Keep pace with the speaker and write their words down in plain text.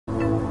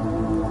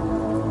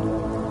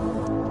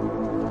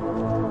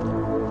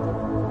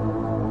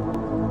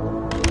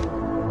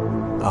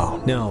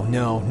No,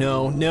 no,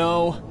 no,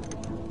 no!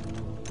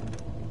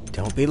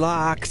 Don't be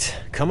locked.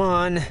 Come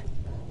on.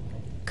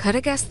 Could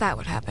have guessed that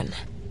would happen.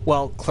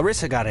 Well,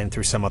 Clarissa got in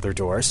through some other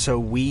door, so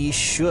we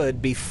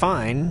should be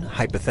fine,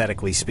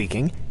 hypothetically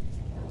speaking.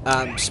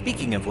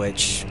 Speaking of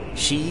which,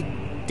 she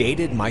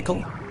dated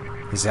Michael?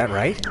 Is that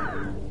right?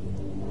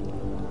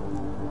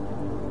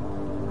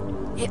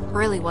 It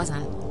really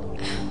wasn't.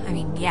 I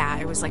mean, yeah,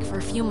 it was like for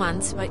a few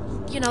months, but,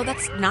 you know,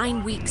 that's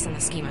 9 weeks in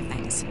the scheme of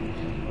things.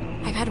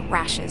 I've had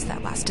rashes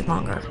that lasted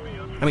longer.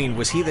 I mean,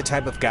 was he the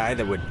type of guy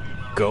that would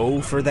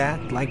go for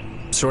that, like,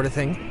 sort of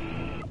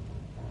thing?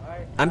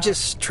 I'm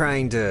just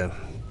trying to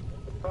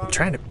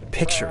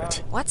picture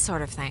it. What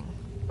sort of thing?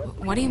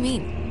 What do you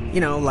mean?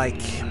 You know,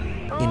 like,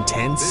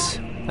 intense,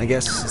 I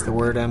guess is the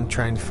word I'm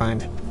trying to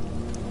find.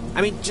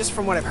 I mean, just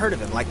from what I've heard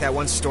of him, like that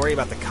one story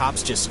about the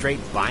cops just straight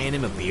buying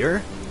him a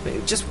beer?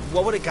 Just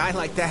what would a guy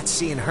like that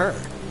see in her?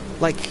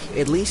 Like,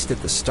 at least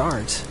at the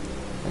start,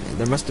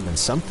 there must have been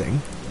something,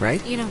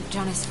 right? You know,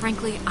 Jonas,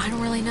 frankly, I don't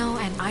really know,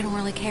 and I don't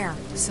really care,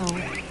 so...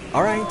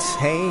 All right,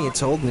 hey,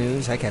 it's old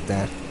news, I get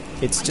that.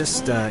 It's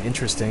just,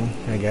 interesting,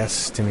 I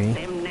guess, to me.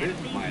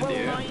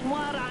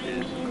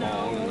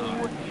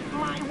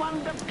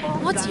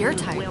 What's your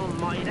type?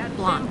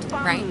 Blonde,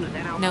 right?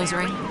 Nose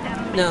ring?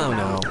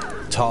 No.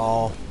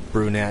 Tall,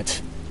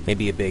 brunette,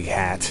 maybe a big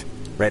hat,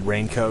 red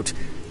raincoat,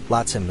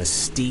 lots of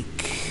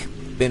mystique,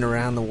 been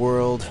around the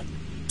world.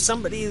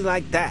 Somebody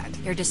like that.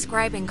 You're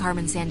describing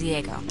Carmen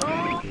Sandiego.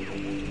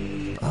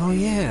 Oh,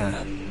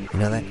 yeah. You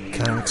know, that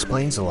kind of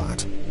explains a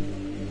lot.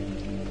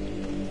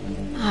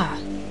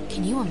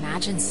 Can you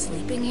imagine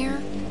sleeping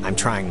here? I'm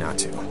trying not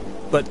to.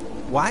 But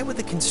why would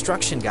the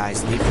construction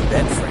guys leave the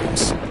bed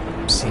frames?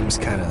 Seems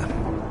kind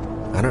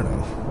of, I don't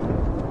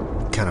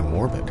know, kind of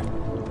morbid.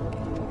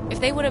 If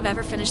they would have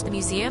ever finished the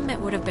museum, it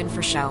would have been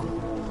for show.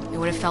 It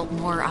would have felt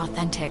more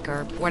authentic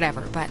or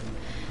whatever, but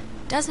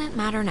doesn't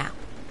matter now.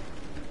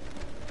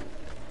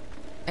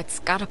 It's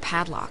got a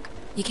padlock.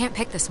 You can't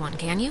pick this one,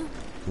 can you?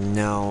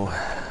 No,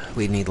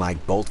 we'd need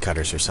like bolt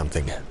cutters or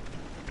something.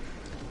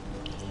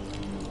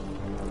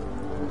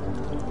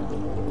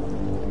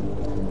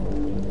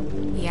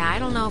 Yeah, I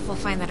don't know if we'll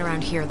find that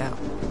around here, though.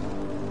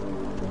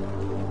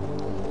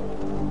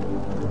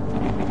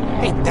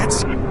 Hey,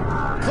 that's...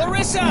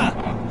 Clarissa!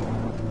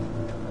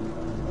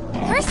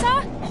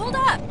 Clarissa, hold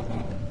up!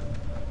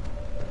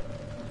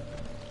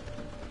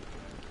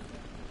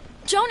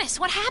 Jonas,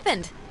 what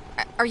happened?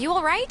 Are you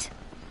all right?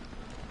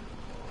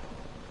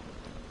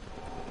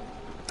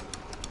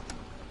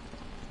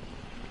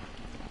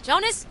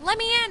 Jonas, let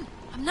me in!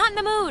 I'm not in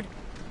the mood!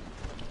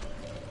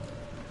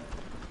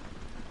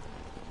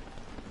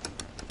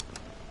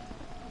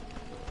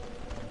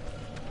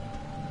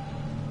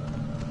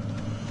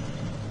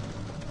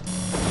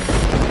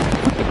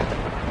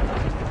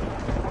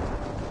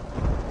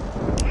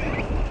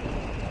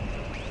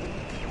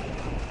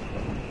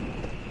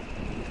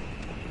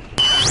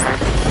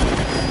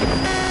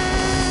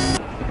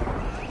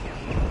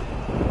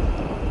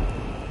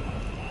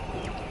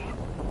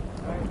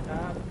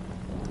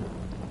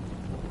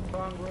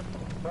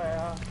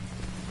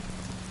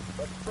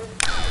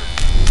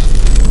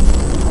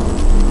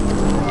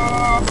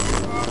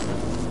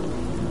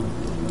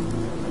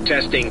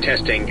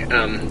 Testing.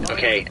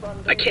 Okay.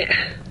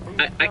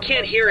 I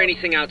can't hear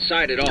anything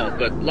outside at all,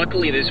 but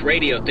luckily this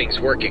radio thing's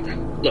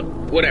working. Look,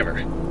 whatever.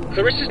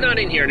 Clarissa's not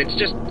in here, and it's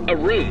just a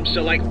room,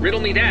 so, like, riddle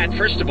me that,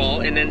 first of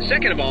all, and then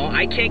second of all,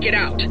 I can't get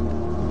out.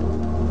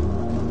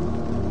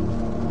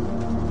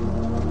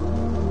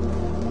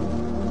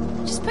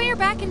 Just put your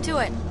back into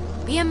it.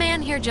 Be a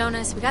man here,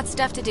 Jonas. We got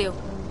stuff to do.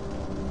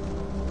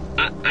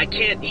 I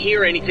can't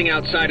hear anything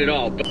outside at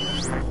all, but...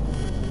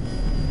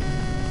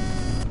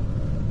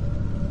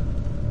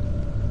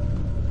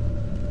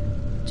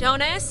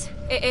 Jonas,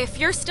 if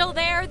you're still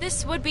there,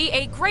 this would be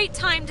a great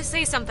time to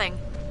say something.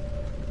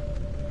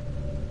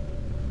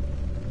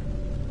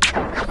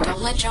 Don't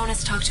let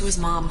Jonas talk to his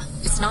mom.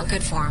 It's not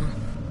good for him.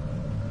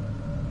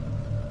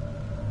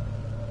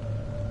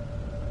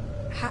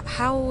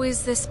 How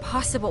is this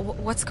possible?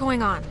 What's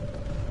going on?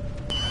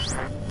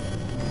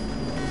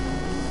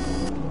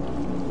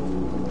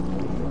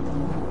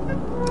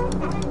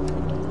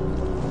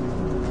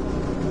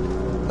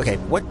 Okay,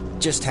 what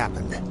just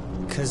happened?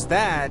 'Cause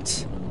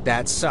that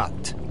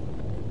sucked.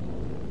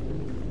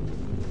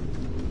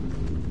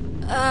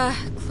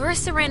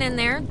 Clarissa ran in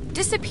there,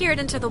 disappeared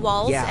into the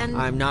walls, Yeah, and...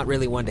 I'm not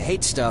really one to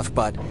hate stuff,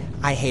 but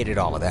I hated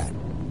all of that.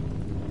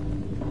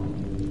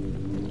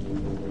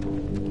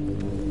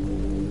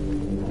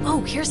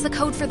 Oh, here's the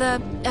code for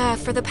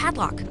the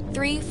padlock.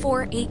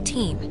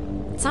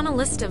 3418. It's on a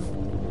list of...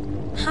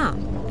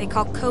 They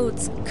call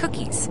codes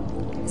cookies.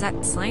 Is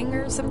that slang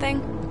or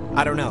something?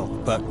 I don't know,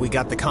 but we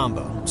got the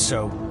combo,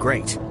 so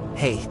great.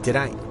 Hey,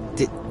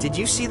 did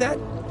you see that?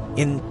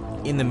 In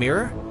the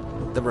mirror?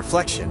 The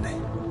reflection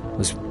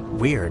was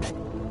weird.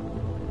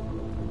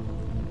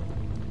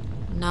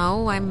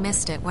 No, I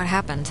missed it. What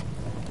happened?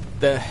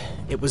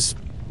 It was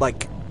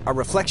like a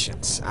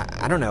reflections.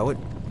 I don't know, it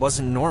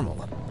wasn't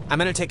normal. I'm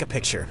gonna take a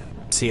picture,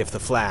 see if the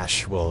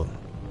flash will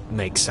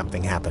make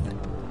something happen.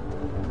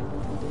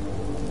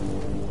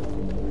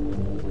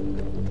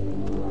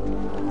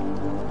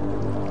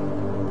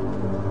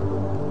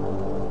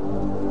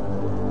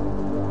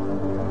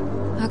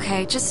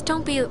 Okay, just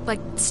don't be, like,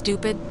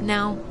 stupid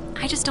now.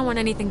 I just don't want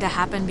anything to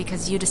happen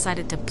because you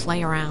decided to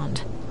play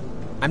around.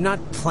 I'm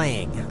not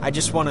playing. I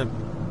just want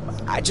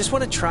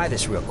to try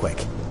this real quick.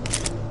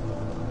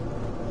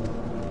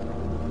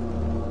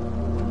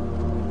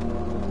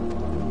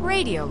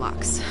 Radio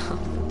locks.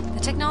 The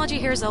technology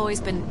here has always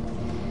been...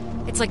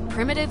 It's like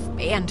primitive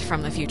and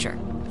from the future.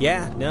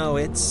 Yeah, no,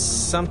 it's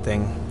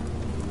something.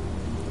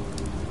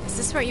 Is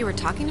this what you were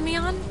talking to me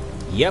on?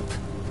 Yep.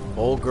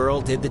 Old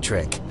girl did the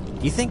trick.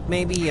 You think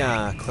maybe,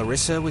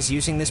 Clarissa was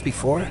using this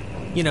before?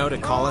 You know, to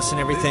call us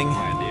and everything?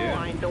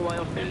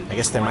 I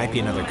guess there might be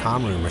another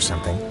comm room or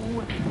something.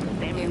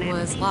 It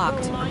was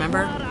locked,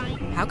 remember?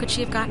 How could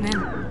she have gotten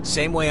in?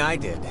 Same way I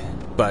did.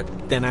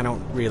 But then I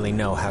don't really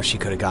know how she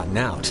could have gotten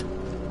out.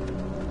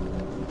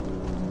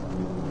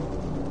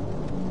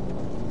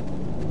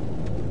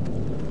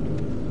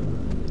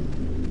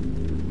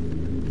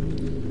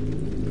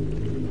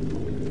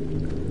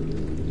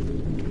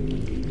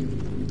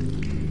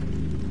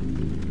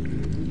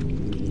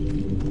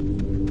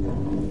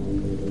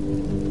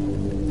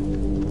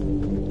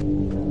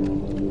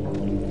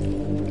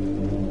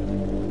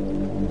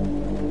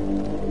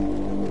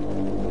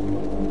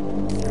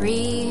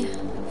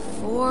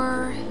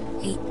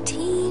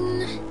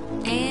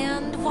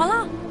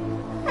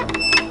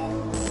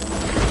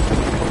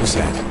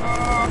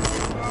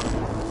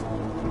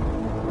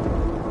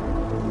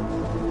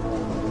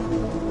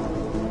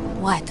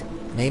 What?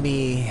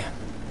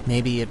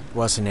 Maybe it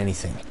wasn't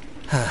anything.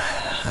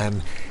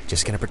 I'm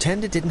just gonna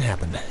pretend it didn't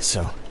happen,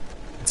 so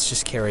let's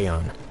just carry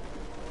on.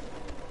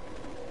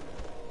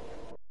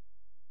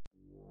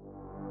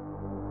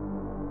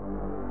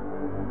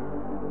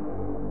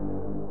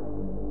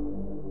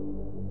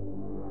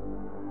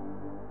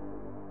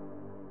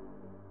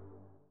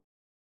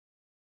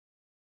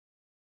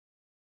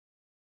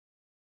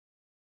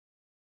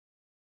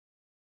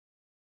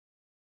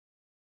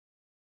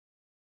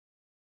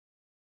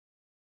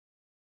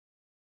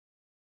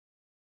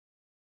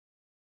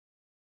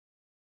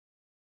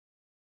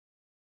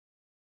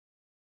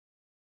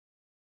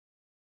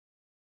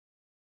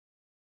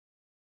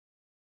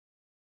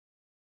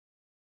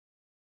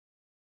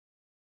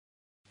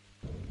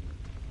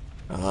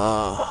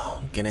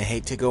 Oh, gonna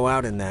hate to go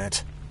out in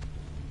that.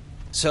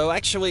 So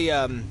actually,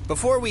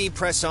 before we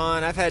press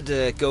on, I've had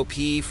to go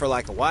pee for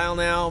like a while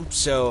now,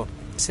 so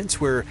since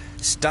we're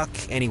stuck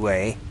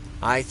anyway,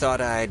 I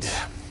thought I'd...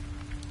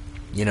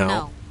 You know...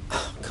 No.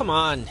 Come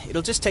on,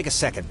 it'll just take a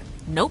second.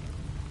 Nope.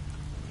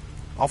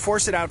 I'll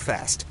force it out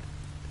fast.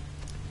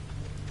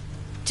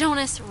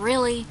 Jonas,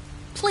 really?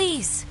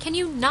 Please, can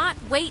you not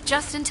wait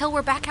just until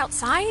we're back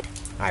outside?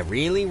 I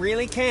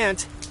really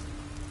can't.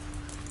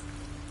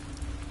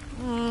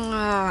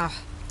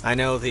 I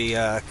know the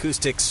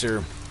acoustics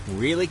are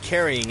really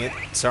carrying it.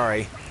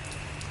 Sorry.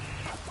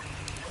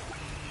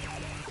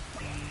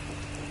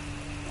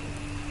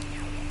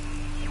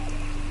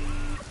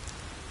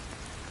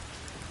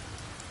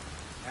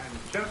 And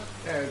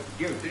just as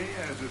guilty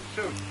as a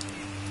suit.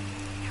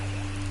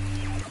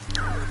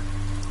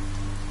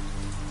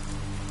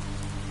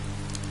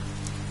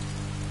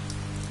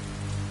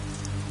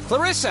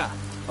 Clarissa!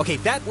 Okay,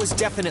 that was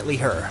definitely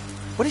her.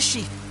 What is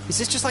she? Is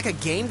this just like a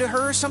game to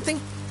her or something?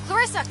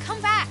 Clarissa,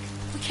 come back!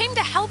 We came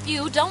to help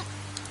you, don't...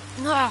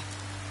 Ugh.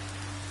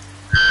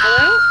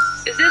 Hello?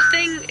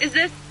 Is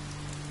this...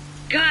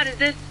 God, is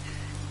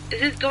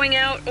this going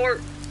out, or...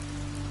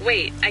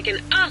 Wait, I can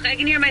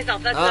hear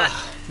myself, that's not...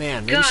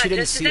 Man, maybe God, she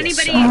didn't does see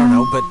anybody... us. I don't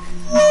know, but...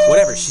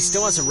 Whatever, she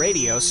still has a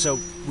radio, so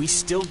we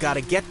still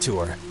gotta get to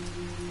her.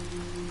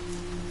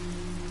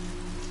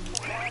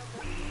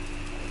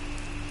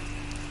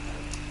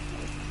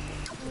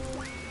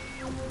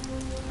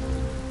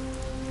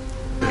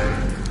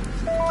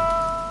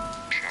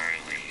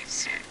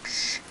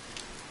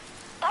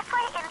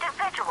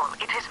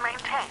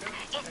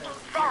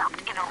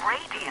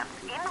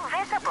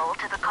 Invisible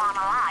to the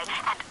carnal eye,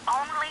 and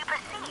only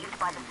perceived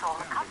by the soul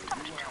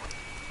accustomed to it.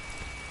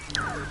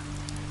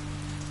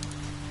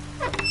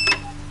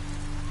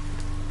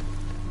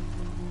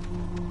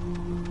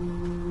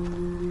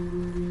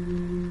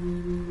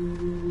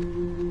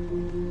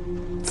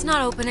 It's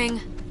not opening.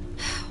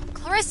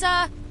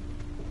 Clarissa!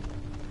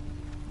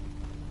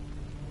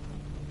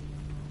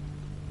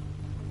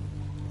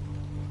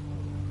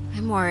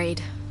 I'm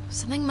worried.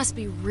 Something must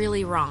be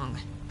really wrong.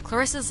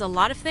 Clarissa's a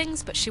lot of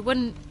things, but she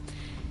wouldn't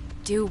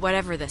do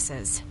whatever this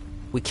is.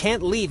 We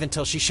can't leave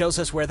until she shows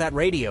us where that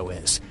radio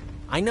is.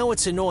 I know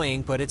it's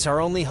annoying, but it's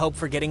our only hope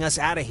for getting us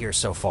out of here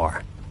so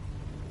far.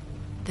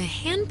 The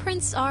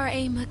handprints are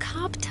a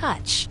macabre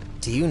touch.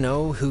 Do you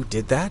know who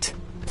did that?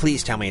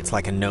 Please tell me it's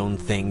like a known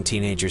thing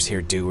teenagers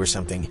here do or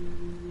something.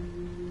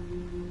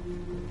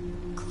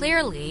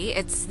 Clearly,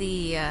 it's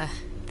the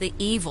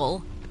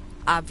evil,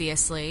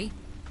 obviously.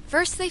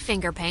 First they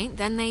finger paint,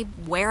 then they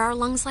wear our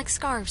lungs like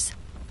scarves.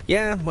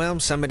 Yeah, well,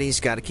 somebody's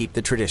got to keep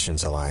the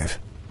traditions alive.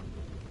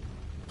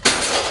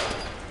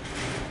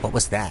 What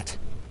was that?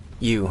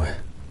 You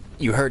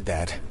heard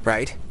that,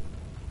 right?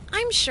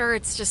 I'm sure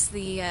it's just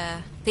the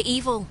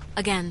evil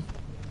again.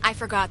 I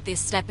forgot this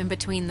step in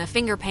between the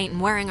finger paint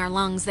and wearing our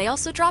lungs. They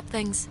also drop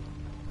things.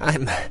 I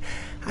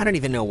don't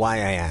even know why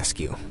I ask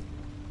you.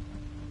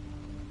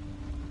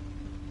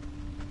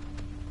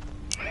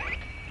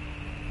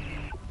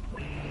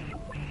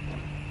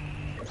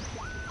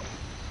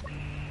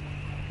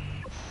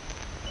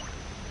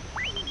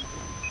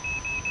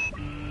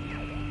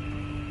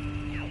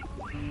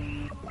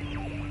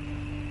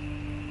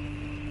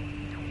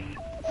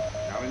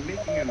 Now, in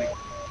making an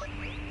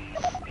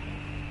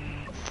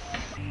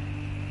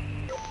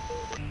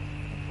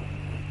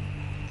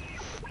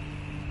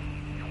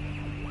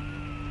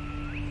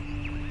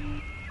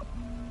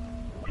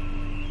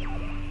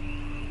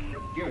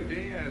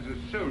guilty as a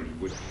soldier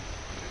would.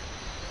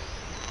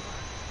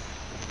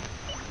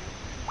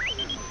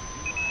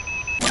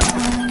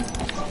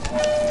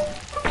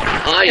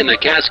 High in the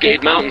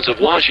Cascade Mountains of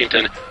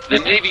Washington, the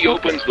Navy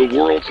opens the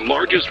world's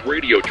largest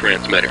radio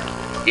transmitter.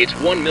 Its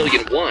 1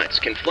 million watts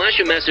can flash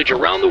a message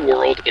around the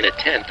world in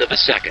 1/10 of a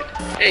second.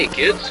 Hey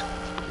kids,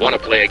 wanna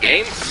play a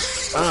game?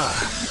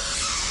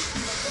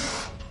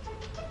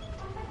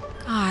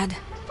 God,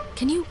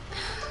 can you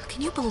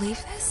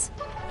believe this?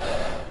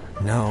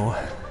 No,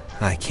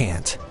 I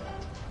can't.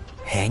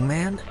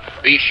 Hangman?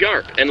 Be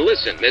sharp and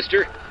listen,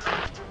 mister.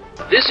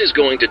 This is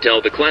going to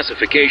tell the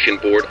classification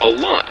board a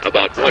lot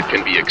about what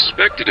can be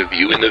expected of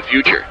you in the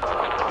future.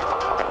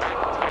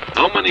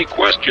 How many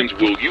questions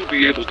will you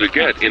be able to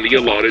get in the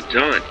allotted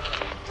time?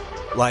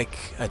 Like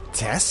a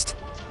test?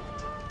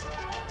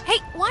 Hey,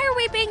 why are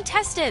we being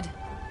tested?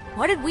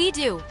 What did we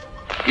do?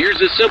 Here's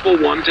a simple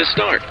one to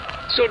start,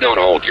 so don't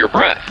hold your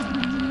breath.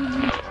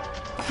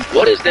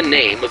 What is the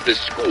name of the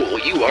school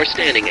you are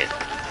standing in?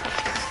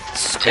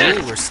 School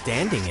 10. we're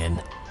standing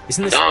in?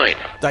 Isn't this 9.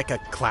 like a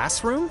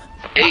classroom?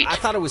 8. I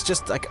thought it was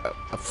just like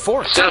a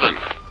fort. 7.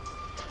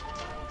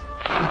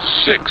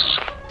 6.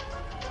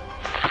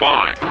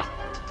 5.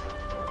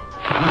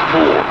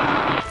 4.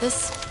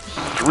 This...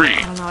 3.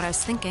 I don't know what I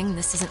was thinking.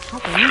 This isn't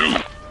helping. 2.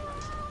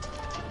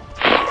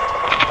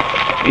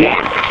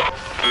 1.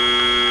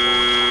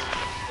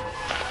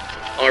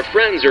 Our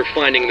friends are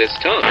finding this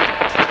tough.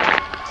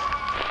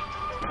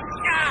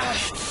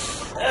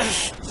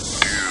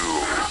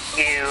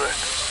 Do you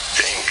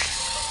think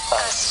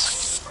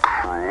us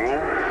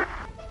cruel?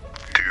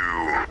 Do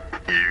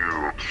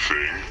you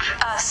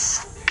think us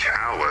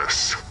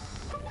callous?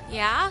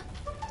 Yeah?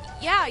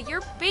 Yeah,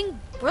 you're being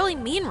really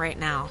mean right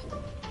now.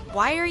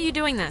 Why are you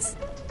doing this?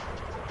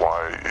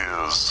 Why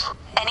is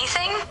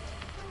Anything?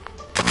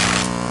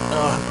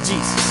 Oh,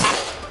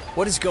 Jesus.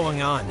 What is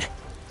going on?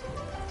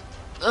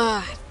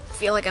 Ugh, I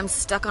feel like I'm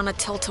stuck on a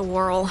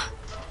tilt-a-whirl.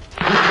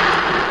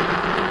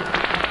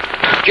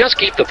 Just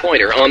keep the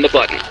pointer on the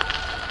button.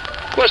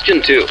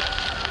 Question 2.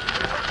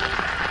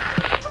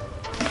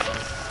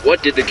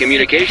 What did the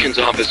communications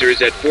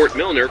officers at Fort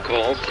Milner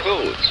call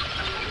codes?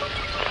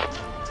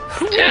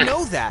 Who would 10.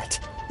 know that?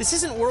 This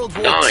isn't World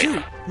War 9.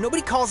 II.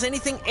 Nobody calls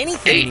anything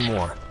 8.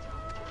 anymore.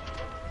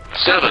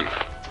 7.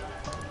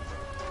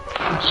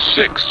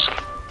 6.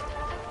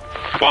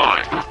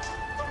 5.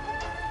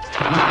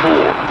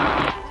 4.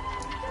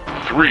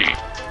 3.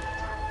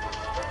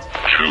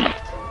 2.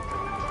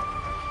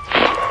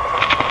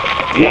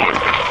 1.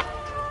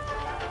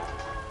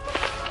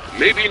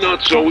 Maybe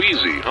not so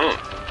easy, huh?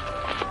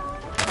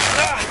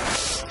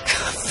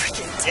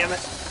 Freaking damn it.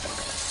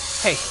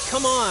 Hey,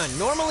 come on.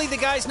 Normally the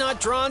guy's not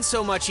drawn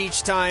so much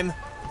each time.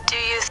 Do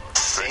you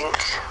think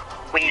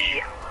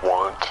we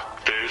want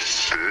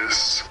this?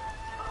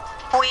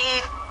 We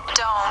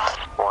don't.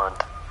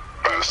 Want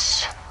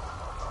this?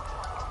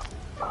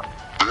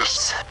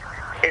 This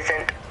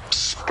Isn't.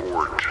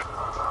 sport.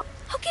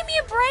 Oh, give me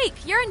a break.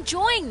 You're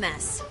enjoying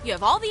this. You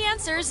have all the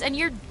answers, and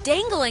you're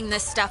dangling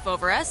this stuff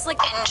over us like...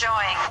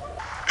 Enjoying.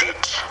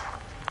 It.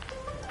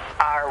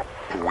 Are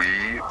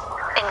We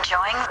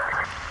enjoying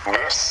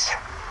this.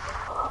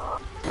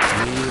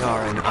 We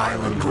are an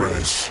island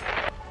race,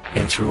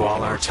 and through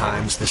all our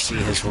times the sea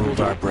has ruled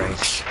our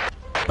breaks.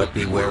 But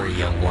be wary,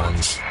 young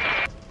ones.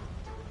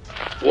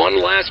 One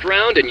last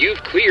round and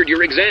you've cleared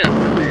your exam.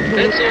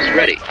 Pencils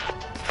ready.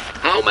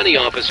 How many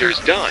officers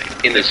died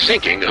in the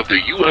sinking of the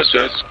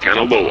USS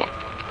Kanaloa?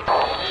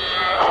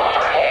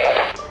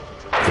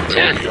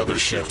 There are 10. the other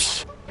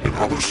ships, and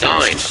other ships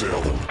 9. to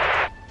sail them.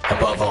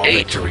 Above all 8.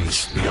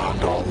 victories,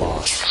 Beyond all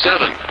loss,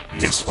 7.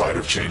 in spite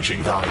of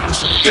changing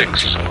values in a 6.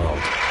 changing world.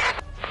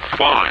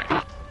 5.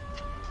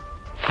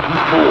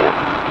 4.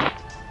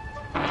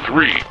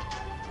 3.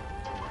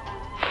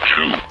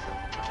 2.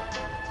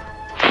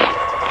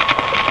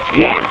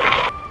 1.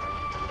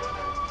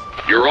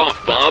 You're off,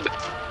 Bob.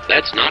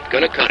 That's not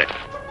gonna cut it.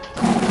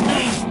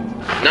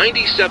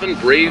 97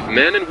 brave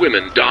men and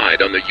women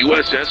died on the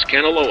USS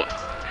Kanaloa.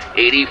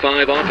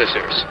 85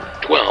 officers,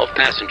 12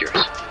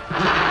 passengers.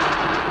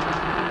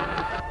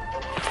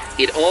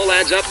 It all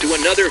adds up to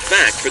another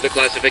fact for the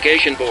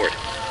classification board.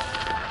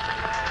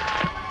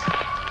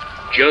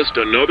 Just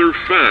another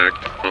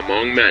fact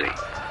among many.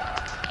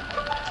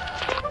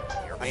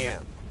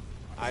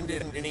 I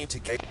didn't need to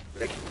get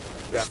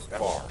that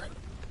far.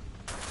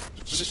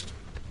 Just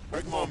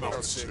make mom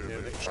out sitting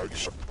in it.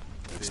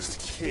 This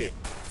kid.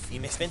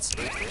 You miss Vince?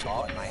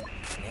 Oh, my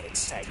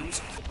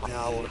excuse.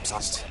 Now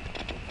obsessed.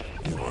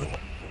 You know what?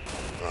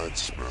 I'd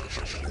smash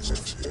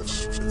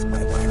yes. You're my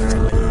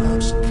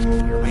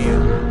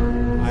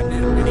I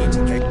didn't need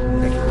to get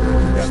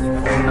that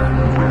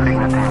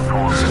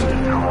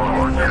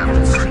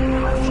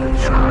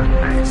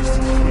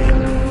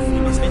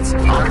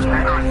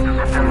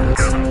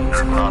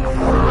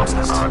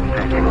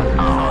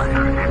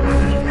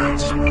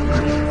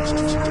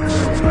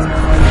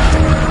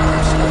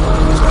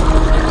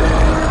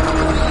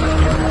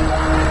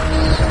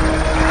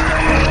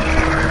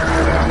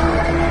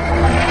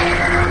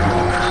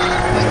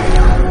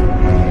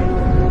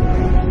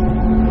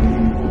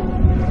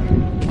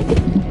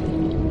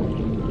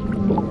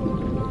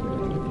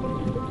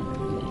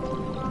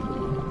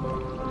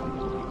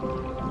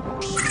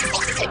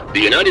The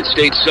United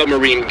States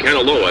submarine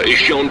Kanaloa is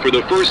shown for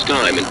the first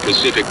time in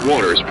Pacific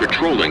waters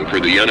patrolling for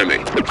the enemy.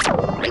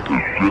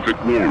 Pacific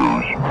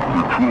waters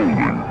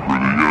patrolling for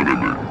the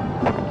enemy.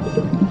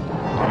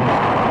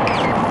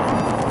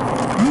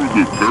 Through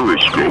the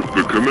periscope,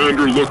 the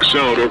commander looks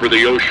out over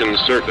the ocean's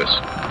surface.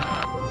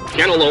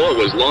 Kanaloa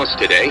was lost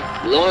today,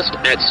 lost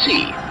at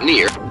sea,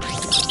 near...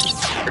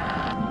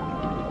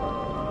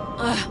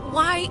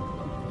 Why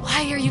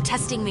are you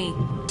testing me?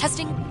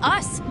 Testing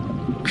us?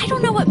 I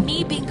don't know what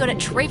me being good at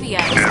trivia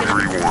is gonna...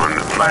 Everyone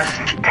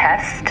must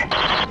test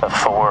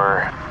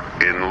for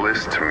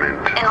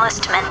enlistment.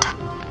 Enlistment.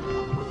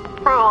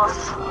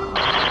 Rules.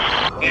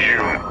 You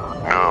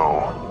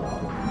know.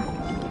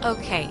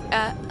 Okay,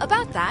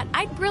 about that,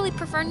 I'd really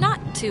prefer not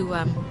to,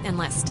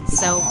 enlist,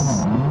 so...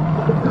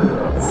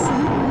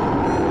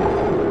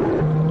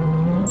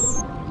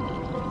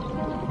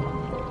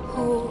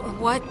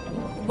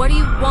 What do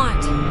you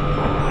want?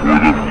 For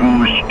the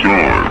first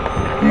time.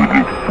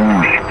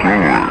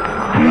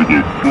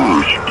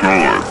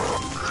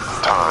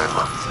 Time.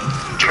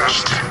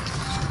 Just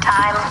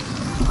Time.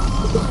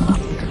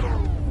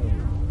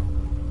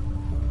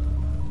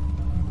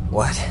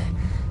 What?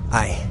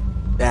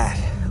 That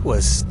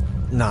was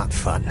not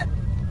fun.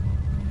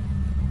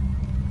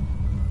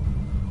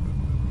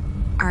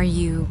 Are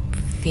you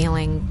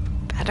feeling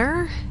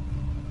better?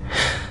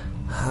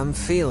 I'm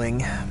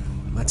feeling.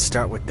 Let's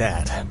start with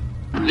that.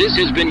 This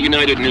has been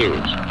United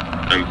News,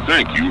 and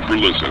thank you for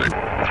listening.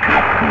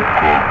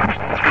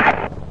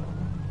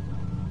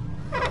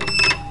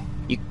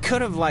 You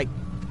could have,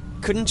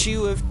 couldn't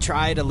you have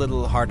tried a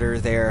little harder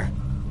there?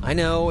 I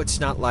know it's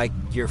not like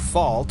your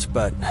fault,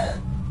 but...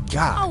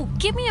 God. Oh,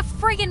 give me a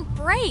friggin'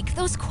 break!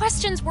 Those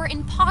questions were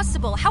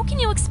impossible. How can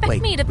you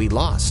expect me to... we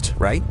lost,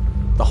 right?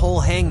 The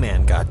whole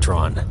hangman got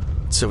drawn.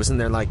 So isn't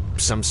there,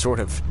 some sort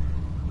of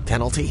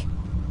penalty?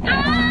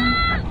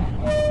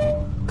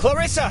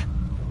 Clarissa!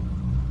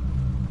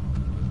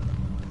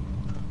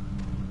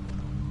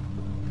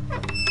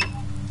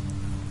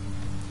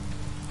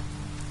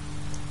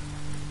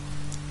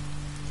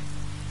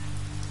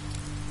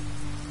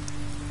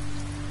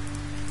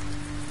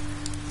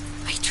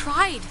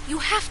 tried. You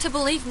have to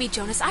believe me,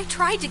 Jonas. I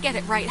tried to get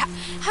it right.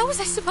 How was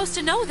I supposed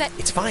to know that?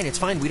 It's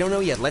fine. We don't know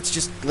yet. Let's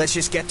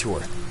just get to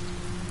her.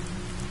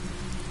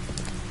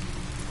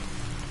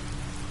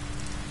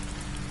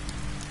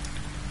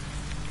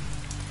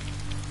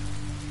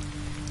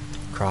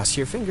 Cross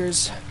your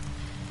fingers.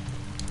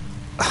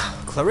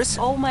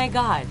 Clarissa? Oh my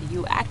god,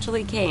 you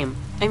actually came.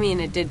 I mean,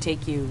 it did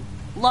take you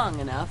long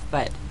enough,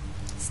 but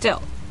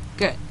still,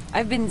 good.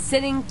 I've been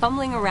sitting,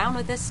 fumbling around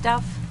with this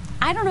stuff.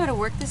 I don't know how to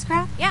work this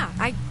crap. Yeah,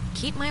 I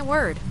keep my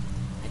word.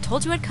 I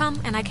told you I'd come,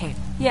 and I came.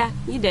 Yeah,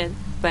 you did,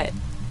 but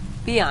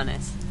be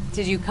honest.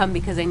 Did you come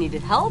because I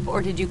needed help,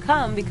 or did you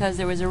come because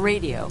there was a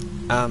radio?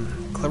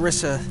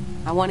 Clarissa...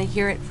 I want to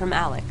hear it from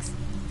Alex.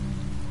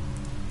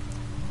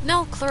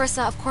 No,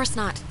 Clarissa, of course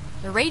not.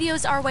 The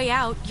radio's our way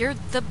out. You're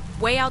the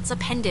way out's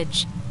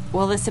appendage.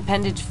 Well, this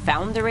appendage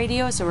found the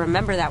radio, so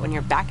remember that when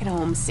you're back at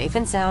home, safe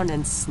and sound,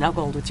 and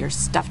snuggled with your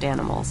stuffed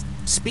animals.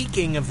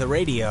 Speaking of the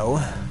radio,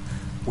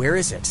 where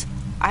is it?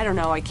 I don't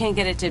know. I can't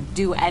get it to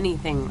do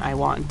anything I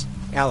want.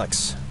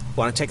 Alex,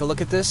 want to take a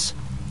look at this?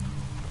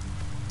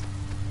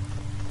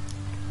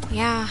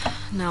 Yeah,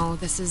 no,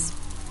 this is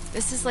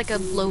like a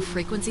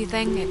low-frequency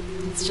thing.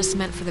 It's just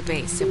meant for the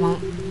base. It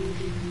won't...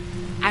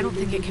 I don't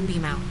think it can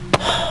beam out.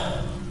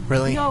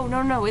 Really?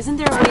 No. Isn't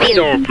there a way...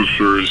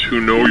 Officers who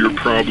know your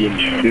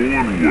problems full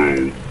and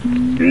well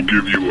will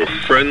give you a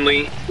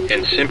friendly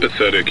and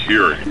sympathetic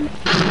hearing.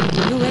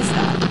 Who is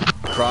that?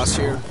 Cross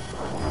here?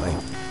 Wait,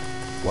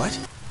 what?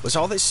 Was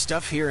all this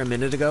stuff here a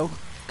minute ago?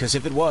 Because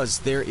if it was,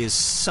 there is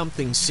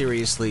something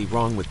seriously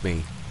wrong with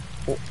me.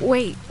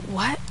 Wait,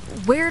 what?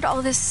 Where'd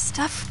all this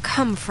stuff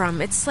come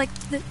from? It's like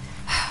the...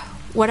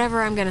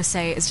 Whatever I'm gonna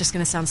say is just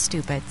gonna sound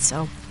stupid,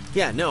 so...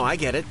 Yeah, no, I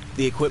get it.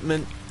 The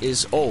equipment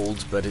is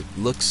old, but it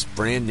looks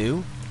brand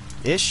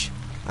new-ish.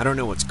 I don't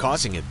know what's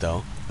causing it,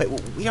 though. But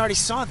we already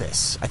saw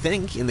this, I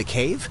think, in the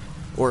cave?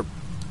 Or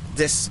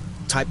this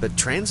type of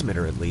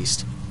transmitter, at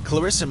least.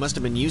 Clarissa must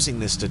have been using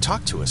this to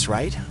talk to us,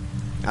 right?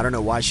 I don't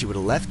know why she would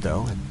have left,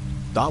 though. I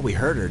thought we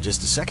heard her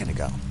just a second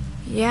ago.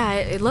 Yeah,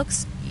 it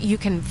looks... You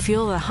can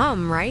feel the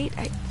hum, right?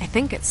 I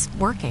think it's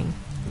working.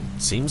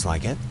 Seems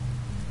like it.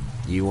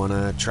 You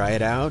wanna try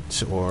it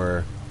out,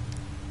 or...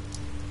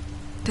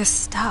 This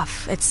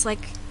stuff, it's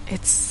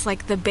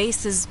like the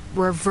base is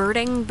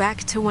reverting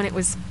back to when it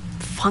was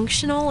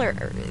functional, or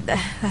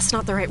that's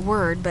not the right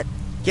word, but...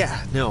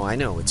 Yeah, no, I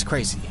know, it's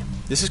crazy.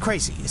 This is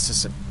crazy. It's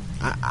just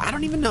I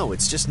don't even know,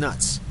 it's just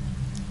nuts.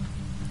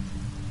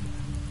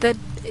 The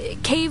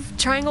cave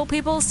triangle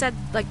people said,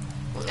 like,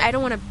 I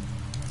don't want to...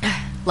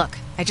 Look,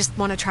 I just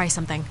want to try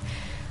something.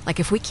 Like,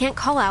 if we can't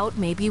call out,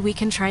 maybe we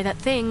can try that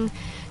thing,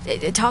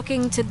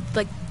 talking to,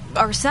 like,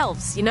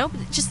 ourselves, you know?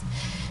 Just,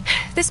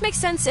 this makes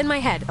sense in my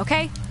head,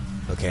 okay?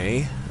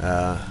 Okay,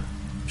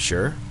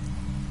 sure.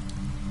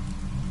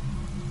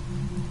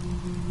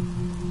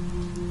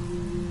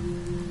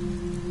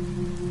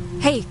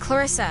 Hey,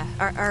 Clarissa,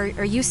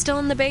 are you still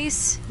in the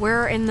base?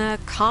 We're in the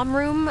comm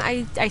room,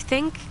 I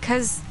think,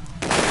 'cause...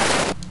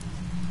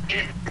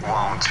 It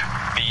won't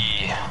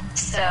be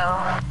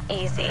So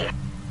easy.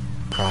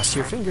 Cross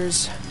your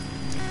fingers.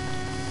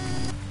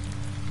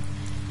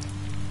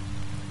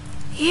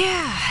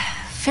 Yeah,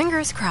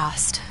 fingers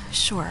crossed,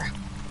 sure.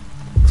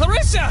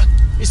 Clarissa!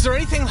 Is there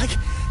anything, like,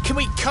 can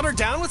we cut her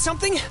down with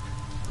something?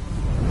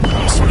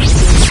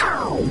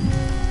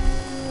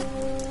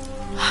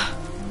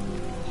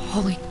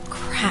 Holy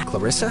crap.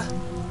 Clarissa?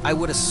 I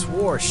would have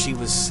swore she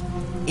was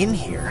in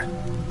here.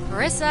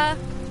 Clarissa!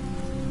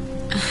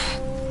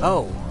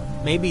 Oh,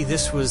 maybe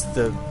this was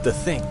the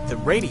thing, the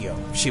radio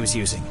she was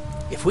using.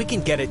 If we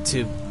can get it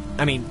to...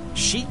 I mean,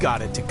 she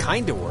got it to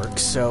kinda work,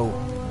 so...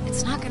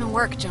 It's not gonna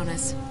work,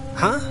 Jonas.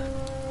 Huh?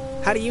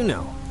 How do you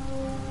know?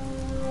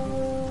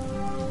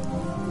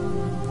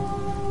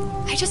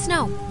 I just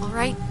know,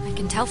 alright? I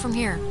can tell from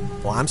here.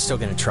 Well, I'm still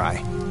gonna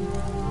try.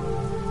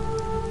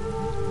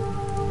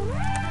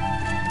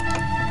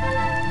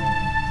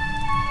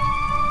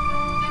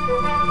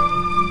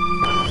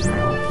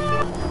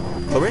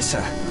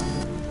 Clarissa!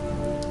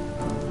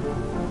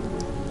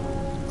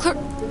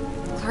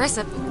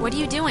 Clarissa, what are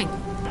you doing?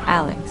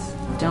 Alex,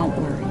 don't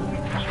worry.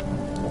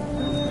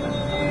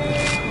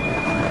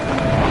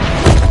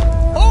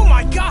 Oh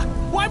my god!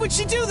 Why would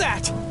she do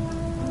that?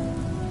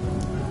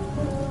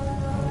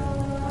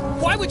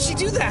 Why would she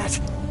do that?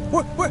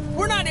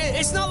 We're not...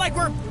 It's not like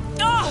we're...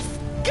 Oh,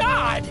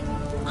 God!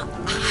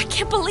 I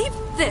can't believe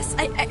this.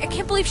 I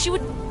can't believe she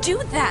would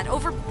do that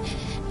over...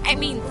 I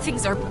mean,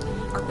 things are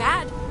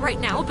bad right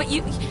now, but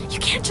you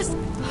can't just...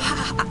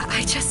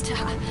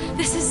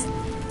 This is...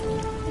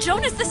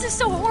 Jonas, this is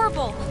so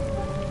horrible.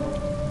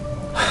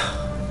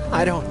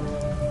 I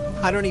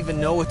don't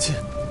even know what to...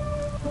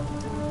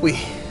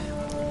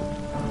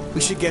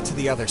 We should get to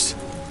the others.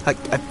 I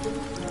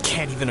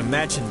can't even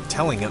imagine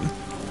telling them.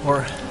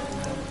 Or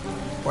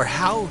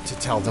how to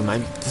tell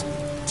them.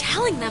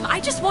 Telling them? I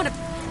just want to...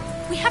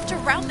 We have to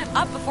round them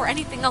up before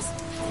anything else...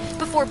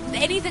 Before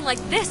anything like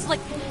this.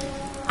 Like,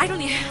 I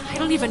don't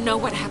even know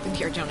what happened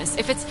here, Jonas.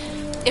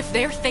 If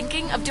they're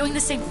thinking of doing the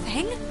same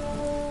thing?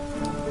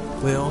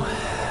 We'll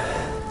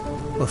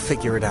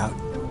figure it out.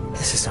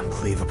 This is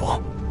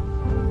unbelievable.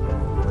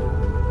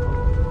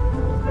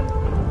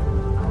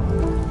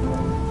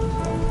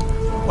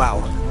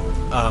 Wow.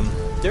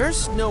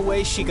 There's no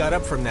way she got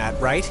up from that,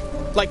 right?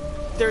 Like,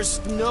 there's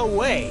no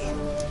way.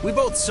 We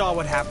both saw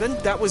what happened.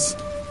 That was...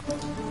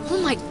 Oh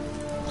my...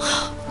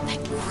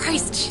 Thank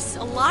Christ, she's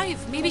alive.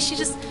 Maybe she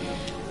just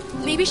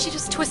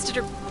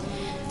twisted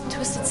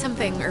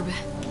something, or...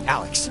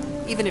 Alex,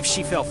 even if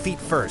she fell feet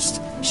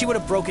first, she would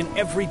have broken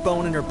every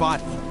bone in her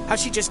body. How'd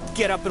she just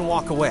get up and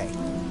walk away?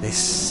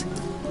 This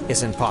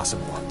isn't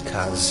possible,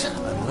 cause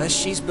unless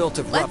she's built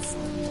of rough...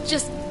 Let's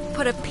just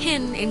put a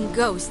pin in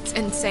ghosts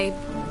and say,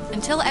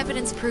 until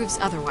evidence proves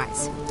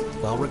otherwise.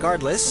 Well,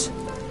 regardless,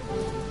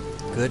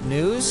 good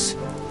news?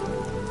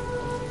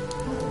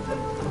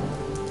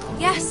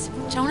 Yes,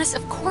 Jonas,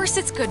 of course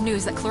it's good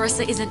news that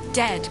Clarissa isn't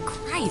dead.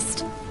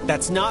 Christ.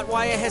 That's not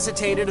why I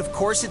hesitated. Of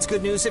course it's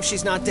good news if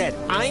she's not dead.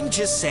 I'm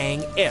just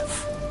saying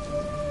if.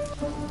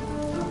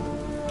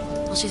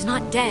 Well, she's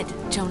not dead,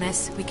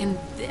 Jonas. We can,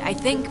 I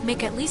think,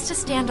 make at least a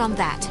stand on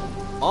that.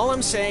 All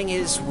I'm saying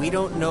is we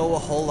don't know a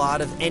whole lot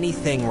of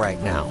anything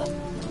right now.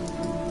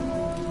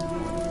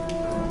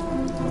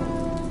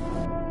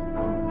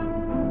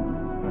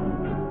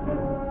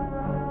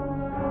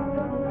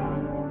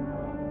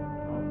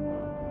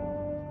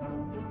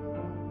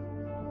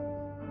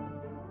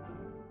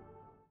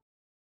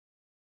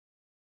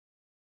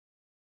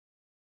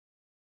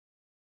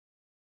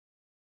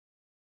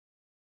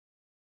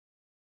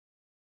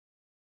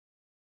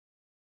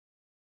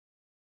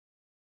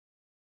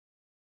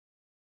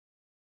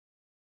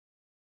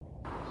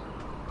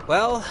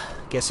 Well,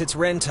 guess it's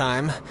Ren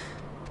time.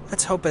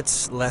 Let's hope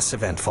it's less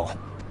eventful.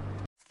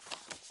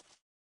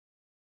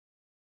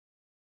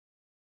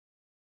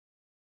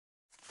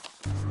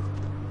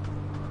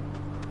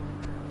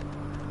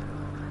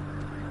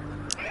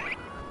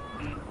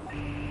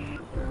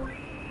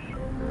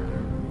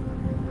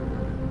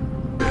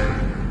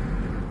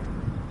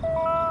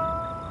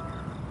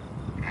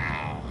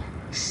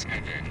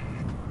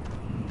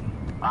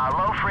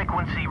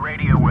 Low-frequency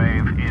radio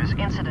wave is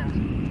incident.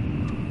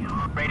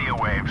 Radio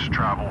waves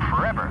travel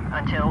forever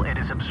until it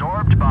is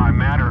absorbed by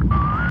matter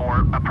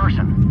or a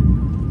person.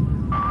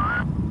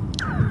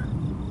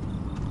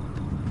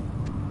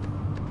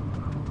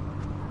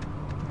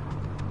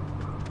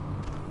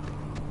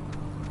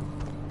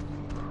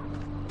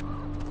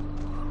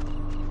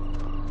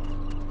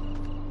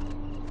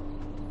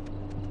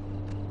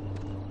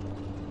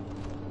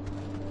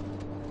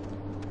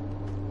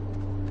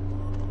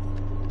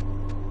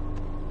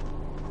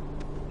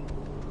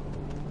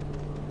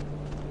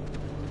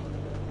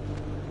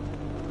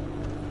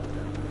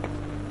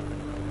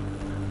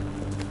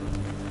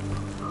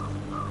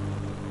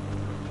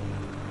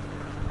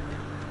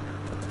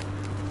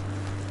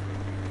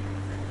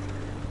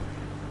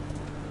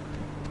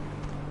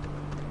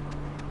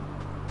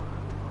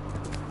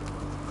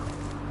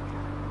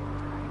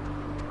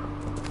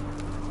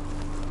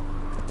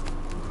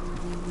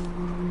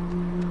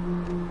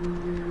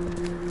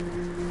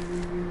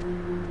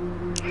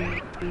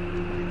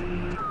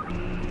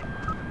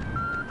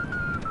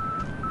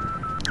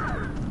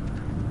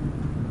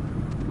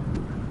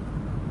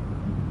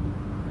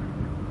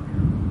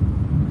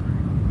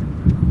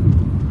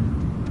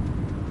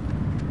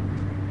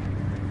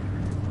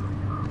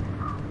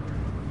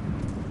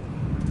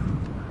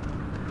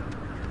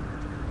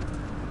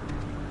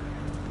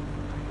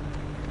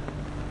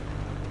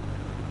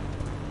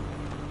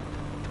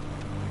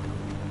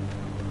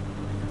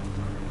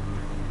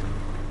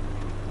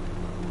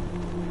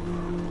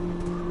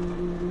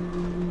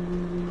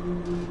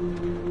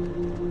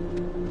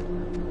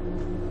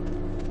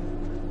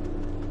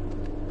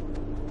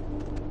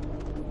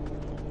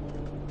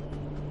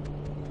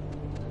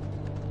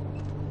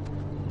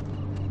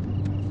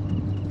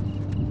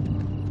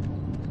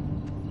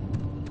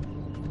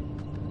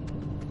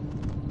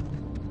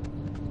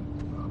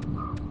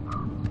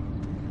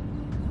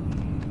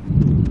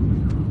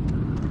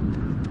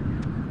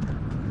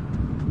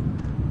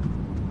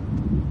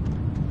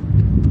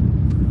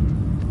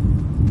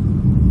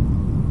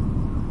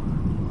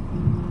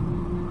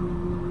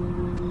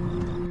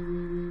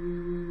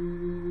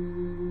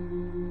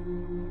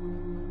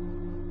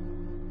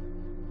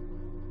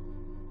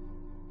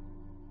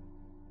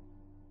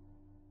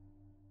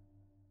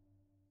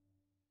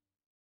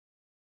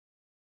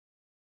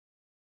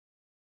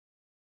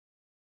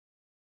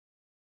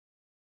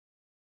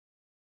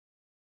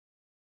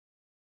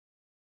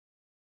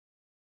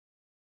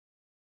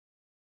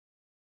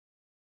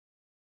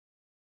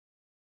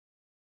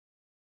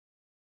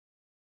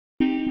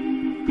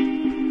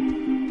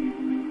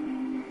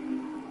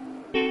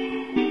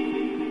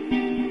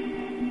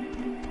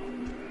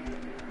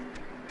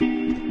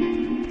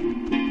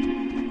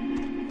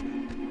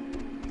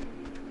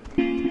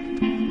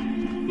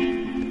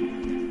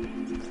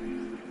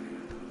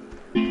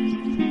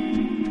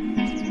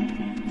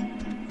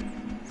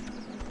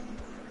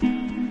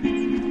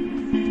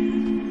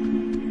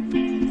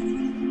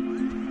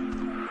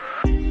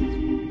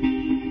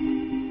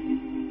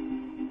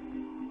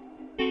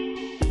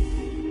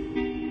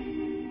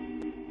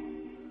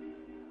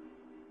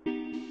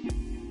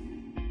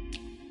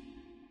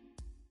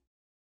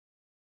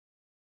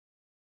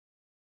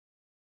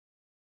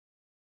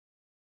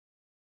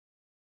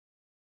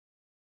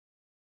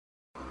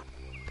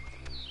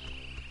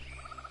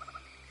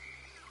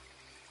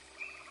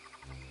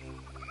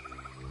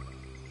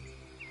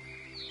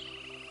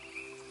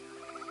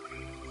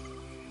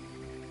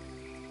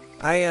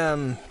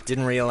 I,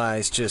 didn't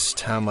realize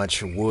just how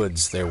much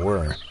woods there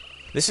were.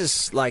 This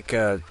is like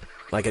a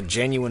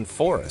genuine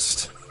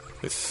forest.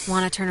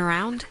 Want to turn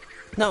around?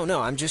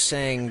 No, I'm just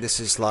saying this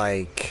is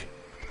like...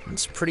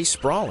 It's pretty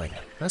sprawling,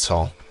 that's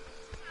all.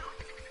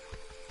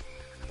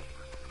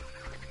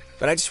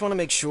 But I just want to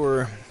make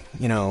sure,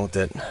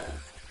 that...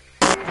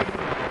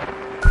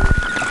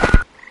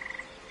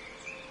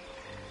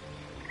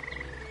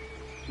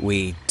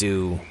 We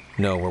do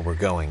know where we're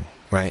going,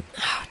 right?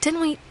 Didn't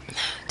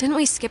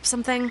we skip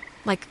something?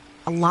 Like,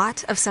 a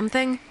lot of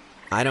something?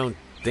 I don't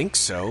think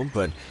so,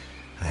 but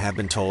I have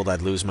been told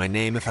I'd lose my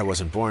name if I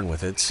wasn't born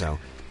with it, so...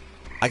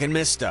 I can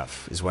miss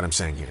stuff, is what I'm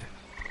saying here.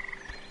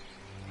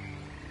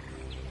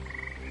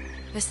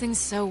 This thing's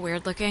so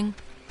weird looking.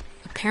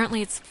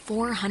 Apparently it's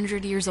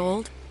 400 years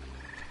old.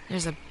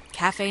 There's a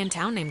cafe in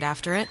town named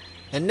after it.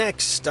 And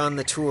next on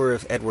the tour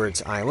of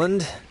Edwards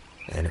Island,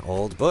 an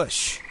old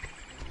bush.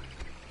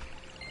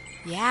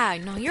 Yeah,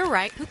 no, you're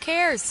right. Who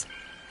cares?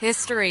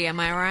 History, am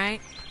I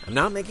right? I'm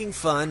not making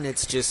fun,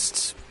 it's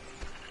just...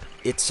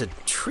 It's a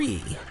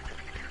tree.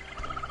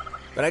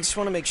 But I just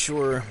want to make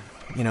sure,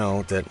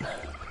 that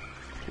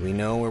we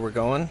know where we're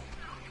going.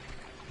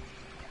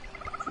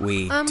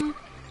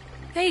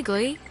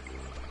 Vaguely.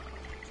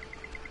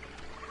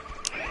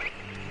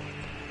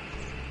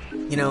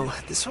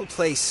 This whole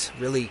place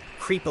really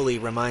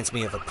creepily reminds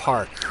me of a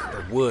park,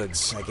 or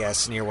woods, I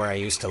guess, near where I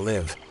used to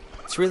live.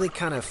 It's really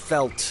kind of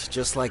felt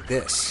just like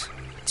this.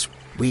 It's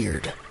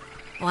weird.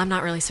 Well, I'm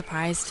not really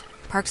surprised.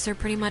 Parks are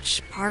pretty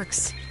much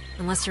parks.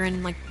 Unless you're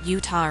in,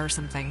 Utah or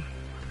something.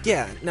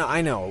 Yeah, no,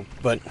 I know,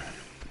 but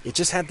it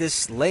just had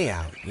this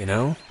layout, you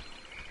know?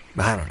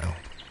 I don't know.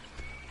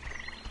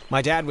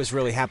 My dad was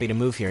really happy to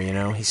move here, you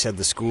know? He said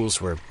the schools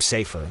were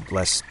safer,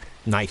 less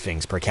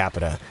knifings per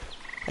capita.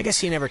 I guess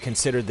he never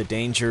considered the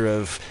danger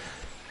of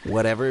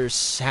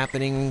whatever's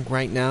happening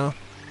right now.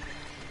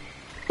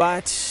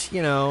 But,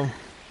 you know,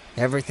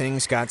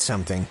 everything's got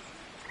something.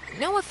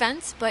 No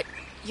offense, but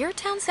your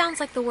town sounds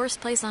like the worst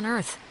place on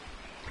Earth.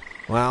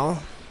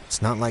 Well,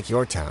 it's not like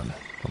your town.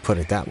 I'll put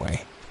it that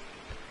way.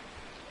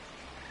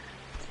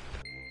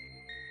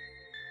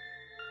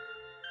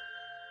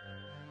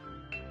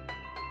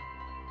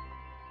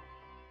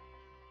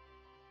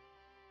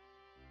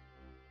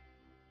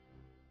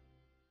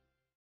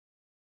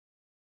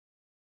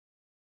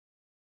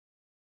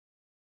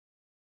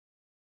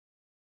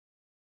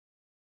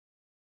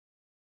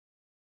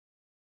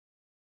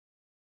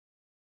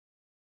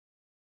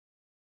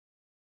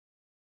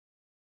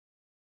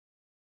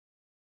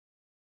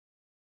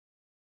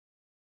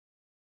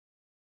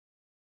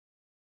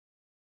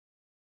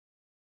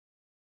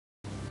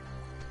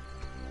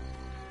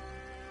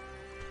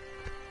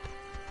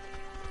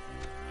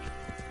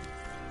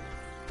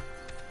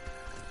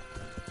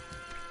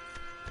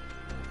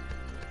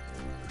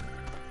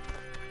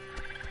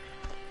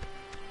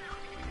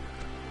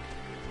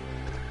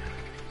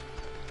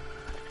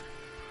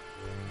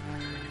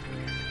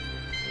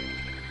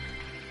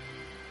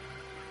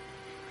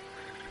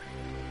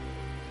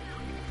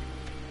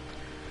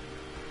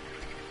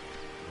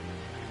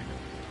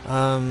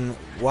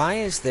 Why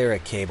is there a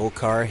cable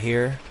car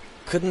here?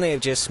 Couldn't they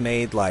have just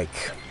made, like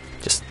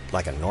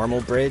a normal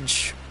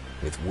bridge?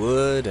 With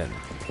wood and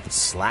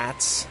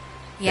slats?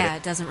 Yeah,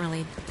 it doesn't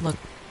really look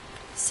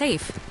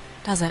safe,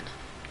 does it?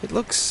 It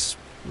looks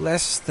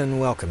less than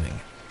welcoming.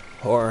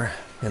 Or,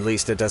 at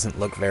least it doesn't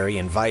look very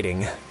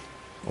inviting.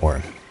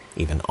 Or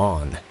even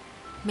on.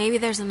 Maybe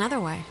there's another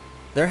way.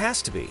 There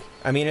has to be.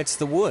 I mean, it's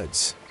the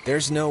woods.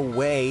 There's no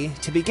way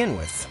to begin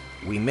with.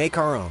 We make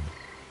our own.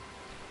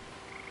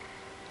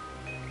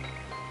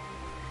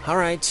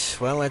 Alright,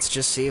 well, let's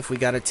just see if we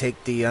gotta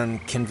take the,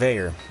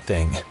 conveyor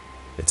thing.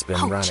 It's been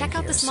running check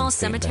out here the small since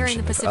cemetery in the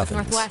invention of Pacific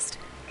ovens. Northwest.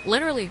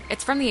 Literally,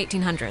 it's from the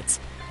 1800s.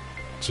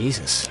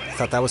 Jesus, I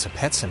thought that was a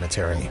pet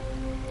cemetery.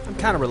 I'm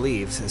kind of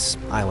relieved. This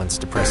island's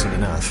depressing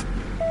enough.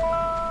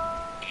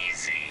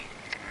 Easy.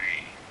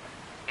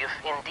 If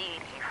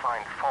indeed he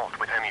find fault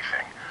with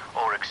anything,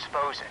 or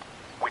expose it,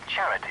 with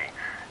charity,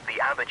 the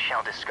abbot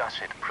shall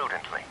discuss it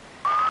prudently.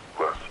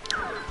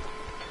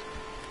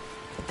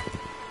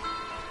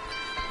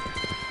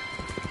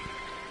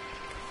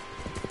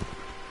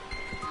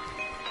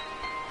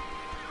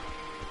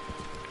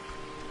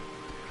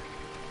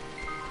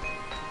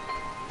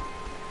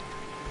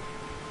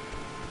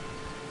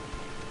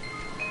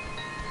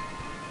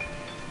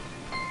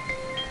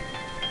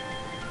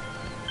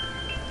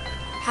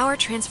 Power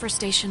Transfer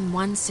Station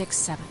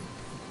 167.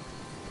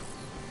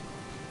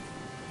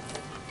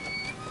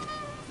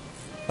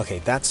 Okay,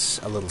 that's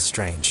a little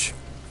strange.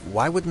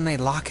 Why wouldn't they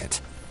lock it?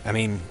 I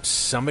mean,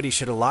 somebody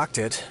should have locked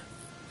it.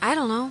 I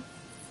don't know.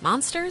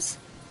 Monsters?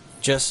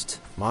 Just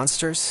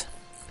monsters?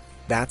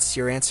 That's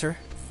your answer?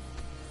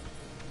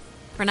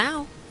 For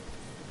now.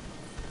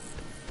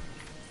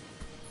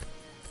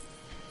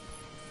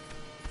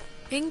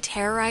 Being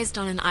terrorized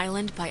on an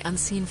island by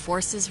unseen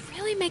forces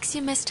really makes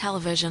you miss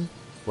television.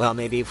 Well,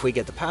 maybe if we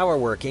get the power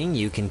working,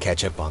 you can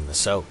catch up on the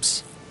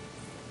soaps.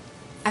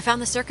 I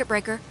found the circuit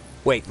breaker.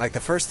 Wait, like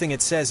the first thing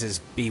it says is,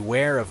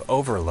 beware of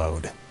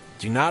overload.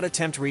 Do not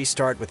attempt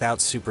restart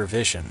without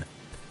supervision.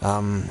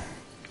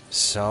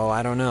 So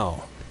I don't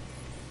know.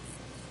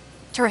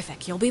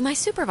 Terrific, you'll be my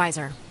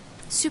supervisor.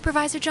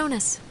 Supervisor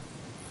Jonas.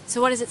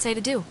 So what does it say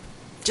to do?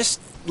 Just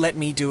let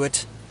me do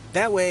it.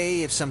 That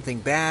way, if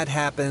something bad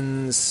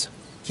happens,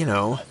 you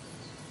know,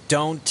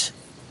 don't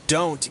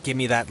give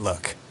me that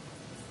look.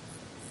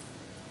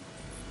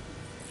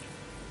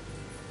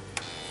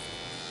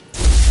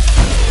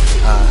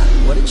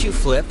 What did you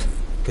flip?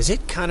 Because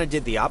it kind of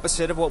did the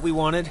opposite of what we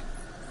wanted.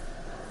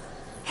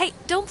 Hey,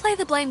 don't play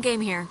the blame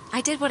game here.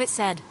 I did what it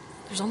said.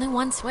 There's only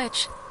one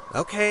switch.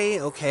 Okay.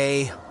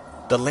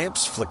 The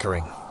lamp's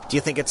flickering. Do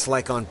you think it's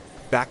like on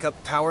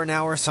backup power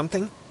now or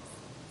something?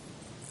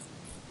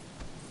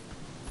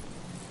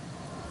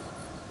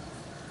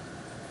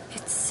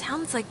 It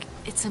sounds like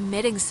it's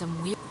emitting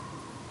some weird...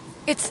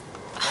 It's...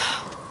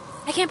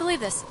 I can't believe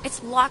this.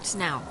 It's locked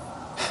now.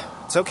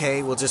 It's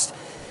okay, we'll just...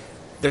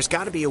 There's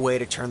got to be a way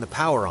to turn the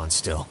power on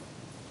still.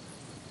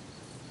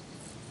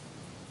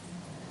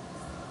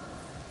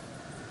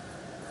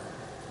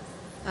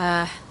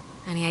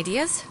 Any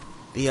ideas?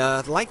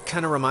 The light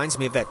kind of reminds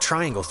me of that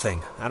triangle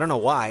thing. I don't know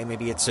why.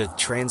 Maybe it's a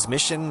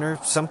transmission or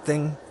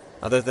something.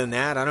 Other than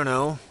that, I don't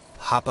know.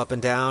 Hop up and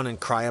down and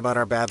cry about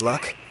our bad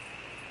luck.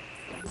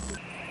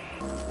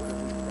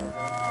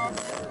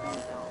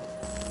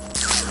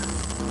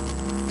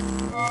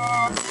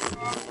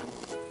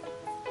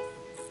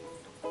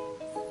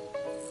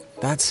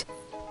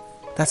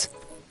 That's...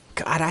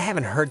 God, I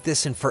haven't heard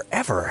this in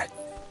forever.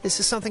 This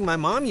is something my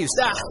mom used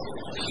to...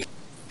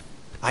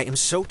 I am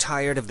so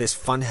tired of this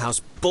funhouse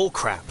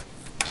bullcrap.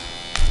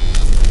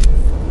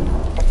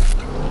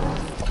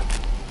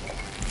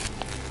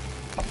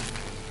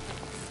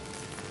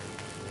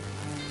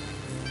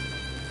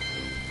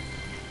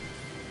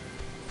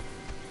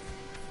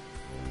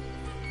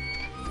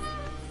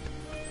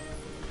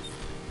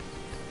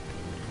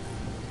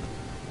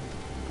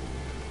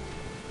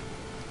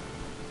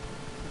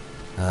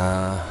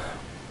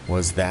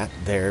 Was that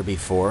there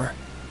before?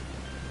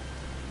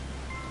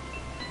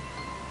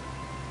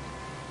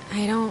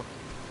 I don't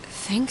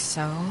think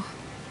so.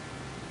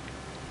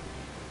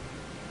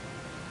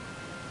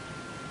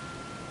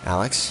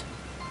 Alex,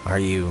 are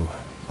you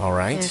all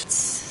right?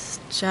 It's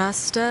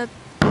just a...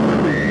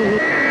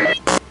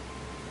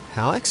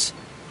 Alex?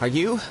 Are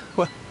you?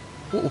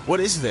 What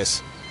is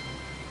this?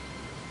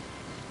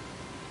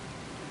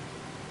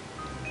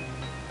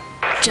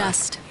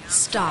 Just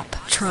stop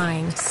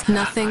trying.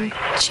 Nothing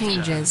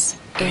changes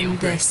in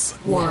this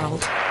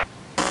world.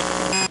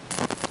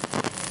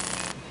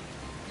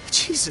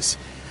 Jesus.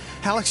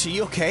 Alex, are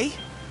you okay?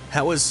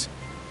 That was...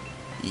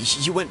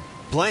 You went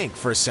blank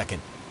for a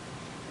second.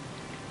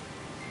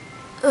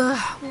 Ugh,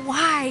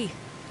 why?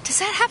 Does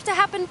that have to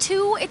happen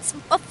too? It's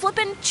a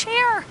flippin'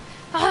 chair.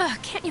 Ugh,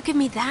 can't you give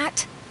me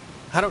that?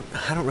 I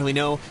don't really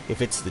know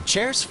if it's the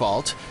chair's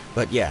fault,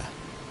 but yeah.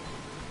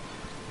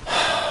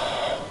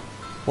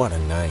 What a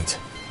night,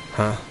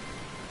 huh?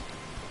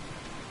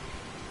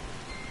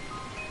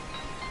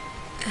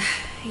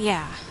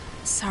 Yeah,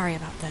 sorry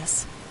about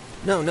this.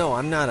 No,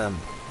 I'm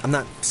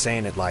not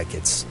saying it like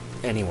it's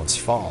anyone's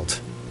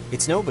fault.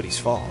 It's nobody's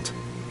fault.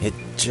 It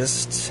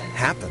just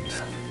happened.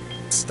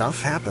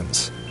 Stuff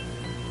happens.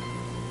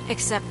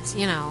 Except,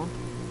 you know,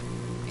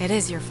 it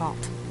is your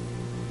fault.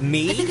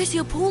 Me? I think I see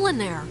a pool in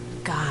there.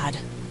 God.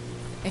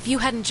 If you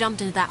hadn't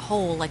jumped into that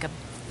hole like a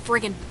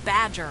friggin'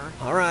 badger...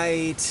 All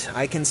right,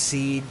 I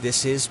concede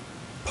this is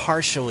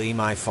partially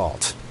my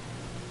fault.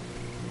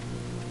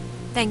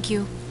 Thank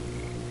you.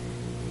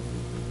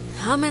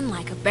 Humming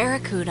like a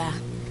barracuda.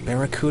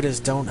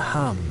 Barracudas don't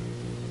hum.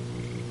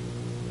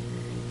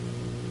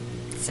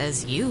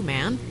 Says you,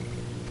 man.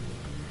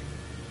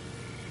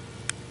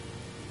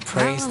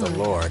 Praise the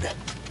Lord.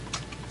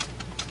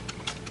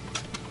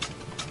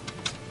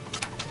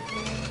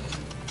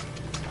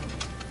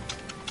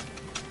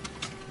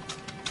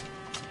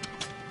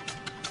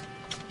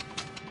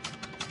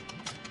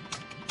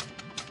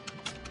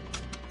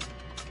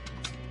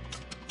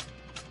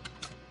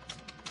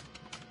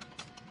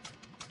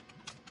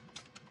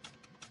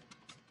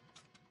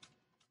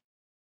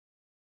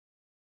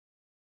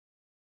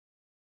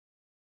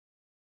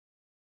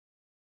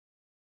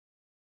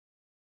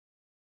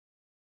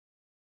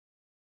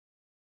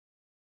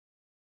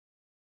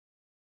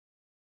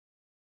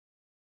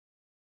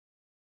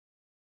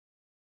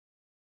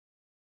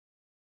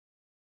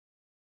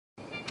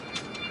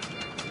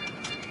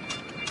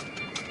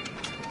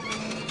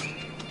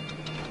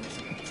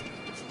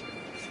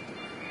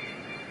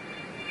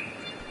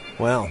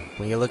 Well,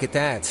 will you look at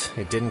that?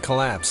 It didn't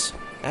collapse.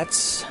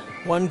 That's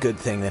one good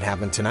thing that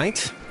happened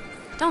tonight.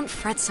 Don't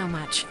fret so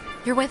much.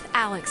 You're with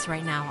Alex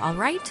right now, all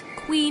right?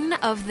 Queen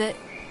of the...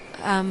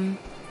 I'm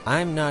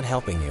not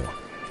helping you.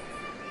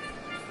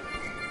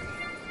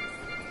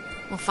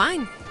 Well,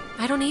 fine.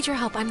 I don't need your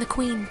help. I'm the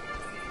queen.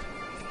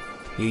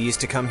 You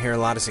used to come here a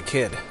lot as a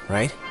kid,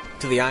 right?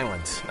 To the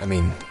island. I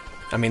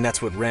mean,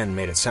 that's what Ren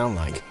made it sound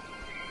like.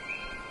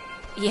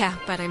 Yeah,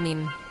 but I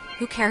mean,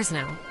 who cares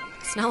now?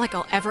 It's not like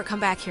I'll ever come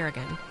back here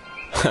again.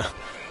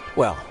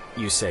 Well,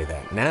 you say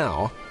that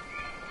now.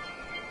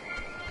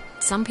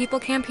 Some people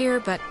camp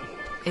here, but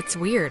it's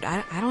weird.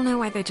 I don't know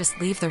why they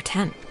just leave their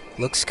tent.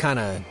 Looks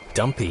kinda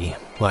dumpy.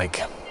 Like,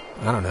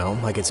 I don't know,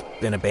 like it's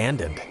been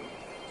abandoned.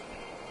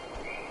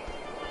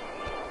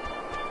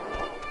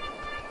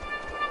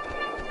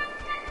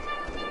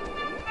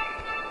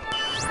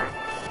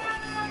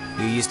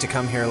 You used to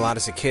come here a lot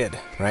as a kid,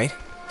 right?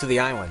 To the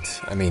island.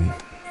 I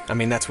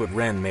mean, that's what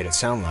Ren made it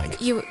sound like.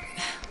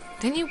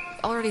 Didn't you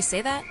already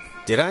say that?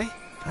 Did I?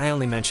 I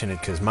only mention it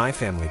because my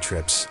family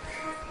trips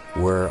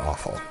were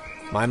awful.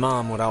 My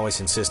mom would always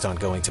insist on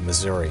going to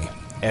Missouri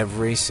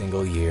every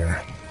single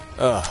year.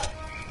 Ugh.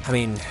 I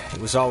mean, it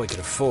was all we could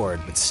afford,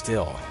 but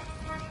still.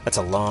 That's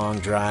a long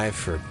drive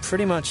for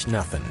pretty much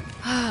nothing.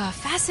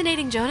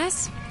 Fascinating,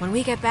 Jonas. When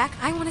we get back,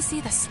 I want to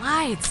see the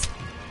slides.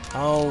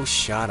 Oh,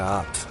 shut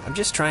up. I'm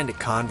just trying to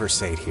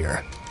conversate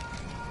here.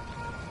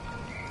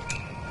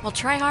 Well,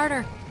 try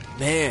harder.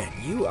 Man,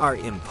 you are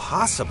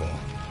impossible.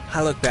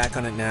 I look back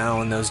on it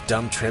now, and those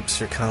dumb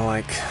trips are kind of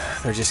like...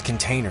 they're just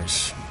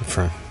containers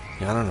for,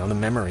 I don't know, the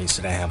memories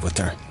that I have with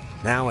her.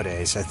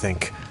 Nowadays, I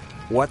think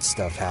what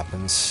stuff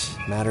happens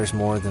matters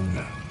more than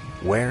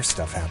where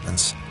stuff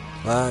happens.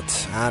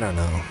 But, I don't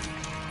know.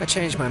 I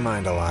changed my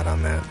mind a lot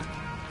on that.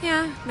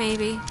 Yeah,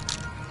 maybe.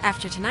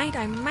 After tonight,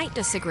 I might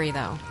disagree,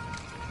 though.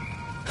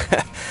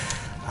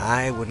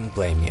 I wouldn't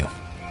blame you.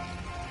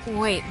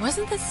 Wait,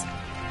 wasn't this...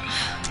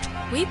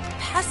 We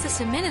passed this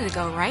a minute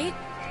ago, right?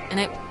 And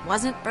it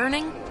wasn't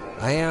burning?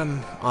 I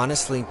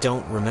honestly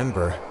don't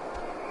remember.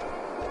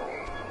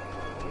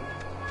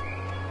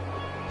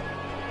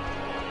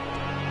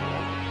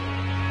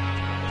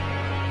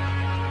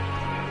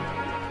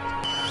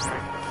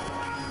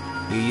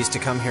 You used to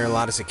come here a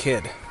lot as a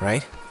kid,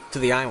 right? To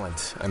the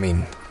island. I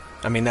mean,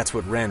 that's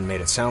what Ren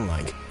made it sound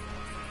like.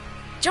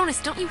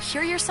 Jonas, don't you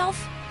hear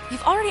yourself?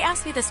 You've already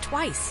asked me this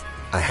twice.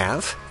 I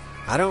have?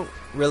 I don't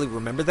really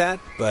remember that,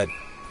 but...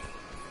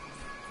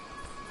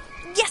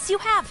 Yes, Yes, you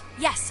have.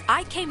 Yes,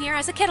 I came here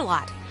as a kid a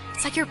lot.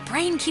 It's like your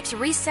brain keeps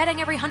resetting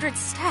every 100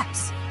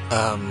 steps.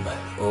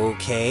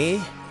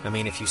 Okay. I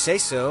mean, if you say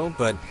so,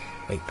 but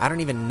wait, I don't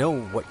even know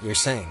what you're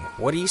saying.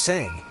 What are you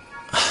saying?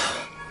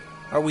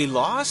 Are we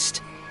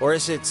lost? Or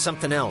is it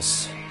something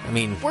else? I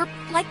mean... We're,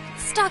 like,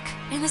 stuck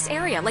in this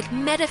area, like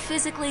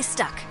metaphysically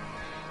stuck.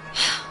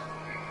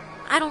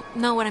 I don't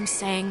know what I'm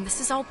saying.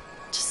 This is all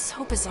just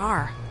so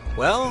bizarre.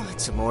 Well,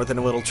 it's more than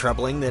a little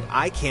troubling that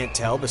I can't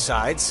tell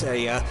besides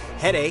a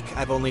headache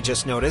I've only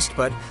just noticed,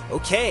 but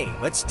okay,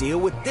 let's deal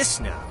with this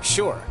now,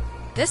 sure.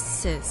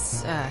 This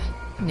is,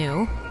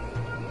 new.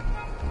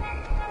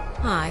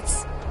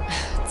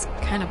 It's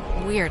kind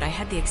of weird. I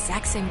had the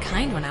exact same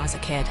kind when I was a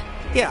kid.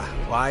 Yeah,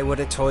 why would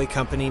a toy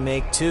company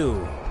make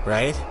two,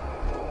 right?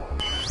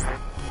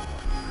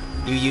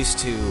 You used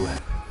to...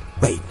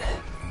 Wait.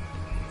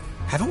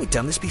 Haven't we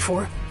done this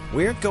before?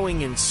 We're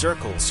going in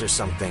circles or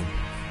something.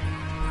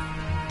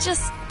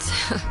 Just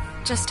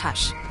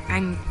hush.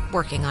 I'm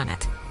working on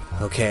it.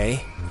 Okay.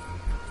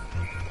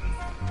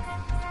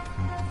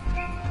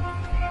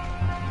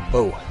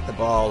 Whoa, the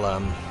ball,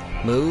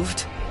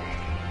 moved?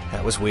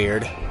 That was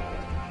weird.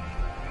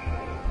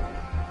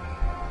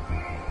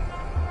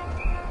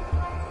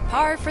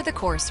 Par for the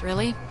course,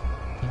 really.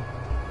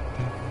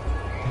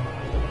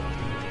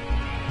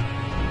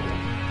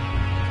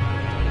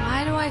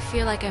 Why do I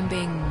feel like I'm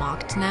being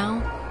mocked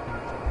now?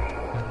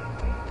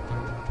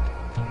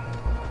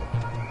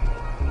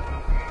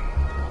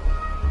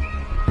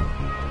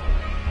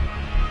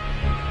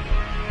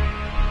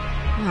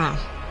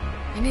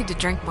 I need to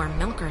drink more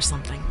milk or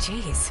something.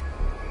 Jeez.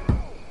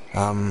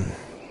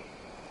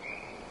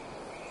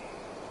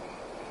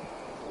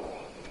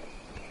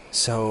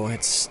 So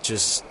it's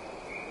just...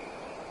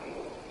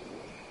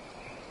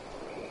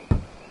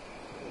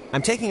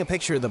 I'm taking a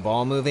picture of the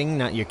ball moving,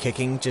 not your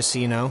kicking, just so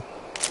you know.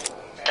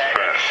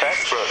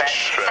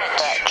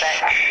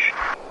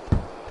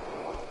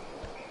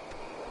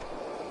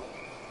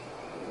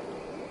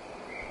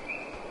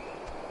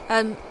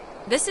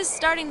 This is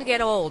starting to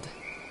get old.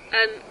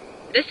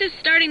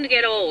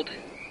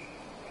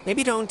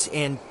 Maybe don't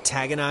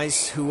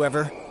antagonize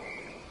whoever.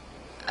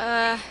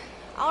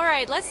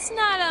 Alright, let's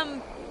not,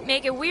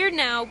 make it weird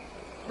now,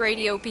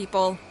 radio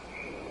people.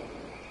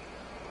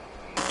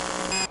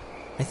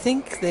 I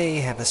think they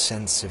have a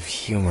sense of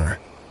humor.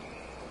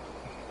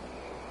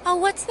 Oh,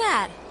 what's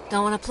that?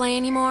 Don't want to play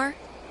anymore?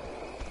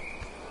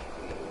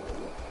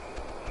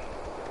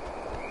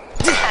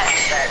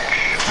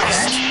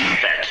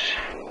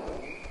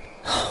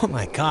 Oh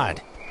my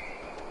god.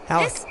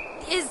 Alec, This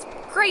is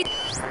great.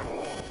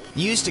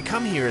 you used to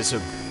come here as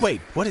a...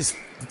 Wait, what is...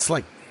 It's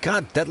like...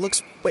 God, that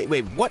looks...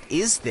 Wait, what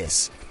is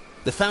this?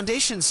 The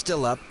foundation's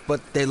still up,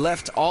 but they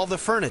left all the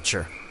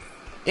furniture.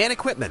 And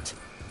equipment.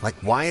 Like,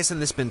 why hasn't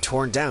this been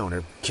torn down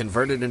or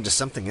converted into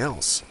something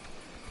else?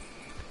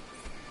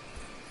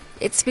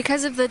 It's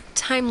because of the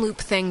time loop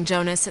thing,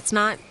 Jonas. It's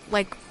not,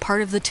 like,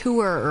 part of the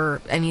tour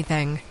or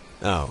anything.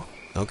 Oh,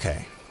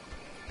 okay.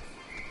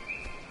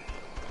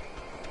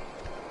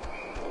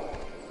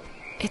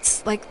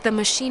 It's like the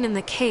machine in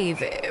the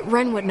cave.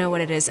 Ren would know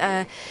what it is.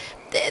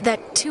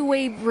 That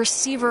two-way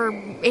receiver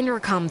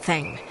intercom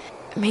thing.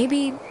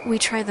 Maybe we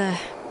try the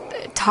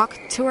talk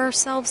to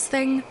ourselves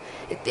thing?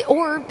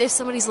 Or if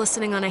somebody's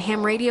listening on a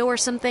ham radio or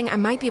something, I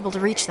might be able to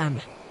reach them.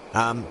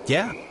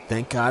 Yeah.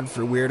 Thank God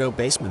for weirdo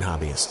basement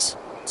hobbyists.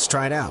 Let's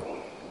try it out.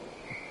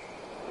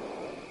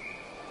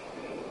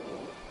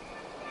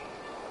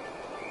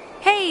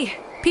 Hey,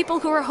 people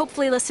who are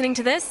hopefully listening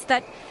to this,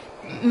 that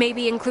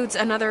maybe includes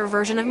another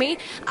version of me.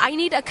 I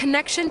need a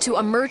connection to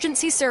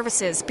emergency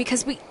services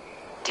because we...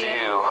 Do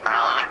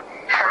not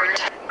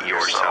hurt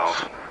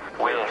yourself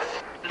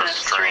with the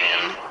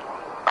strain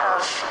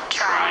of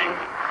trying.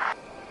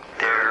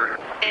 There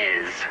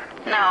is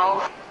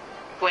no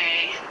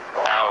way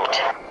out.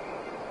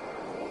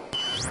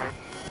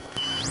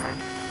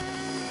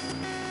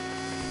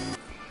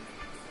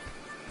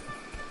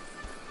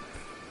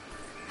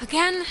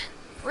 Again?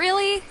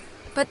 Really?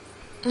 But...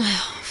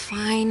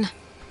 fine.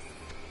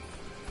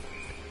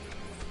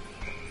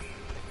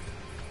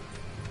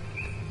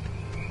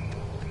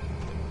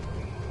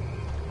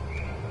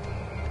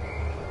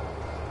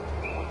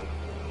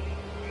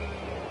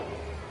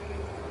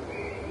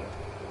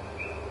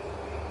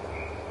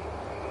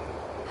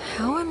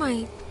 How am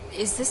I...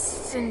 Is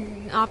this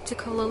an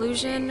optical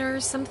illusion or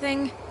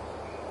something?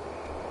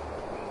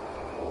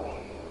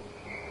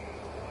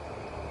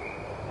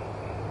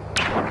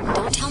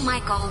 Don't tell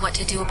Michael what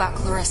to do about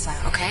Clarissa,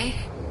 okay?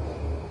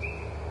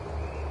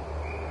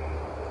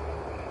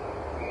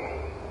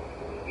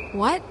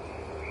 What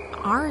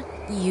are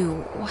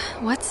you?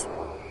 What's...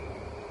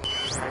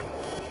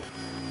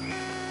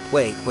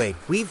 Wait,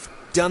 we've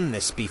done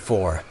this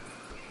before.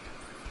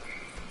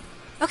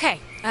 Okay,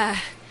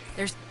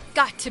 there's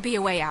got to be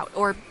a way out,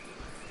 or...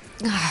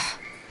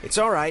 It's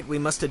alright, we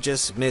must have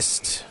just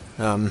missed,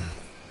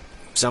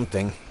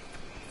 something.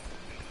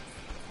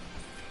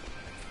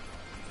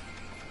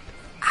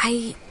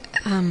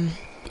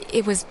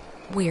 It was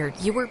weird.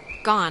 You were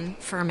gone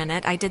for a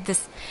minute. I did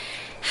this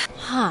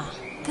Huh.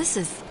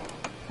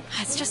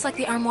 It's just like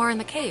the armoire in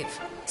the cave.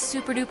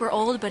 Super duper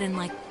old, but in,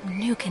 like,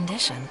 new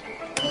condition.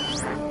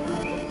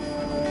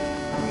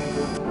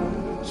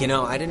 You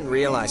know, I didn't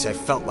realize I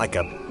felt like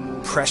a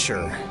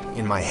pressure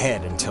in my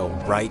head until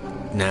right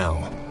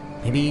now.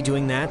 Maybe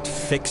doing that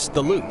fixed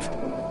the loop.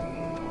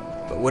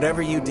 But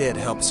whatever you did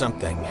helped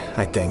something,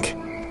 I think.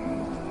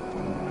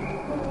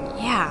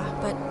 Yeah,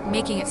 but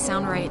making it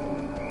sound right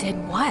did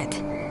what?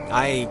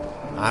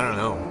 I don't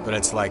know, but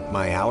it's like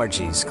my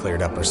allergies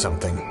cleared up or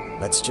something.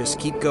 Let's just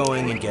keep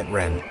going and get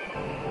Ren.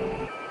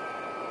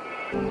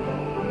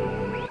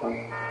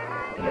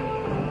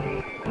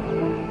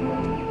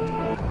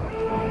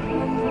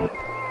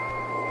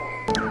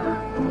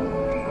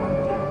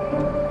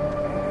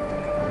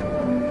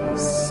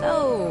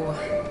 So,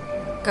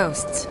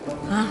 ghosts,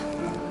 huh?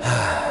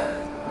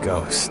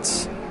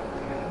 Ghosts.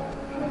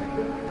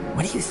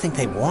 What do you think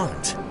they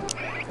want?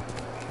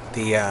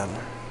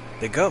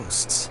 The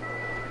ghosts.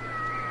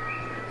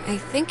 I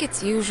think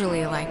it's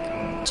usually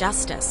like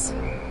justice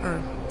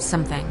or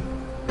something.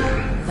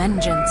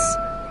 Vengeance.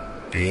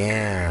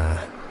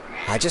 Yeah.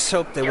 I just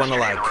hope they want to,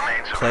 like,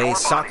 play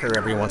soccer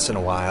every once in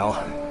a while,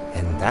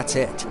 and that's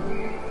it.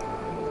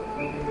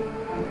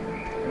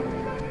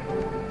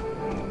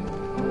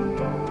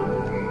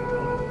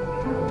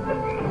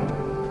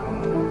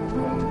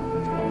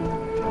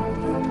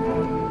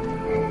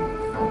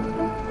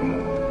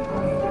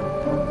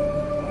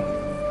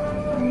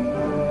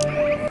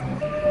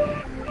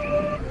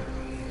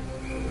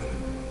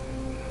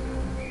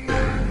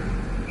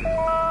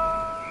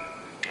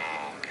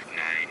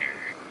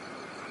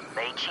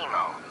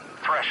 Chemo,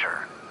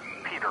 Thresher,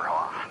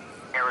 Peterhoff,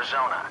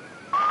 Arizona.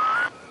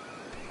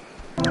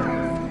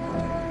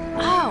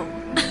 Oh,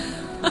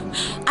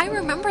 I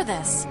remember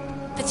this.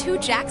 The two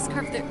Jacks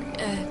carved their...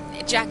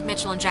 Jack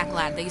Mitchell and Jack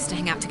Ladd, they used to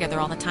hang out together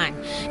all the time.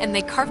 And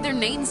they carved their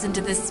names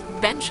into this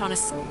bench on a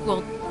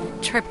school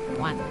trip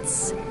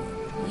once.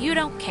 You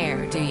don't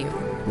care, do you?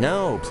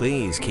 No,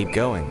 please, keep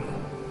going.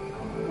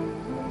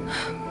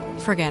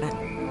 Forget it.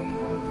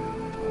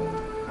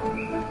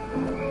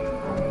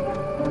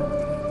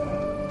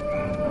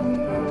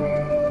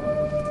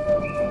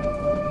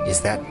 Is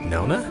that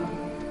Nona?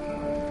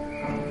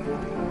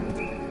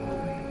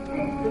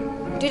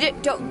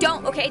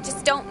 Don't, okay?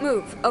 Just don't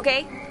move,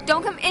 okay?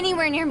 Don't come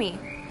anywhere near me.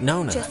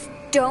 Nona. Just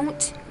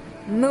don't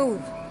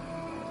move.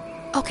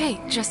 Okay,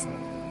 just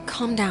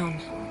calm down.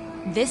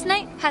 This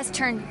night has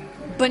turned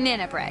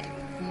banana bread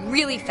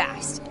really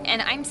fast,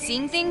 and I'm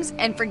seeing things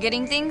and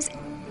forgetting things,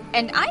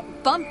 and I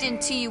bumped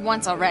into you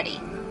once already,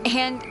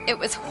 and it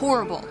was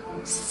horrible.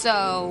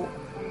 So,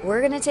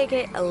 we're gonna take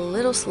it a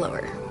little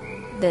slower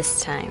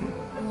this time.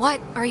 What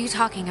are you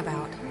talking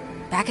about?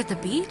 Back at the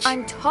beach?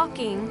 I'm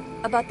talking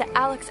about the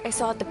Alex I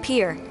saw at the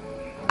pier.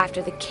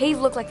 After the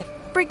cave looked like the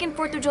freaking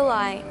 4th of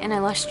July, and I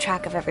lost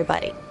track of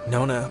everybody.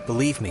 Nona,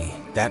 believe me,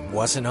 that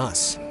wasn't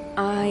us.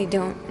 I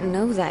don't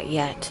know that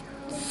yet.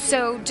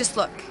 So, just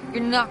look.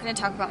 You're not going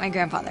to talk about my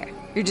grandfather.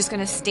 You're just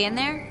going to stand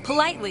there,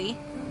 politely,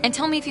 and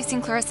tell me if you've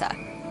seen Clarissa.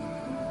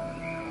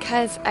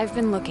 'Cause I've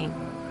been looking.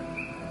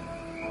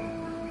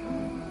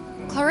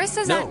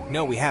 Clarissa's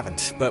No, we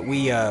haven't. But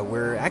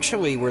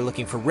we're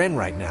looking for Ren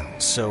right now.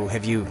 So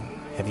have you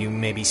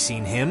maybe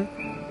seen him?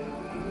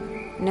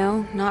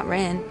 No, not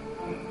Ren.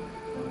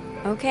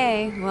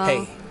 Okay, well...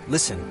 Hey,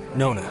 listen,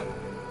 Nona.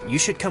 You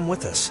should come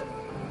with us.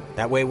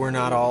 That way we're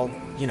not all,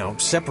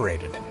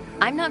 separated.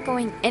 I'm not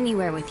going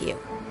anywhere with you.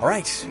 All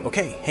right,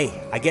 okay. Hey,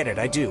 I get it,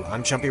 I do.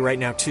 I'm jumpy right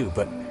now too,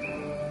 but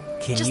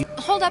can you...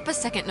 hold up a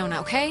second, Nona,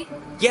 okay?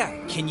 Yeah,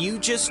 can you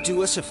just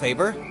do us a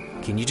favor?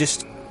 Can you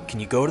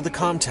go to the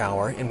comm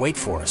tower and wait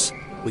for us?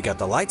 We got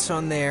the lights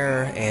on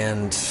there,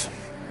 and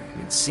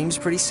it seems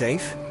pretty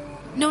safe.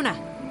 Nona,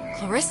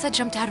 Clarissa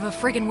jumped out of a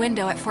friggin'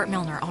 window at Fort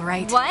Milner, all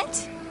right?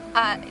 What?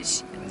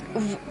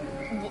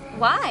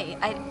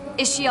 Why?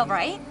 Is she all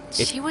right?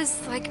 She was,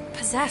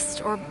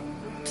 possessed, or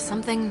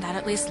something that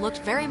at least looked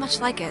very much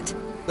like it.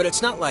 But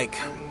it's not like...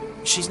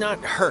 She's not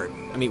hurt.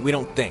 We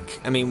don't think.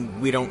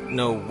 We don't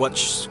know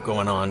what's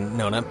going on,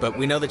 Nona, but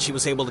we know that she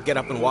was able to get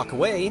up and walk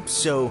away,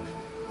 so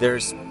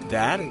there's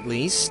that, at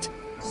least.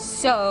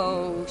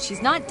 So,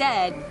 she's not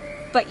dead,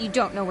 but you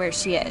don't know where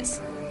she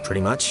is.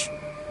 Pretty much.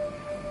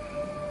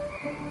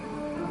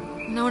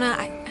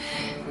 Nona,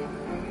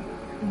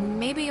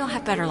 maybe you'll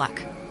have better luck.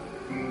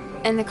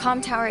 And the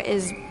comm tower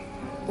is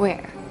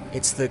where?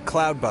 It's the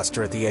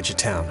Cloudbuster at the edge of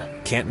town.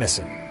 Can't miss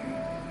it.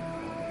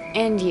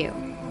 And you.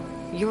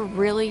 You're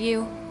really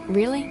you?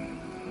 Really?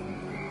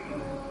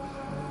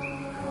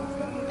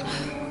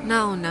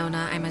 No,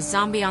 Nona, I'm a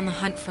zombie on the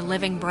hunt for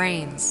living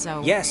brains,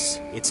 so... Yes,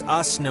 it's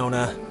us,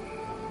 Nona.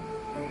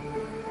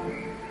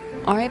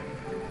 All right,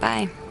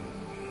 bye.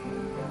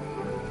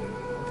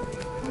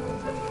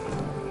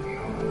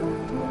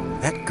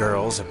 That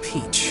girl's a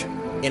peach.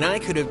 And I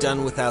could have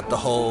done without the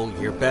whole,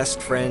 your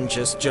best friend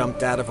just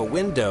jumped out of a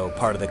window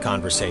part of the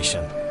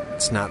conversation.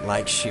 It's not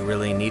like she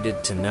really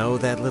needed to know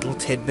that little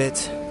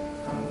tidbit.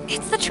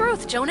 It's the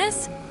truth,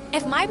 Jonas.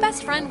 If my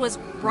best friend was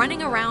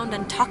running around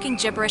and talking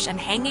gibberish and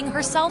hanging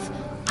herself,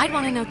 I'd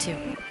want to know too.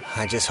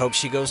 I just hope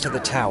she goes to the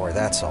tower,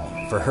 that's all.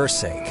 For her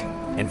sake.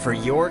 And for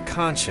your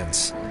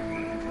conscience.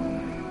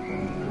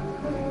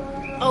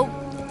 Oh,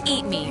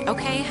 eat me,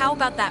 okay? How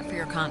about that for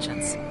your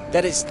conscience?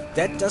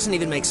 That doesn't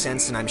even make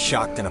sense, and I'm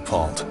shocked and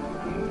appalled.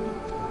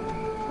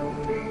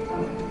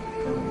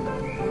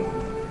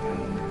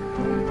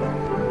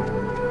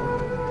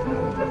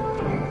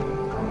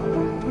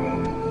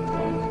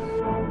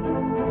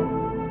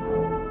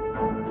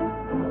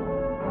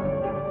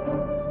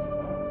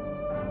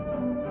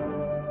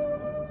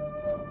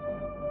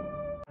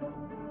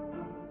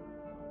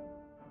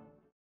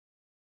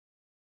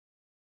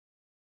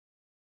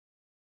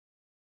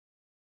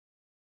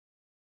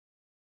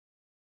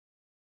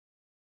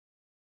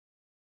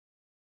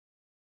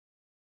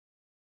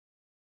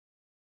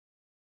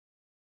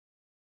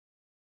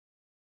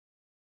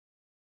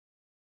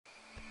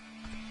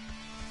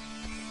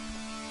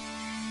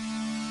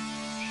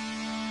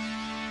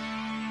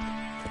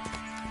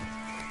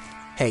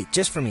 Hey,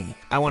 just for me,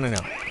 I want to know.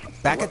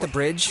 Back at the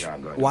bridge,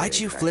 why'd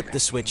you flip the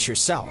switch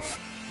yourself?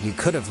 You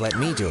could have let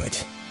me do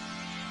it.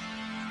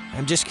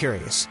 I'm just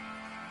curious.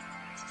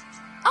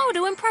 Oh,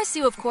 to impress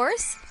you, of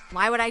course.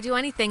 Why would I do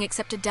anything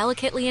except to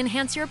delicately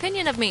enhance your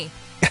opinion of me?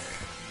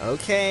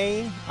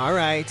 Okay, all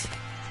right.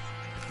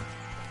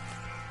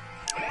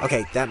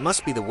 Okay, that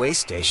must be the way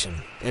station.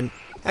 And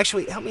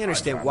actually, help me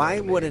understand, why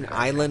would an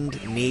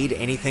island need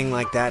anything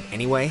like that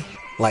anyway?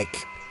 Like,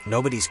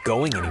 nobody's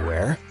going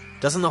anywhere.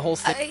 Doesn't the whole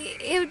thing...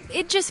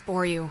 It'd just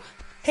bore you.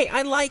 Hey,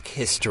 I like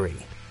history.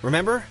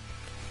 Remember?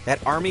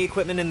 That army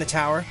equipment in the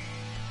tower?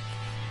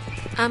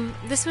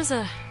 This was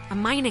a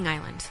mining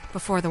island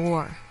before the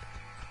war.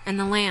 And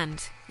the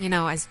land,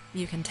 as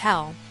you can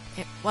tell,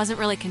 it wasn't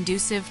really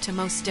conducive to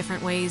most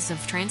different ways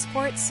of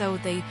transport, so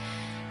they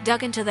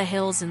dug into the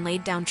hills and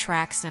laid down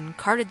tracks and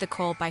carted the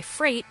coal by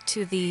freight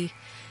to the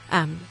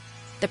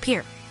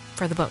pier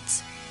for the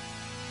boats.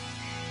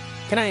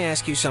 Can I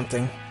ask you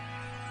something?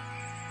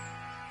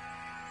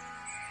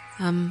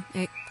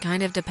 It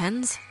kind of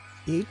depends.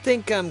 You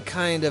think I'm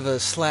kind of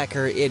a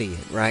slacker idiot,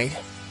 right?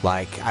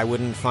 Like, I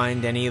wouldn't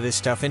find any of this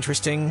stuff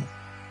interesting?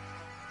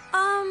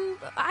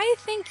 I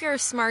think your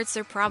smarts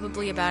are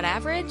probably about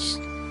average.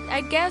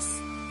 I guess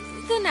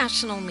the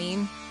national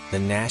mean. The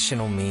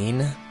national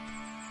mean?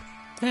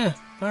 Yeah,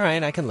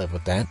 alright, I can live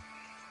with that.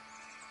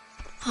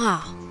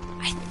 Huh.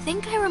 I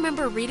think I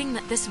remember reading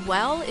that this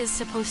well is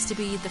supposed to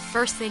be the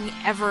first thing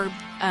ever,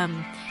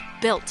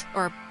 built,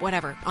 or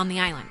whatever, on the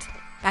island.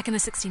 Back in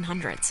the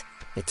 1600s.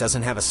 It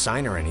doesn't have a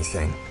sign or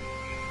anything.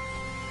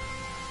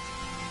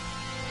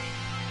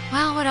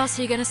 Well, what else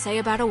are you gonna say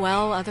about a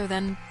well other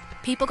than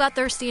people got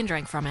thirsty and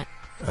drank from it?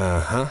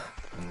 Uh-huh.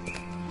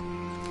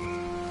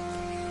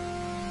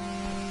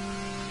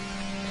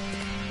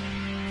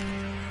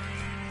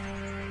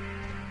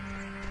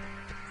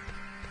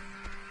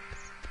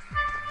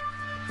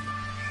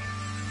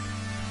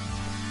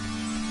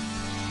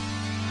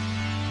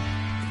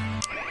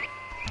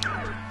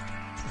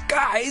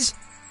 Guys!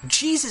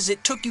 Jesus,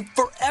 it took you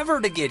forever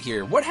to get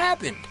here. What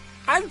happened?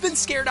 I've been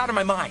scared out of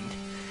my mind.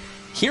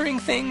 Hearing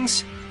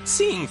things,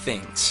 seeing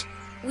things.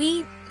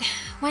 We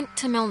went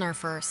to Milner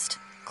first.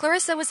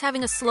 Clarissa was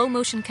having a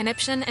slow-motion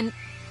conniption, and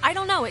I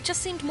don't know, it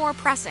just seemed more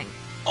pressing.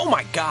 Oh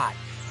my God!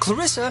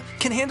 Clarissa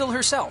can handle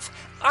herself.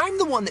 I'm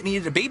the one that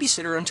needed a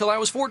babysitter until I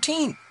was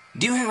 14.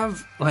 Do you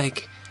have,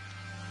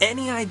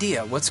 any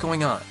idea what's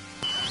going on?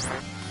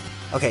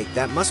 Okay,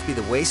 that must be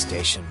the way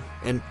station.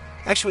 And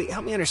actually,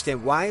 help me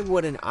understand, why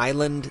would an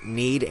island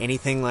need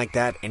anything like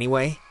that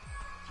anyway?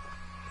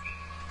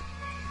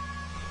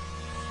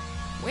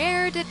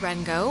 Where did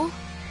Ren go?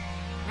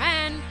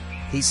 Ren!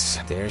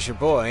 There's your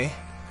boy.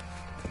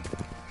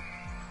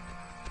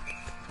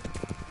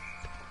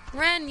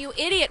 Ren, you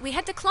idiot! We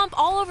had to clump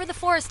all over the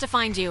forest to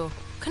find you.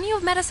 Couldn't you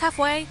have met us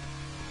halfway?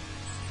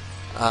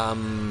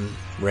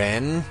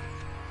 Ren?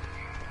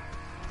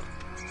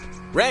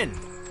 Ren!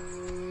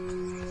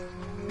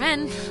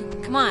 Ren,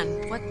 come on.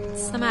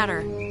 What's the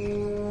matter?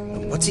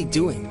 What's he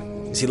doing?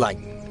 Is he,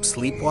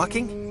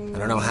 sleepwalking? I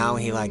don't know how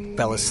he,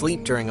 fell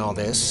asleep during all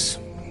this,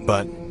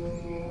 but...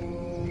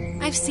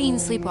 I've seen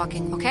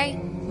sleepwalking, okay?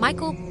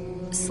 Michael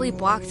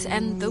sleepwalked,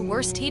 and the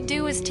worst he'd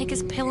do is take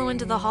his pillow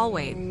into the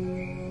hallway.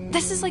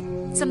 This is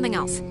something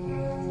else.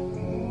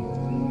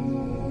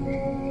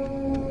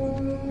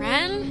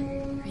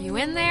 Ren? Are you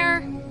in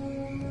there?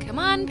 Come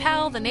on,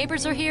 pal. The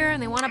neighbors are here,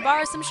 and they want to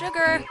borrow some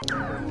sugar.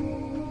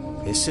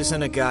 This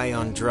isn't a guy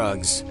on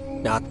drugs.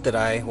 Not that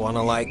I want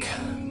to,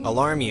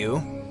 alarm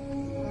you.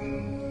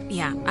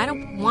 Yeah, I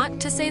don't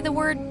want to say the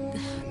word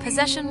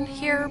possession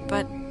here,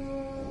 but...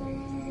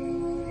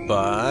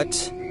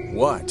 But...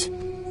 what?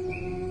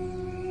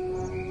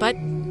 But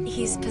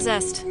he's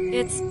possessed.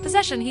 It's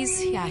possession.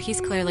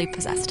 He's clearly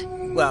possessed.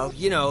 Well,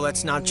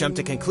 let's not jump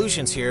to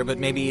conclusions here, but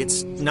maybe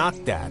it's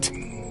not that.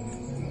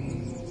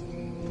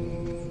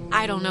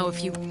 I don't know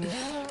if you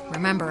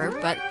remember,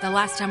 but the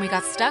last time we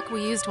got stuck,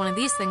 we used one of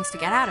these things to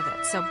get out of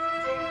it, so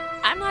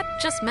I'm not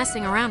just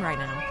messing around right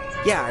now.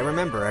 Yeah, I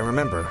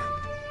remember.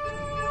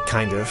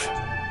 Kind of.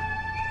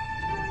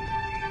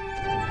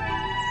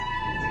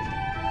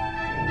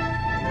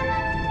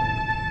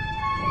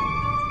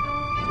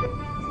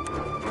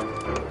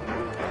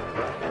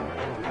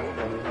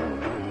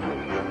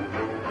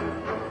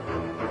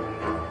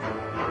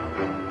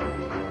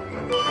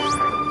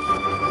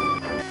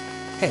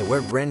 Hey,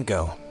 where'd Ren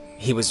go?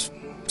 He was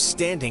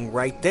standing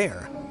right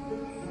there.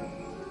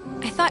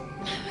 I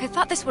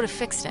thought this would have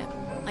fixed it.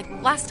 Like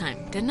last time,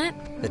 didn't it?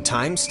 The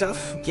time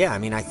stuff? Yeah, I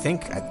mean, I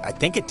think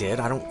it did.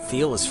 I don't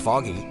feel as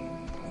foggy.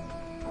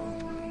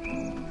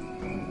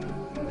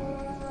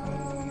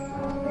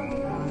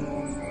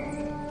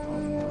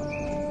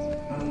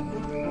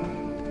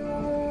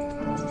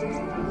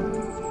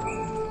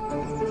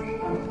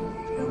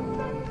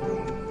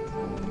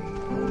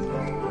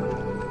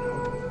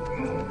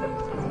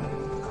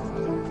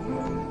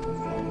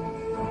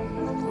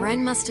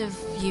 Ren must have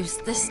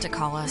used this to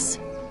call us.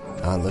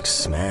 Oh, it looks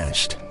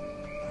smashed.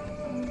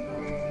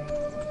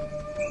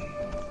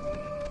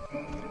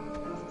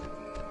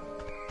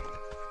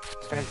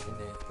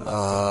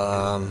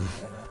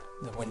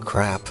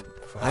 Crap.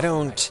 I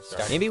don't...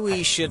 Maybe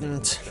we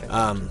shouldn't,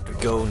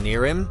 go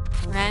near him?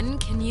 Ren,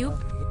 can you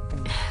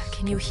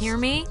hear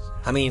me?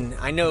 I mean,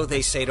 I know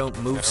they say don't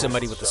move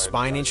somebody with a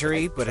spine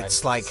injury, but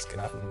it's like...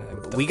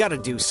 We gotta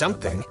do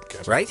something,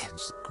 right?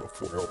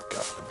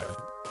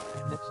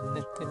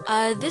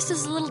 This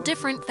is a little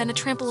different than a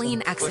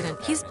trampoline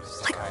accident. He's,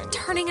 like,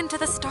 turning into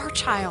the Star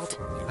Child.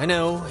 I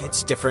know,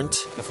 it's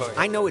different.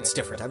 I know it's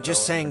different. I'm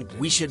just saying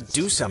we should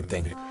do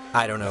something.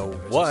 I don't know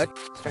what,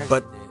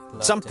 but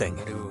something.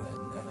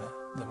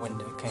 The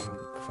window came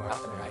before I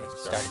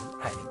started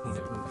hiding.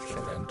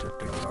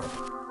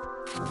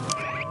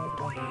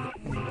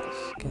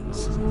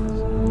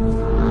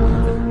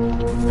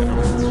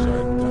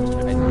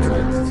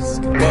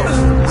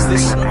 Whoa,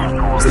 is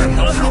that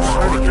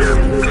helping?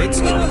 It's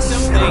doing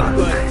something,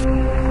 but...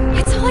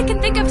 It's all I can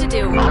think of to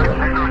do.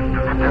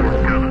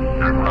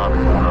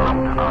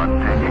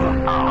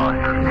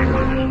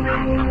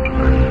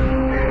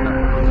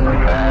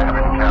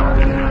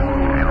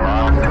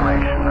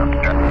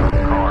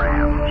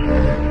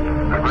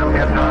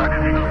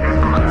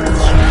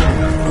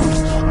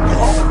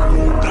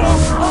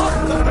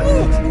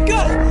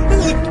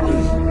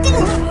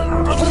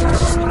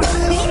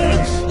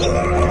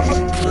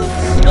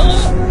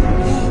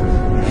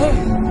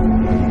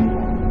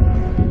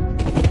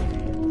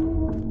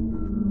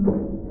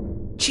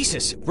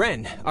 Jesus,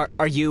 Ren,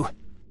 are you...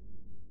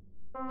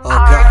 Oh,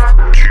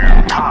 God.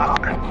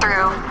 Talk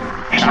Through,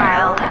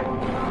 child.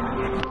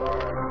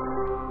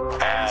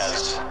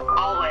 as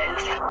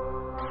Always.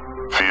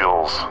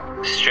 feels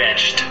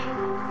stretched.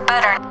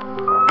 Better.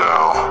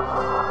 No.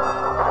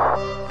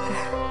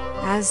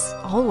 As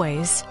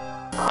always.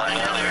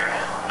 Another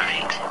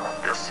night.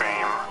 The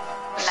same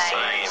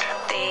Night.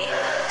 The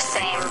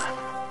same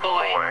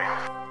boy.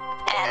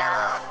 Anna.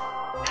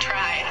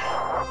 Try.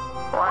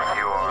 What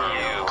you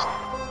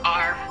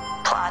Are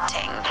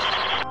plotting.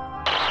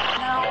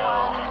 No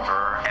one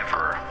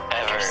ever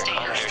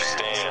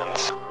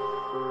understands.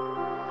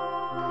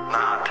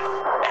 Not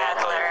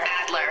Adler.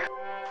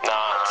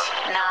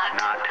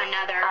 Not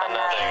another.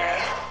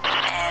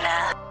 Anna.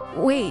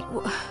 Wait,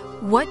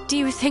 what do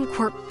you think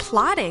we're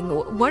plotting?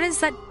 What is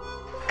that?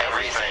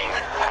 everything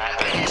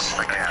happens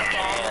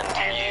Again.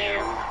 and you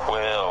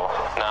will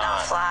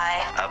not Fly.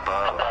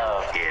 above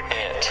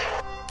it.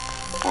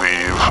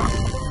 Leave.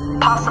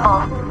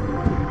 Possible.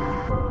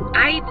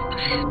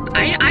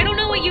 I don't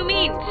know what you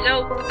mean,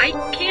 so I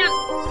can't.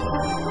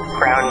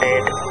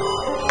 Grounded.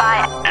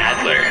 By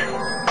Adler.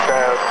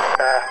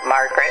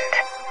 Margaret.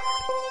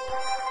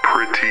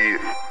 Pretty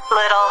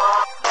Little.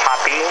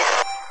 Poppy.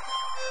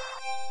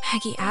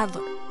 Maggie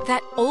Adler.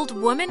 That old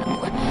woman?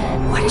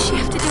 What does she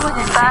have to do with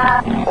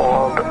anything? The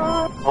Old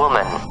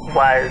woman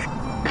was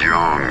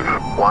young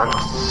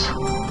once.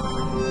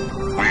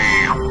 We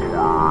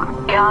were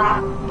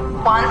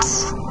young.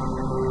 Once.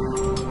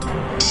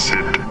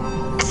 sit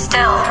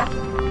Still.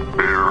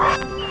 bear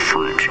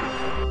fruit.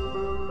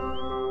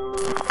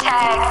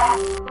 Tag.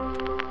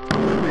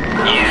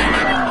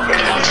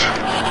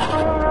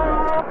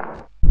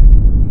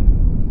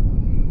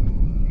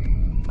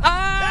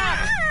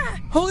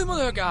 Holy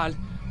mother of God!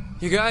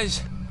 You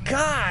guys...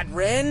 God,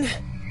 Ren!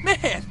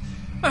 Man!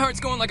 My heart's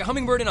going like a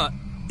hummingbird in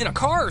a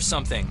car or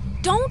something.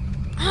 Don't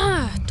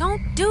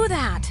do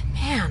that,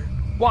 man.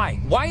 Why?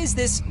 Why is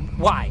this...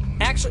 Why?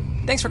 Actually,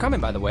 thanks for coming,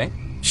 by the way.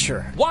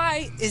 Sure.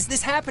 Why is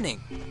this happening?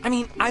 I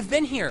mean, I've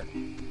been here.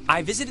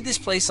 I visited this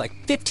place like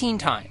 15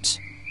 times.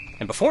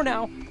 And before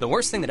now, the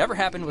worst thing that ever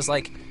happened was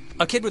like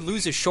a kid would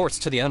lose his shorts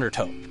to the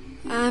undertow.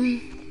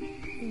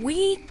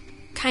 We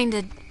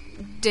kinda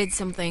did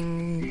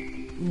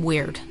something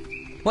weird.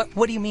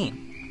 What do you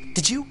mean?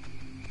 Did you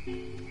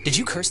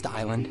curse the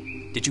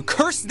island? Did you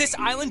curse this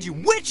island, you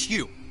witch,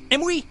 you?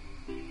 And we...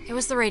 It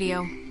was the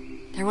radio.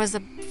 There was a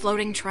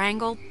floating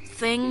triangle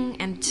thing,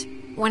 and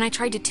when I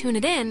tried to tune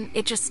it in,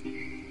 it just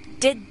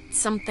did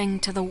something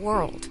to the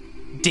world.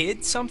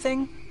 Did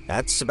something?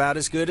 That's about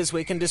as good as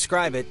we can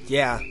describe it,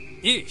 yeah.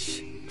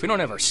 Yeesh. If we don't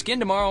have our skin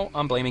tomorrow,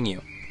 I'm blaming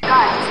you.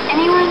 Guys,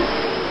 anyone?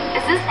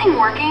 Is this thing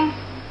working?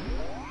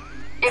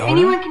 If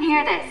anyone can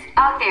hear this,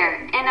 out there,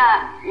 in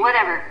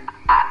whatever,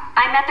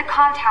 I'm at the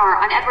comm tower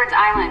on Edwards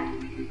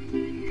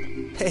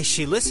Island. Hey,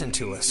 she listened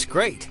to us.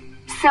 Great.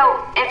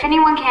 So, if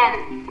anyone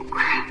can...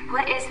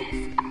 What is this?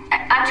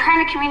 I'm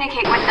trying to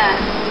communicate with the...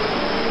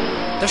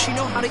 Does she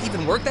know how to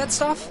even work that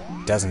stuff?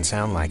 Doesn't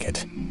sound like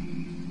it.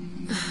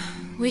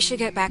 We should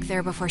get back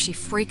there before she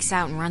freaks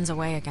out and runs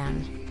away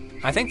again.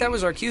 I think that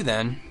was our cue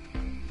then.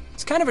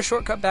 It's kind of a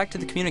shortcut back to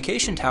the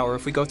communication tower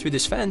if we go through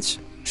this fence.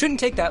 Shouldn't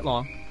take that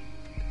long.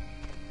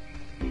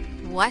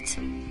 What?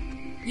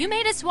 You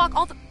made us walk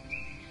all the...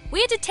 We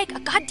had to take a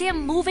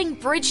goddamn moving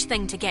bridge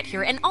thing to get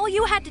here, and all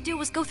you had to do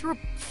was go through a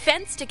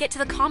fence to get to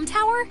the comm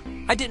tower?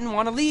 I didn't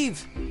want to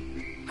leave.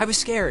 I was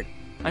scared.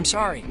 I'm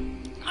sorry.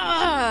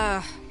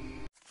 Ugh.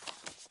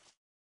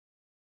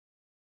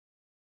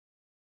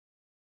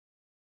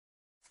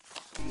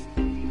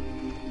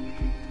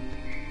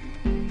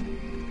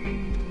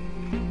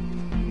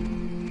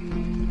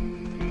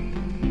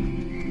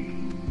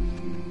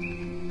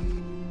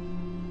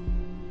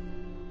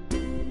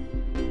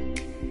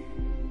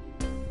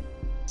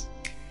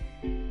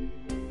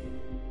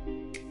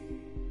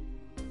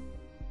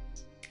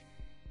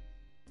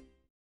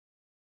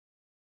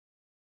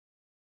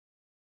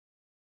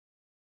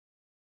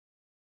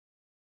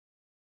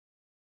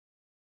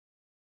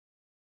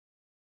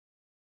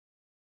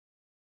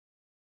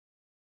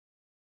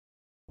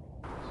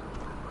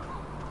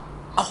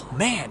 Oh,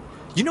 man.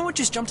 You know what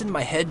just jumped into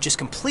my head just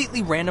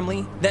completely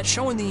randomly? That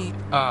show in the,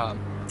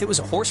 it was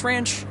a horse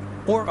ranch?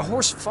 Or a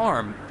horse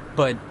farm,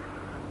 but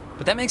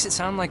that makes it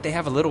sound like they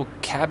have a little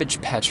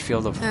Cabbage Patch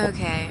field of...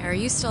 Okay, are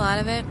you still out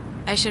of it?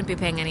 I shouldn't be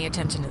paying any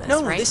attention to this,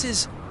 No, right? this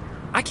is...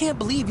 I can't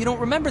believe you don't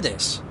remember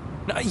this.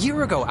 A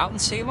year ago, out in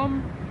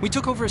Salem, we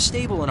took over a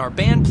stable and our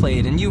band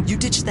played, and you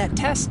ditched that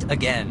test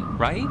again,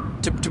 right?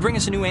 To bring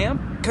us a new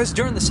amp? Because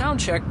during the sound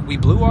check, we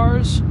blew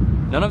ours.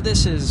 None of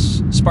this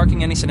is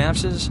sparking any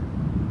synapses.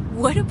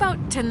 What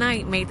about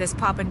tonight made this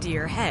pop into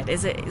your head?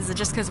 Is it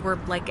just because we're,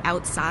 like,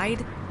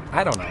 outside?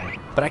 I don't know,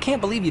 but I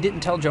can't believe you didn't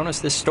tell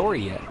Jonas this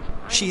story yet.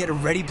 She had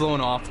already blown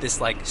off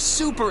this, like,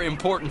 super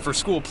important for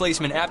school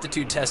placement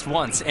aptitude test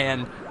once,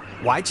 and...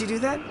 Why'd you do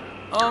that?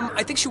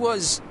 I think she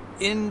was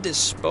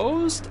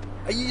indisposed?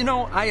 You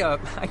know,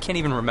 I can't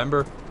even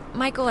remember.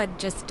 Michael had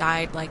just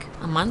died, like,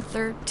 a month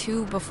or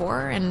two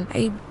before, and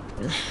I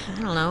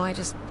don't know, I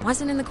just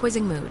wasn't in the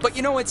quizzing mood. But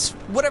you know, it's...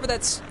 whatever,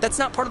 that's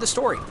not part of the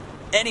story.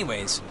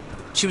 Anyways,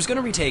 she was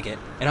gonna retake it,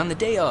 and on the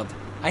day of,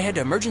 I had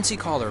to emergency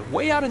call her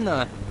way out in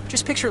the...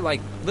 just picture, like,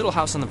 Little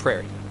House on the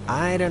Prairie.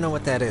 I don't know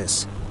what that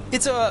is.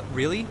 It's a...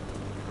 Really?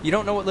 You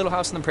don't know what Little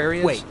House on the Prairie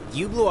is? Wait,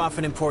 you blew off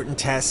an important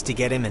test to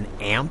get him an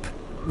amp?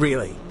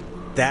 Really?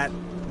 That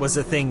was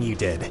the thing you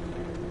did?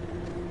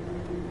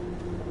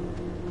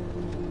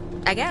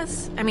 I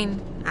guess. I mean,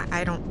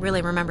 I don't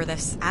really remember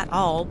this at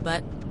all,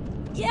 but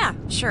yeah,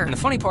 sure. And the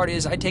funny part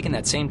is, I'd taken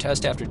that same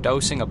test after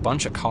dosing a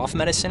bunch of cough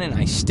medicine, and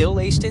I still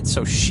aced it,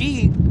 so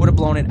she would have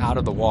blown it out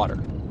of the water.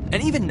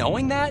 And even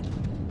knowing that,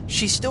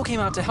 she still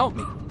came out to help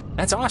me.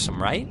 That's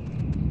awesome, right?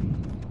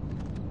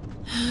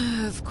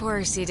 Of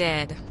course he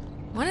did.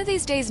 One of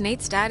these days,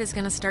 Nate's dad is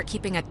going to start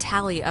keeping a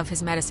tally of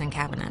his medicine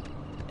cabinet.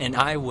 And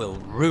I will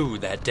rue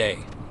that day,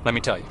 let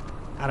me tell you.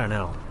 I don't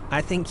know.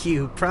 I think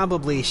you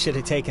probably should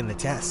have taken the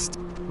test.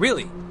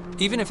 Really?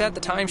 Even if at the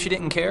time she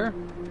didn't care?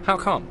 How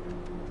come?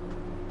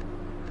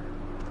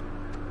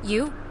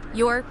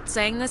 You're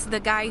saying this? The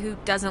guy who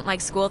doesn't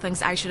like school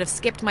thinks I should have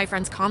skipped my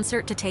friend's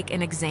concert to take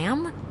an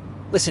exam?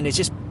 Listen, it's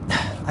just...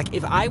 like,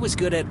 if I was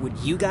good at what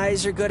you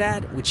guys are good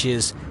at, which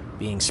is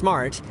being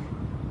smart,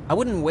 I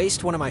wouldn't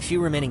waste one of my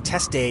few remaining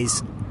test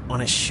days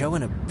on a show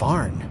in a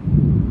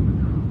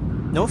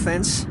barn. No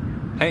offense.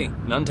 Hey,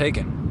 none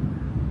taken.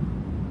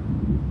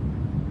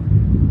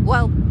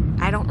 Well,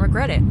 I don't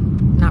regret it.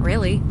 Not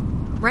really.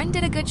 Ren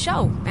did a good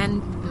show,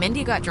 and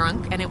Mindy got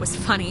drunk, and it was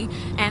funny,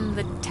 and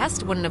the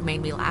test wouldn't have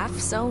made me laugh,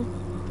 so...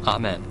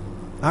 Amen.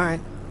 All right.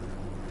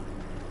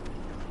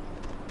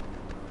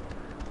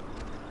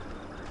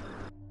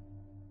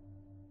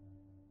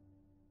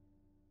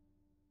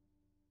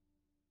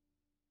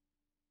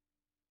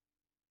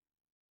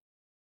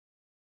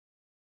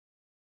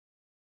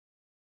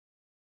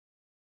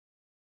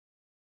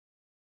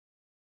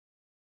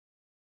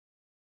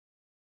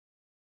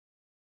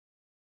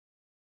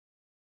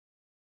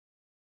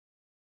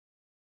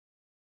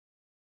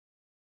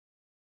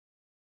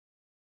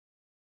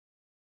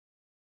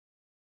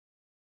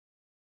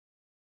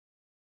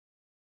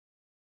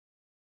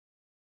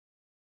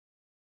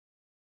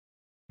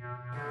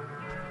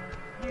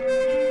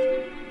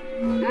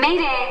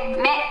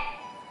 Mayday!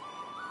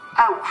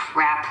 Oh,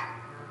 crap.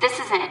 This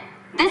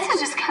is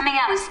just coming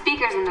out of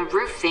speakers in the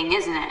roof thing,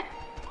 isn't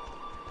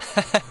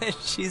it?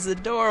 She's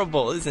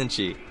adorable, isn't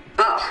she?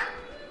 Ugh.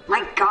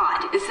 My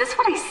God, is this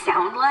what I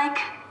sound like?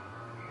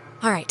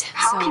 Alright,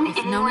 How so can if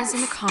anyone Nona's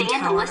in the comm stand to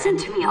tower listen and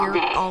to me all you're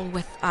day? all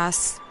with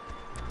us...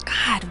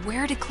 God,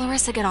 where did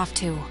Clarissa get off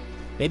to?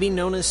 Maybe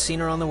Nona's seen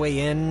her on the way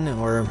in,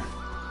 or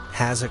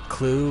has a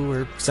clue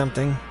or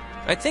something.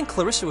 I think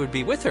Clarissa would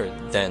be with her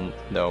then,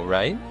 though,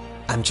 right?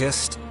 I'm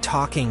just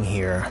talking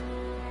here.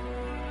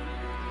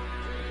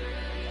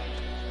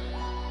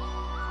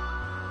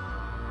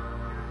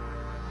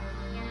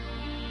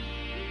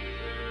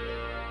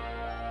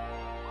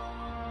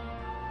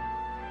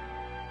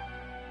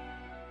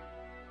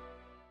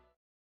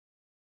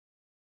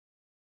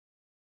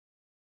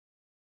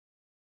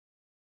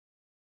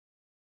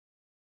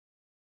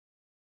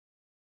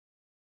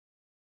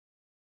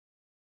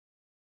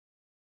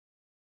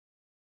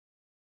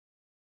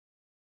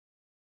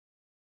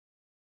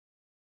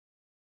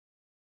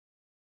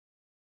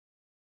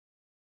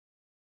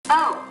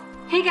 Oh,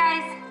 hey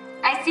guys.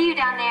 I see you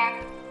down there.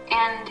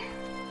 And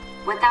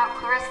without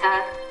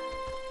Clarissa...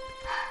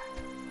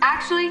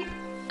 Actually,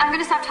 I'm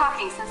gonna stop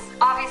talking since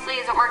obviously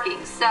isn't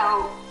working,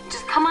 so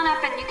just come on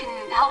up and you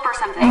can help or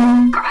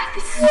something. God,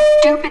 this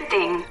stupid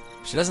thing.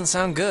 She doesn't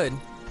sound good,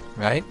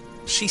 right?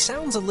 She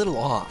sounds a little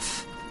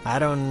off. I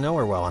don't know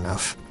her well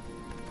enough.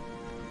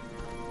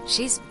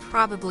 She's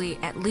probably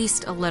at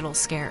least a little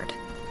scared.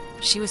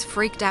 She was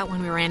freaked out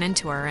when we ran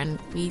into her, and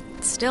we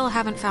still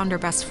haven't found her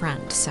best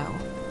friend, so...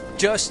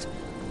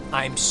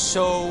 I'm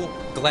so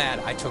glad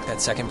I took that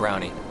second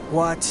brownie.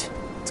 What?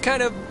 It's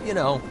kind of,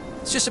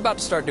 it's just about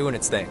to start doing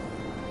its thing.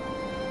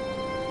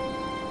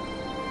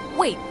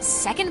 Wait,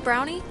 second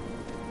brownie?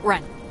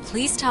 Ren,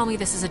 please tell me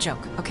this is a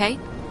joke, okay?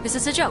 This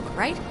is a joke,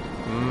 right?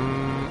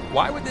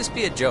 Why would this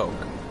be a joke?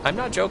 I'm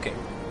not joking.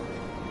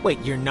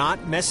 Wait, you're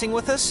not messing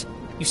with us?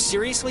 You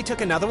seriously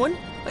took another one?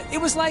 It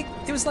was like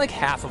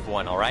half of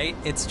one, all right?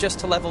 It's just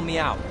to level me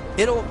out.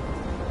 It'll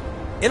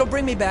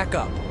bring me back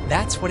up.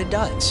 That's what it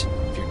does.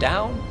 If you're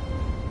down,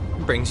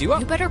 it brings you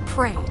up. You better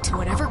pray to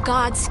whatever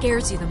god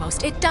scares you the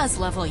most. It does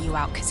level you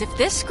out, because if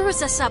this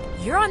screws us up,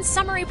 you're on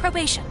summary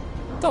probation.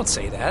 Don't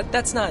say that.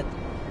 That's not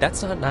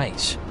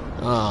nice.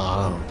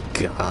 Oh,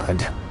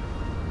 God.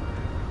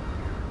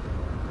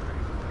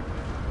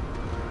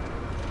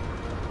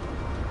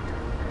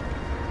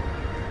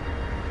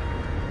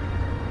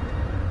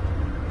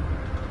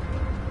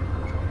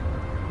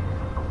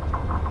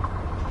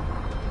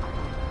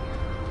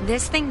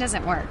 This thing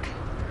doesn't work.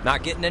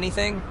 Not getting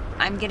anything?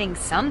 I'm getting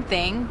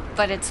something,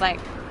 but it's like,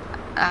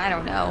 I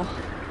don't know.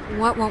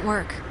 What won't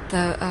work?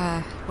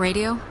 The,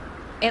 radio?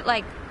 It,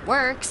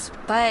 works,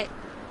 but...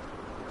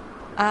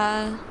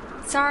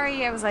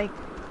 sorry, I was,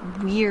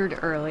 weird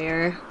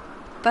earlier.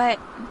 But,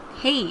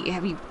 hey,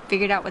 have you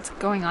figured out what's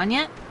going on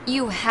yet?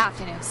 You have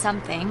to know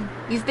something.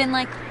 You've been,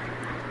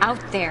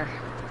 out there.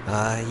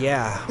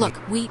 Yeah.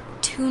 Look, we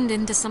tuned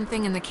into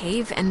something in the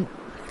cave, and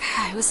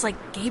it was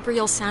like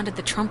Gabriel sounded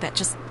the trumpet.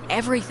 Just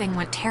everything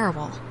went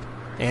terrible.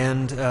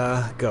 And,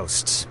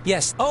 ghosts.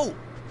 Yes. Oh,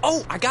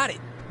 I got it.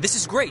 This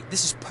is great.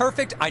 This is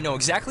perfect. I know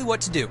exactly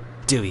what to do.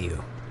 Do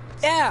you?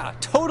 Yeah,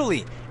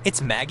 totally.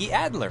 It's Maggie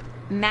Adler.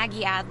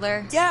 Maggie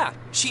Adler? Yeah,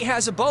 she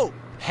has a boat.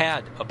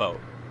 Had a boat.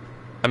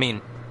 I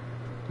mean,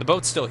 the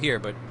boat's still here,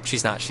 but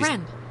she's not.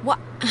 Ren, what?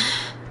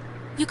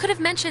 You could have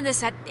mentioned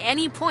this at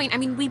any point. I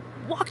mean, we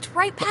walked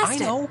right past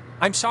it. I know.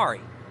 I'm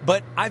sorry.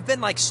 But I've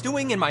been,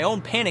 stewing in my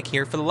own panic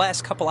here for the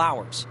last couple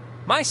hours.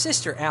 My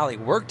sister, Allie,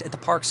 worked at the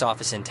parks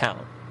office in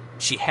town.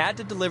 She had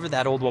to deliver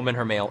that old woman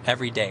her mail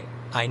every day.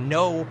 I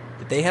know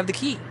that they have the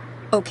key.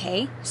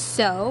 Okay,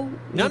 so...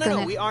 No,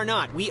 we are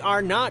not. We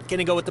are not going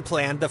to go with the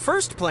plan. The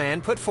first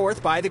plan put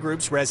forth by the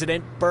group's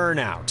resident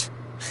Burnout.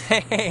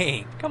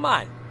 Hey, come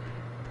on.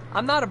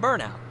 I'm not a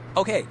burnout.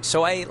 Okay,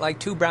 so I ate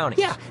 2 brownies.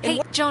 Yeah.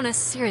 Hey, Jonas,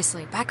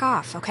 seriously, back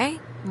off,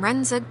 okay?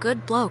 Ren's a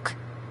good bloke.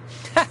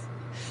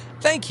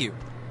 Thank you.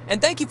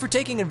 And thank you for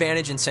taking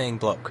advantage and saying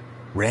bloke.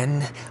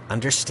 Ren,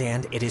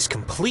 understand it is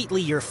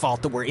completely your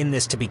fault that we're in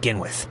this to begin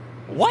with.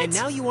 What? And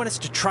now you want us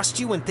to trust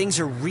you when things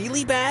are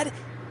really bad?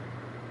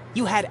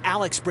 You had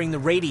Alex bring the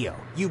radio.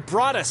 You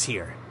brought us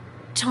here.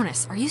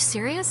 Jonas, are you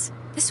serious?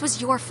 This was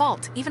your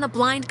fault. Even a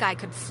blind guy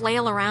could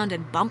flail around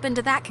and bump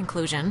into that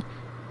conclusion.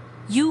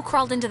 You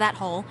crawled into that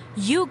hole.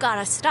 You got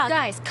us stuck.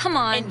 Guys, come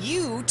on. And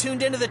you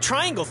tuned into the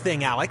triangle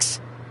thing, Alex.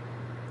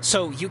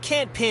 So you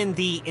can't pin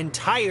the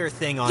entire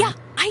thing on... Yeah,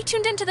 I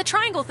tuned into the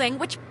triangle thing,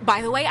 which,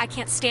 by the way, I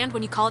can't stand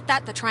when you call it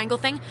that, the triangle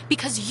thing,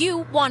 because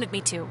you wanted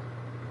me to.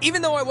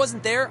 Even though I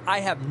wasn't there, I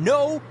have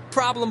no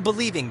problem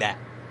believing that.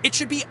 It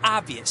should be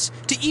obvious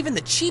to even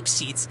the cheap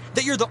seats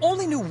that you're the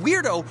only new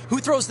weirdo who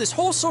throws this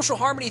whole social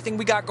harmony thing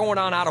we got going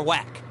on out of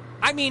whack.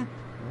 I mean,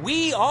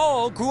 we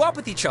all grew up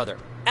with each other.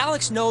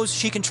 Alex knows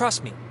she can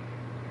trust me.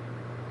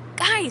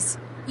 Guys,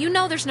 you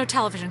know there's no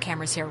television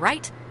cameras here,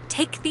 right?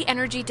 Take the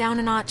energy down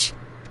a notch.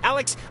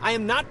 Alex, I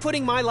am not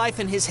putting my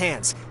life in his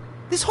hands.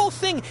 This whole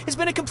thing has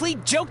been a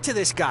complete joke to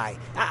this guy.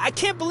 I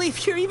can't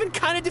believe you're even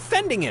kind of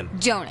defending him.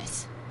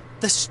 Jonas.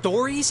 The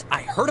stories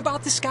I heard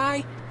about this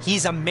guy,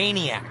 he's a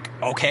maniac,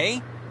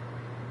 okay?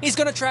 He's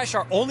gonna trash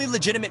our only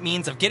legitimate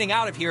means of getting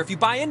out of here if you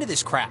buy into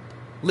this crap.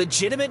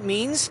 Legitimate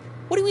means?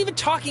 What are you even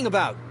talking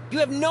about? You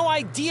have no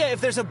idea if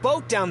there's a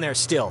boat down there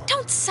still.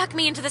 Don't suck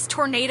me into this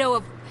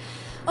tornado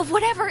of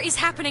whatever is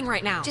happening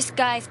right now. Just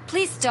guys,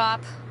 please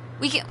stop.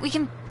 We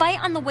can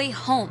fight on the way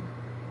home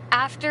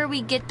after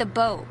we get the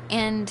boat,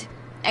 and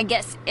I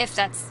guess if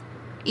that's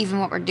even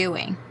what we're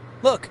doing.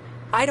 Look,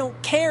 I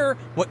don't care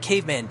what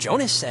Caveman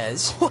Jonas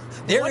says.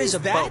 There is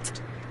a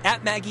boat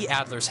at Maggie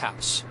Adler's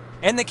house,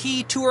 and the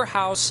key to her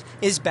house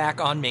is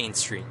back on Main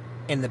Street.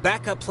 And the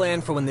backup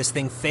plan for when this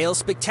thing fails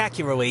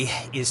spectacularly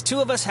is 2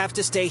 of us have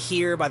to stay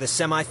here by the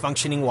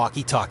semi-functioning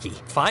walkie-talkie.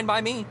 Fine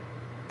by me.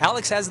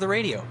 Alex has the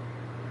radio.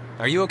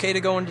 Are you okay to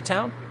go into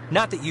town?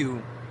 Not that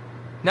you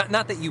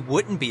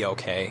wouldn't be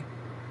okay.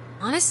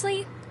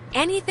 Honestly,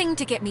 anything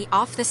to get me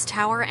off this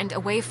tower and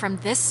away from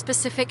this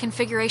specific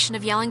configuration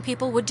of yelling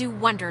people would do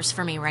wonders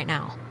for me right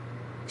now.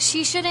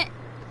 She shouldn't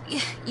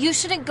you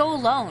shouldn't go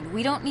alone.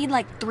 We don't need,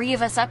 like, 3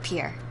 of us up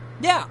here.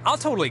 Yeah, I'll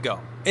totally go.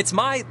 It's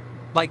my,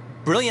 like,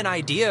 brilliant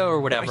idea or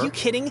whatever. Are you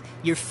kidding?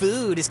 Your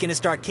food is gonna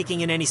start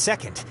kicking in any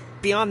second.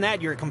 Beyond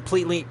that, you're a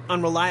completely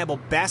unreliable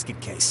basket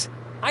case.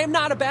 I am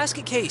not a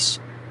basket case.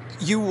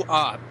 You,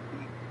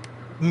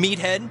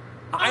 meathead.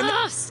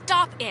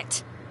 Stop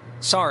it.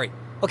 Sorry.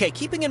 Okay,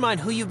 keeping in mind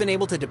who you've been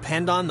able to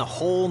depend on the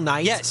whole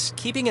night. Yes,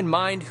 keeping in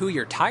mind who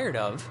you're tired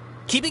of.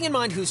 Keeping in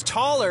mind who's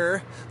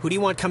taller, who do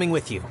you want coming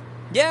with you?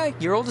 Yeah,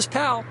 your oldest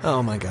pal.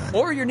 Oh my god.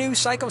 Or your new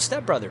psycho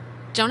stepbrother.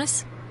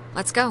 Jonas,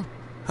 let's go.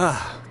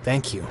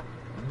 Thank you.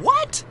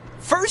 What?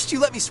 First you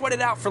let me sweat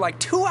it out for like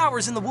 2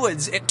 hours in the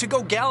woods to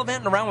go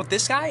gallivanting around with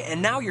this guy,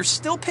 and now you're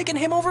still picking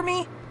him over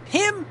me?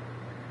 Him?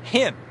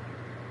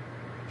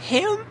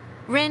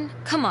 Ren,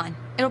 come on.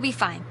 It'll be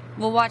fine.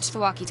 We'll watch the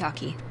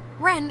walkie-talkie.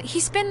 Ren,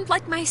 he's been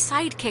like my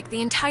sidekick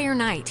the entire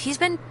night. He's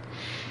been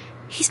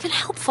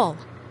helpful.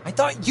 I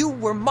thought you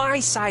were my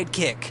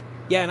sidekick.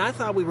 Yeah, and I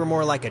thought we were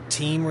more like a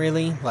team,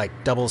 really. Like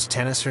doubles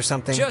tennis or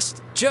something.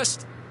 Just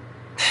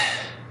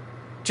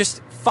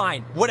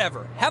fine.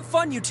 Whatever. Have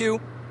fun, you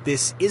two.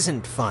 This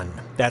isn't fun.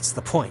 That's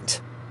the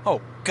point.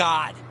 Oh,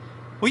 God.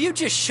 Will you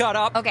just shut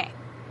up? Okay.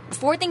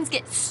 Before things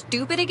get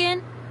stupid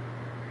again,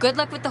 good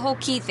luck with the whole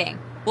key thing.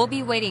 We'll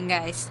be waiting,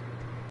 guys.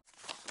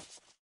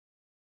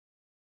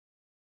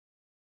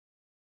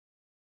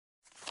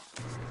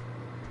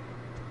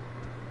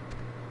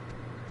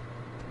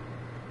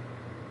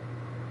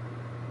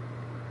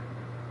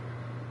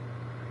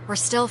 We're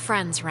still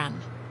friends,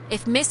 Ren.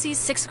 If Missy's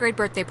 6th grade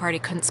birthday party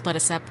couldn't split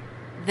us up,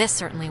 this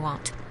certainly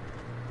won't.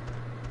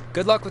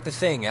 Good luck with the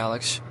thing,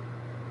 Alex.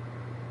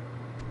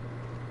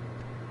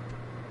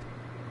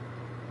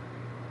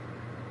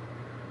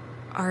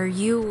 Are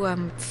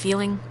you,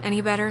 feeling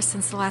any better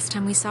since the last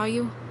time we saw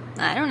you?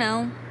 I don't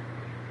know.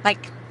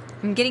 Like,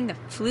 I'm getting the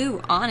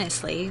flu,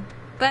 honestly.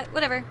 But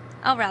whatever.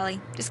 I'll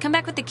rally. Just come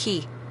back with the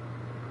key.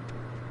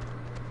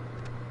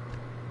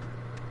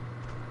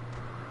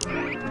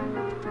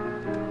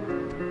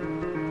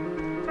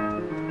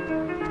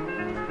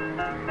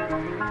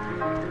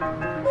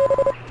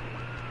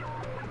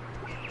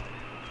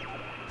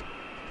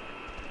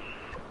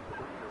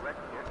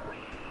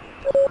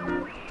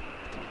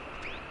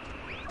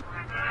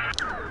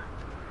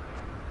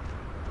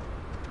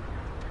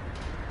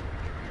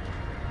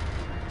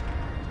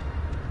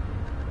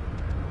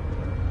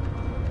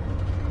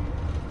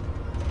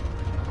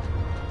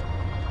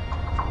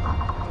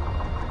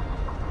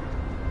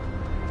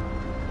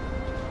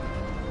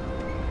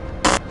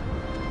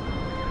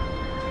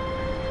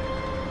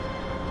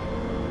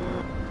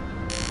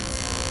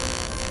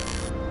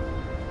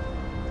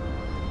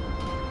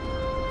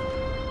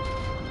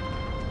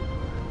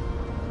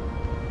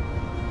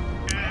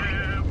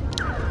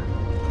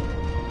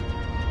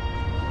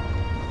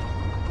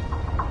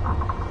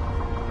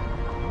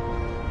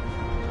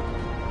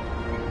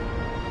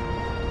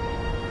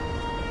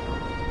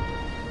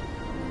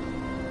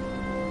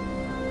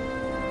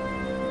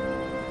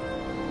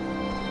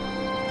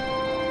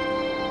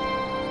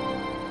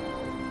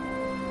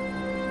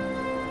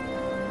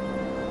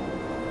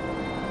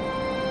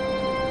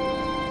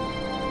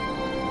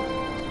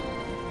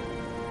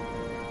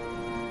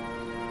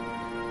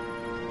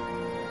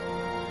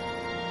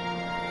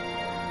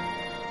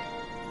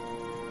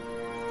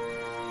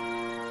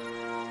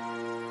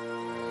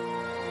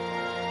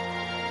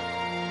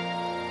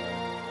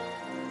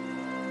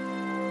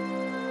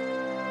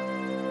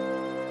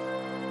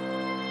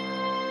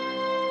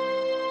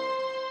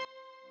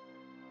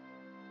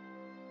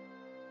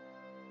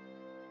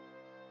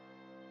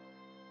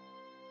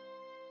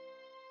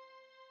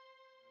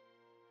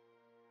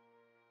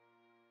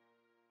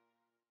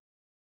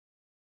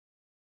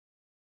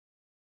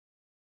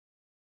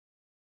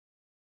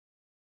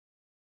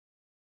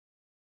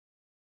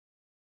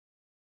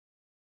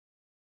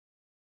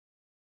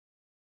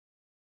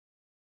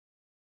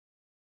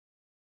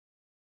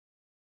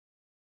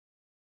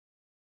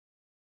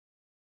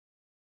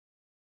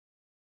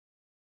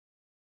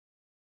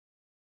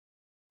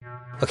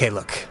 Okay,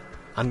 look.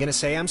 I'm gonna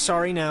say I'm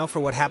sorry now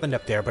for what happened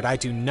up there, but I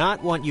do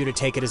not want you to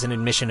take it as an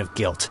admission of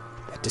guilt.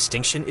 That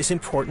distinction is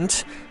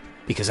important,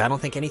 because I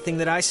don't think anything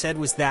that I said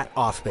was that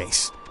off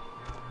base.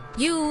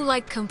 You,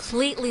 like,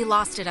 completely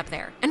lost it up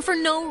there. And for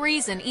no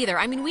reason, either.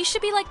 I mean, we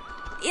should be, like,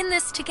 in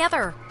this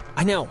together.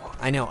 I know.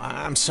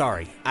 I'm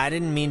sorry. I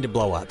didn't mean to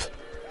blow up.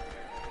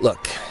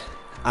 Look,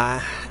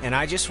 and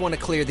I just want to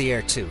clear the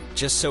air, too,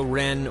 just so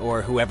Ren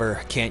or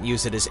whoever can't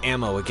use it as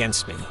ammo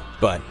against me.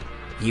 But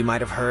you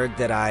might have heard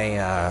that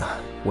I,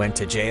 went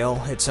to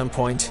jail at some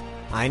point.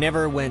 I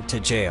never went to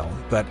jail,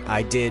 but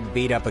I did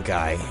beat up a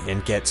guy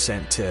and get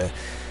sent to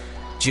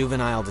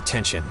juvenile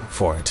detention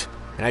for it.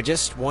 And I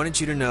just wanted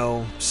you to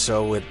know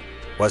so it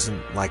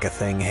wasn't like a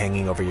thing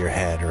hanging over your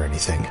head or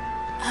anything.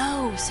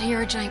 Oh, so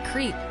you're a giant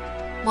creep.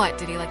 What,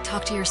 did he, like,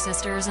 talk to your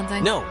sister or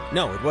something? No,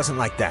 it wasn't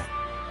like that.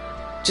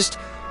 Just,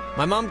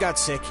 my mom got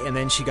sick, and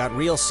then she got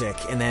real sick,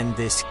 and then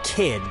this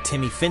kid,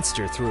 Timmy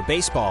Finster, threw a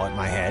baseball at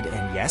my head,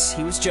 and yes,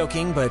 he was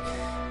joking, but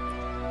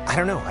I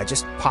don't know, I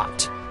just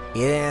popped.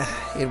 Yeah,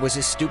 it was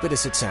as stupid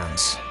as it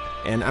sounds.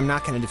 And I'm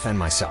not going to defend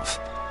myself.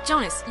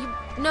 Jonas, you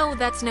know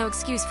that's no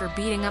excuse for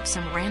beating up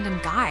some random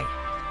guy.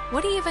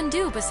 What do you even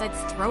do besides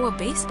throw a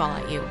baseball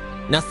at you?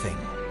 Nothing.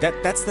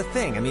 That's the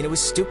thing. I mean, it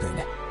was stupid.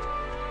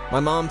 My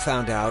mom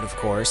found out, of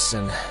course,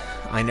 and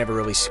I never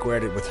really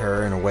squared it with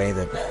her in a way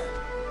that,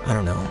 I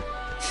don't know.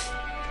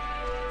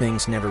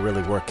 Things never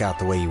really work out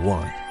the way you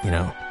want, you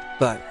know?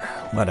 But,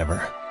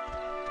 whatever.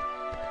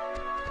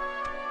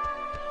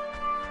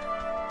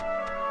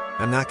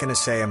 I'm not gonna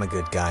say I'm a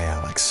good guy,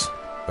 Alex,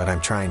 but I'm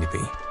trying to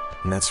be.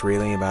 And that's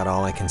really about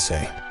all I can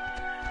say.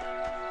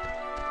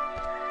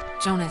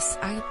 Jonas,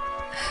 I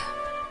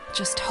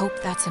just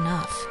hope that's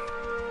enough.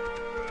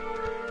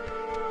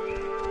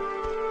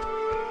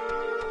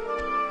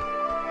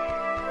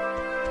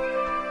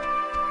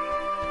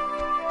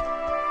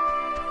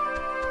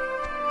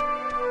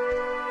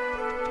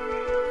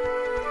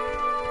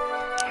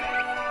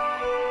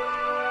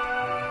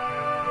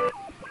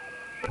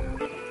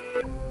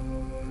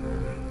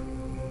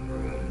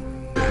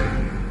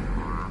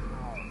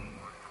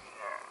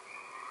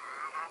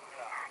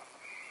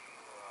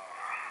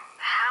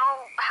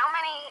 How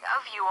many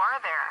of you are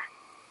there?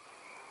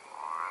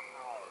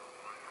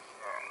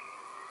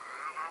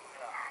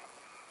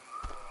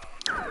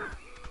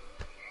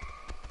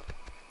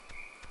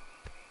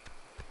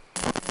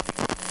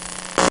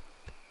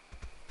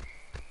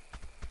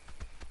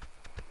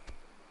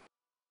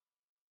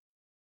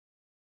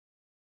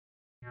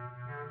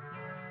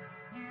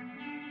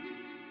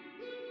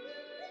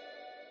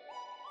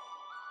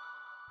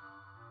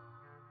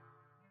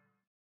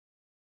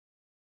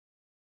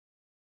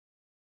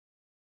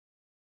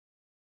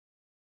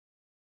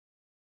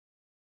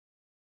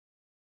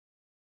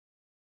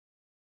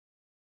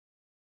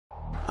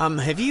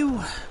 Have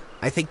you...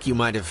 I think you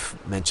might have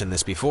mentioned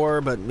this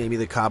before, but maybe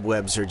the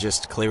cobwebs are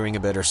just clearing a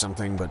bit or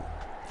something, but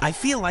I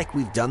feel like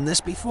we've done this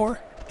before.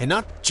 And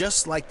not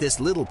just like this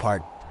little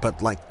part,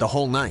 but like the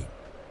whole night.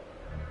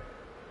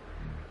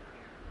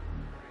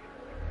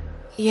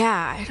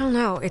 Yeah, I don't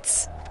know.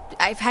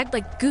 I've had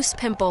like goose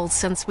pimples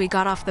since we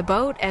got off the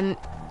boat, and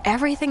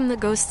everything the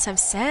ghosts have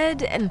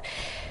said, and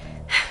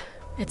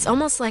it's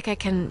almost like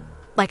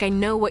I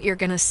know what you're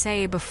gonna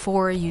say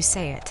before you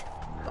say it.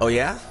 Oh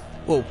yeah?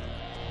 Well,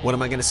 what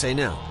am I gonna say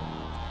now?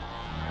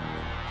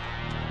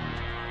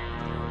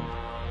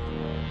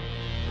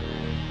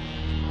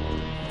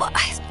 Well,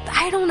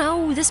 I don't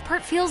know. This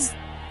part feels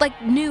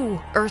like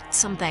new or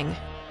something.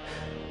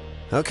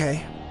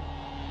 Okay.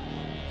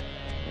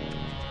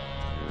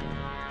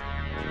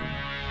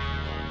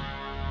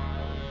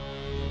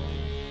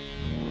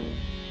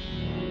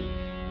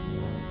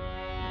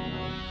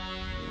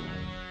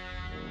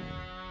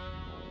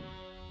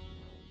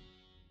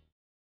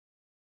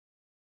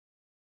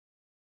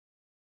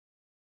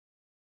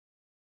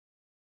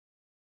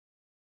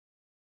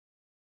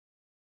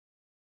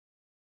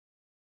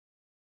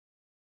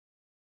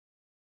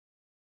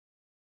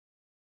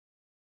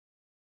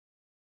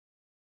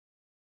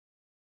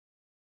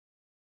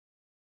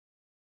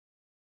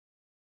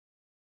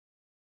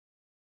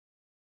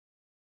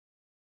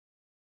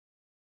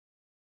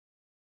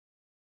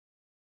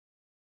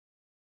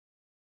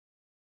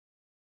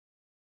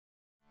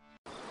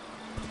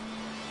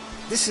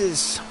 This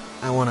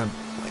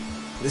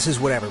is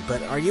whatever,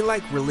 but are you,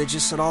 like,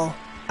 religious at all?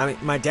 I mean,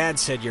 my dad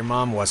said your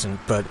mom wasn't,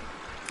 but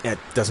that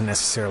doesn't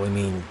necessarily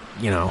mean,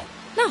 you know.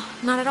 No,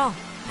 not at all.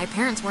 My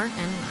parents weren't,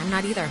 and I'm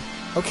not either.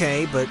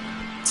 Okay, but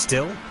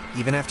still,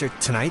 even after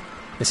tonight,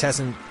 this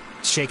hasn't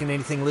shaken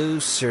anything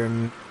loose, or...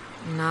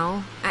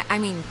 No. I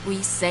mean,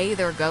 we say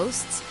they're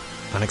ghosts.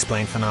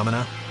 Unexplained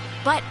phenomena?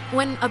 But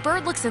when a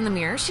bird looks in the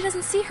mirror, she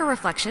doesn't see her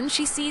reflection.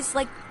 She sees,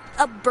 like,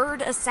 a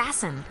bird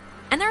assassin.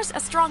 And there's a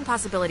strong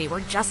possibility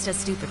we're just as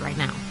stupid right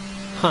now.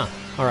 Huh,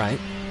 alright.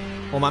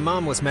 Well, my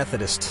mom was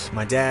Methodist.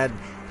 My dad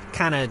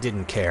kinda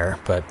didn't care,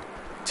 but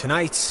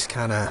tonight's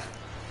kinda...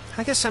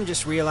 I guess I'm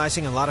just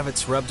realizing a lot of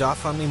it's rubbed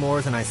off on me more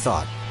than I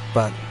thought.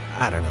 But,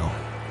 I don't know.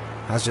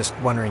 I was just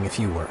wondering if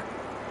you were.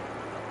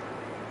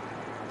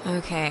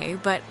 Okay,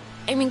 but,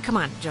 I mean, come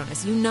on,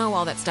 Jonas. You know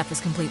all that stuff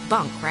is complete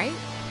bunk, right?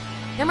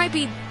 There might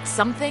be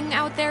something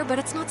out there, but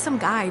it's not some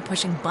guy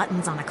pushing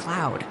buttons on a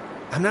cloud.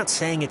 I'm not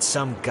saying it's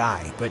some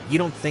guy, but you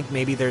don't think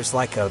maybe there's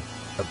like a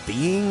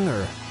being,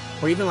 or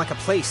even like a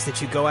place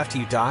that you go after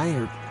you die,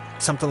 or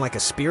something like a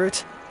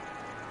spirit?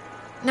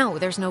 No,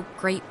 there's no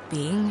great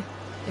being.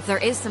 If there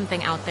is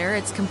something out there,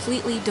 it's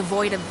completely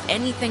devoid of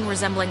anything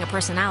resembling a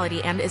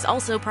personality and is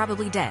also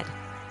probably dead.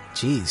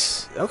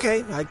 Jeez.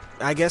 Okay,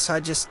 I guess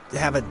I just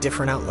have a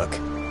different outlook.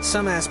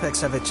 Some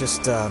aspects of it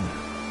just,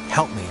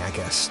 help me, I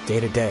guess, day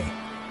to day.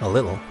 A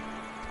little.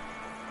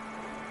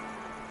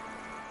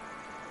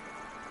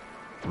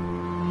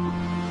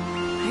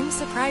 I'm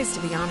surprised,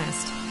 to be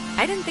honest.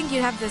 I didn't think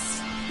you'd have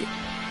this...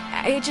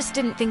 I just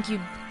didn't think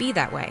you'd be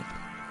that way.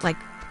 Like...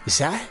 Is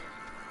that...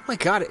 Oh my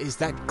god, is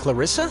that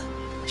Clarissa?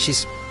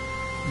 She's...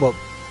 Well,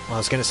 I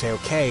was gonna say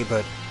okay,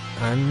 but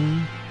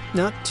I'm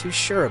not too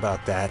sure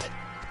about that.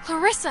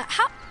 Clarissa,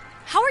 how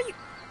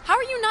How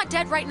are you not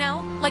dead right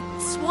now? Like,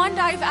 swan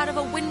dive out of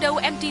a window,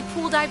 empty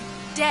pool dive,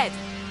 dead.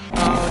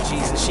 Oh,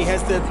 Jesus,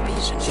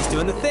 she's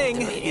doing the thing,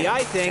 the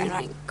eye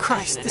thing.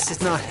 Christ, this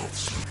is not...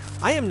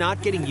 I am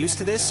not getting used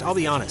to this, I'll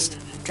be honest.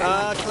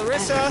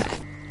 Clarissa?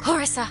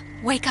 Clarissa,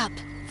 wake up.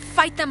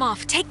 Fight them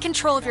off. Take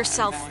control of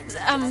yourself.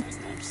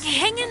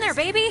 Hang in there,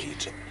 baby.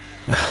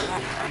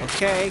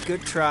 Okay, good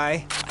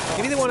try.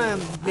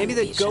 Maybe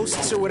the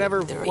ghosts or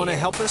whatever want to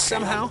help us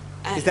somehow?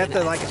 Is that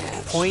the,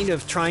 point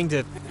of trying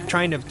to,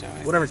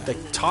 whatever,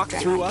 talk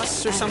through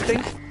us or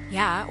something?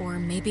 Yeah, or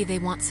maybe they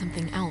want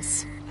something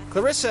else.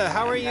 Clarissa,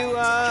 how are you,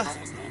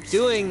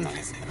 doing,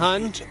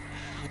 hun?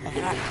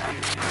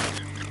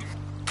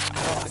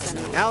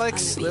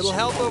 Alex, little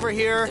help over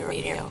here.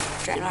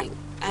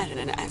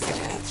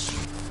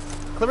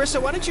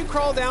 Clarissa, why don't you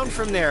crawl down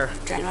from there,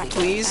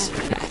 please?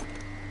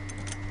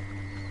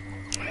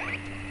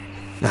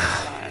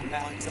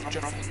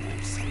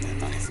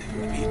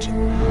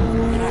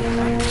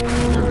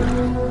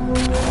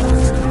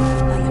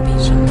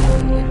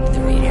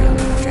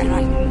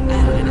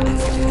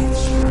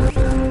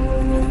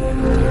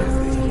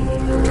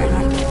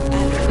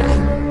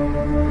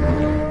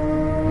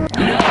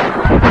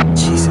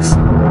 Jesus.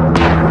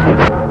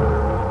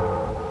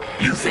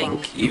 You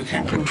think you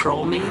can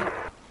control me?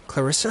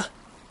 Clarissa?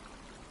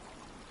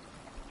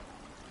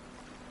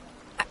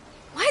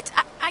 What?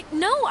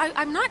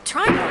 I'm not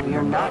trying. No,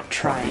 you're not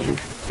trying.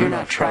 You're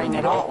not trying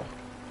at all.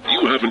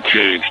 You haven't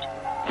changed.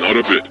 Not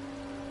a bit.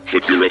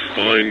 But you're a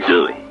fine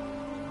girl.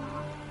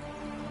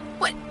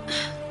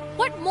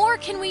 What more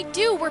can we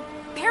do? We're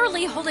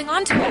barely holding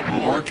on to it.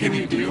 What more can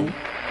you do?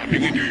 You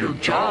can do your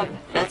job.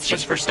 That's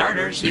just for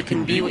starters. You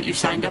can be what you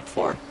signed up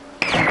for.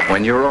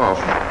 When you're off,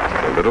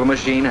 the little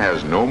machine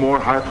has no more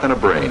heart than a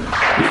brain.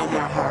 No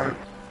more heart.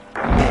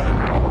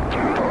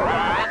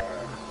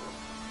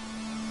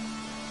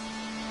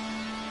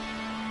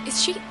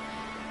 Is she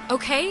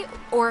okay?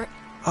 Or...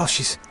 Oh,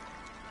 she's...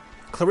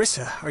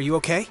 Clarissa, are you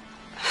okay?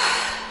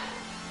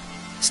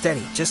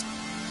 Steady, just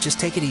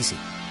take it easy.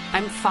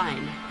 I'm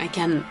fine.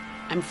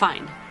 I'm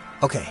fine.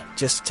 Okay,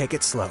 just take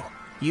it slow.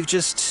 You've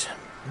just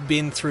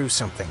been through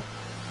something.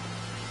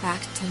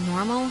 Back to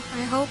normal,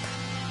 I hope?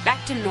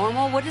 Back to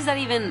normal? What does that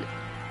even...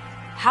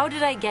 How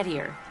did I get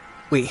here?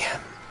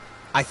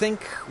 I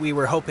think we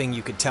were hoping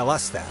you could tell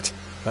us that,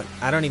 but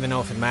I don't even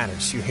know if it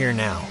matters. You're here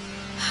now.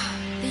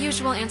 The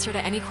usual answer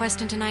to any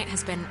question tonight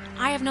has been,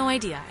 I have no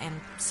idea, and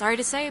sorry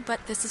to say,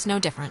 but this is no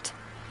different.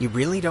 You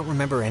really don't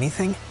remember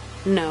anything?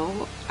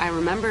 No, I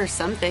remember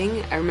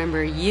something. I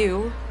remember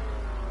you,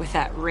 with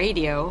that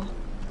radio,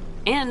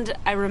 and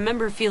I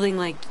remember feeling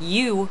like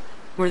you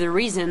were the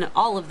reason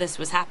all of this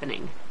was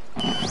happening.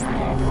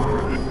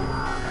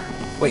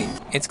 Wait,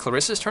 it's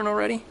Clarissa's turn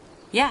already?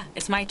 Yeah,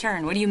 it's my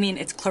turn. What do you mean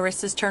it's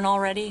Clarissa's turn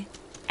already?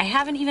 I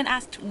haven't even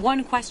asked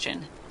one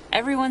question.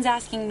 Everyone's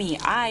asking me.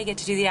 I get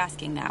to do the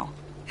asking now.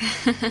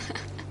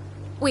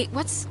 Wait,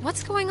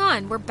 what's going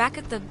on? We're back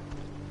at the...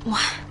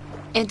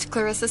 It's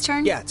Clarissa's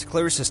turn? Yeah, it's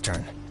Clarissa's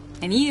turn.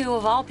 And you,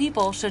 of all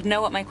people, should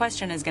know what my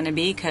question is going to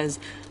be, because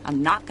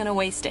I'm not going to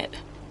waste it.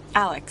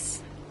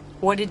 Alex,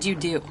 what did you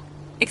do?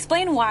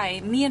 Explain why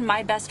me and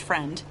my best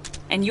friend,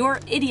 and your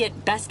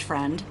idiot best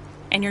friend,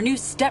 and your new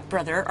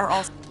stepbrother are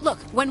all... Look,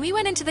 when we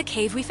went into the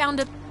cave, we found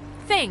a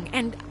thing,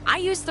 and I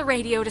used the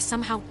radio to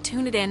somehow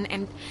tune it in,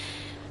 and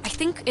I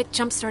think it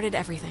jump-started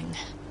everything.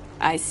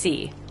 I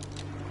see.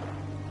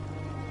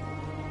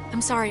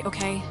 I'm sorry,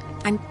 okay?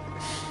 I'm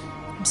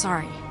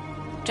sorry.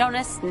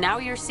 Jonas, now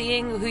you're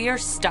seeing who you're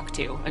stuck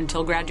to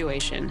until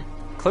graduation.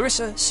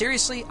 Clarissa,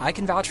 seriously, I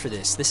can vouch for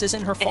this. This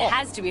isn't her fault. It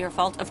has to be her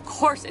fault. Of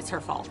course it's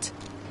her fault.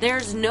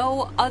 There's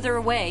no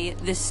other way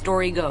this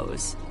story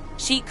goes.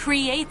 She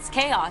creates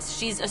chaos.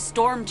 She's a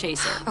storm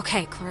chaser.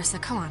 Okay, Clarissa,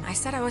 come on. I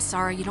said I was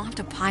sorry. You don't have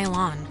to pile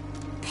on.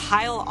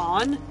 Pile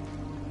on?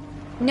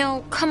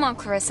 No, come on,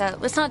 Clarissa.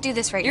 Let's not do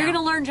this right You're now.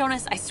 gonna learn,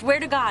 Jonas. I swear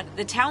to God.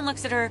 The town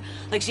looks at her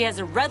like she has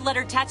a red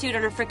letter tattooed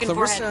on her freaking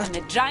forehead. And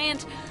the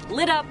giant,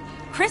 lit up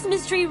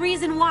Christmas tree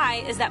reason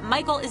why is that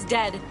Michael is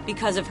dead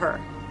because of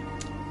her.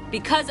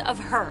 Because of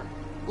her.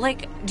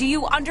 Like, do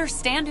you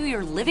understand who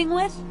you're living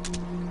with?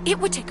 It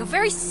would take a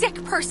very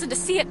sick person to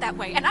see it that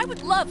way, and I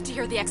would love to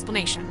hear the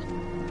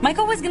explanation.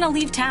 Michael was gonna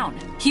leave town.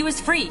 He was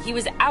free. He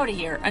was out of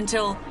here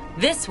until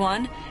this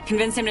one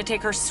convinced him to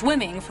take her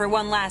swimming for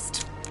one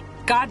last...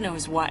 God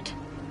knows what.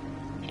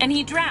 And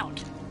he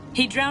drowned.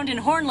 He drowned in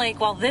Horn Lake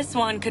while this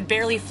one could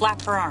barely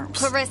flap her arms.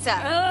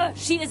 Clarissa.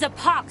 She is a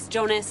pox,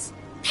 Jonas.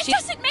 That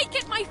doesn't make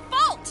it my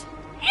fault.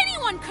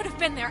 Anyone could have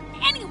been there.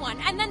 Anyone.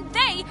 And then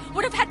they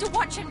would have had to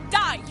watch him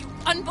die, you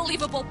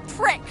unbelievable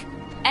prick.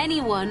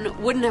 Anyone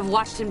wouldn't have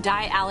watched him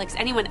die, Alex.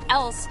 Anyone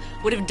else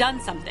would have done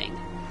something.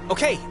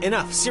 Okay,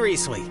 enough.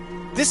 Seriously.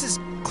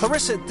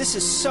 Clarissa, this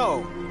is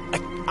so...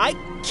 I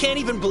can't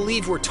even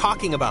believe we're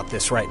talking about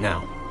this right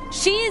now.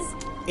 She's...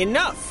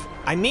 Enough!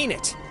 I mean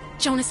it.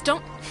 Jonas,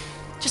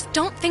 just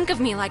don't think of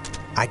me like...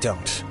 I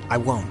don't. I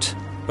won't.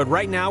 But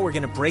right now, we're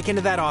gonna break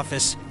into that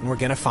office, and we're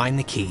gonna find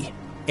the key.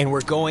 And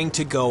we're going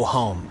to go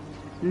home.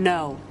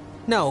 No.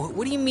 No,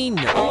 what do you mean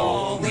no?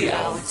 All the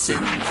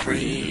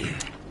Oxenfree.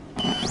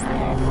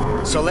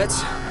 So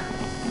let's...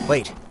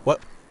 Wait, what?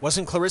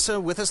 Wasn't Clarissa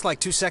with us like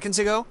 2 seconds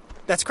ago?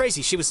 That's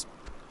crazy, it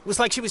was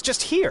like she was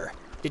just here.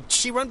 Did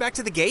she run back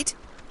to the gate?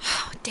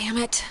 Oh, damn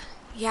it.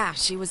 Yeah,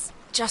 she was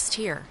just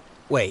here.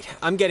 Wait,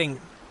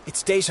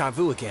 it's deja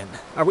vu again.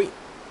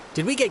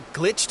 Did we get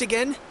glitched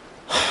again?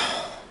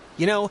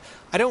 You know,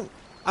 I don't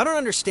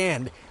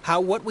understand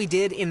how what we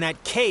did in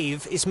that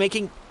cave is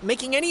making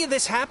any of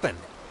this happen.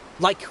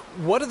 Like,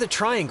 what are the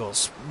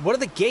triangles? What are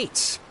the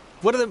gates?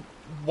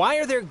 Why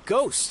are there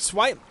ghosts?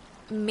 Why?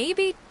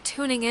 Maybe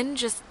tuning in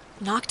just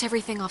knocked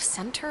everything off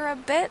center a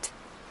bit?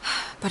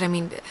 But I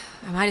mean,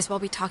 I might as well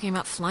be talking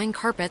about flying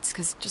carpets,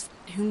 because just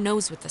who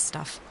knows with this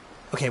stuff.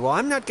 Okay, well,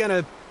 I'm not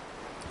gonna...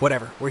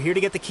 Whatever, we're here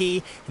to get the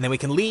key, and then we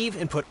can leave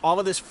and put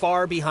all of this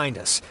far behind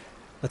us.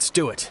 Let's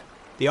do it.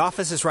 The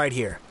office is right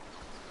here.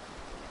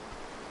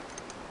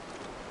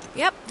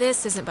 Yep,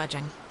 this isn't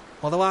budging.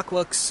 Well, the lock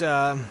looks,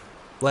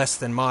 less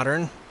than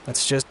modern.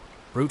 Let's just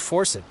brute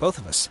force it, both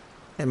of us.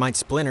 It might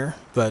splinter,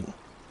 but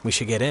we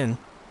should get in.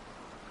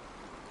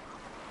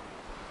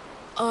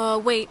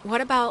 Wait, what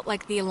about,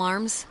 like, the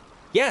alarms?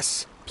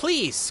 Yes,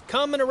 please,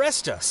 come and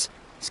arrest us.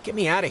 Just get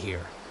me out of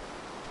here.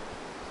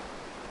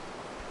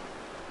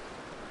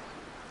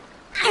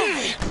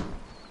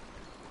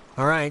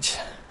 All right,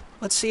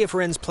 let's see if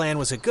Ren's plan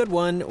was a good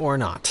one or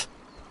not.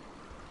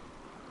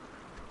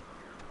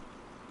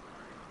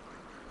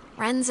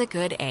 Ren's a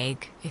good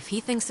egg. If he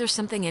thinks there's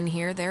something in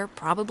here, there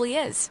probably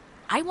is.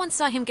 I once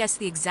saw him guess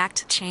the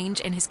exact change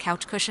in his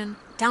couch cushion,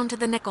 down to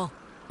the nickel.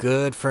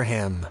 Good for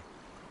him.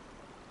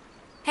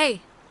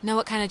 Hey, know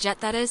what kind of jet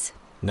that is?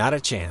 Not a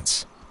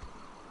chance.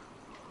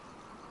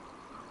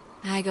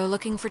 I go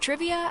looking for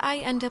trivia, I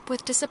end up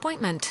with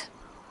disappointment.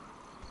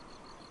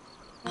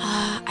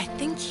 I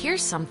think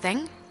here's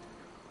something.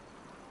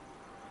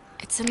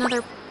 It's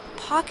another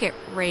pocket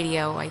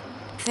radio, I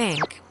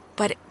think,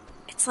 but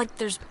it's like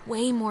there's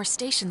way more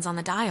stations on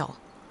the dial.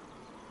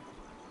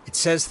 It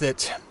says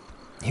that...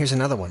 Here's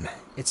another one.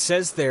 It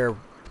says they're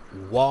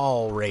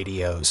wall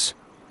radios.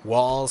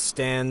 WALL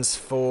stands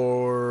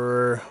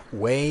for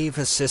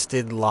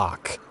wave-assisted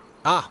lock.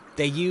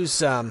 They use,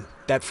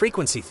 that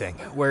frequency thing,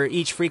 where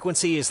each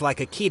frequency is like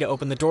a key to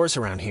open the doors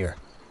around here.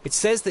 It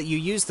says that you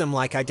use them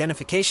like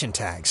identification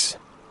tags.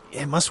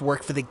 It must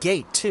work for the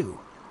gate, too.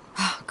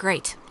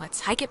 Great.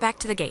 Let's hike it back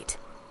to the gate.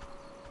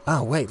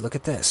 Oh, wait, look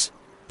at this.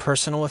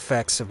 Personal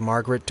effects of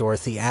Margaret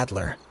Dorothy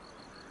Adler.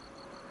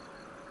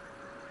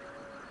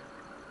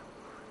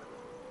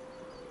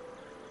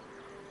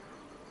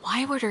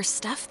 Why would her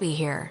stuff be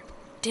here?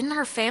 Didn't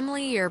her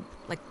family, or,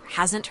 like,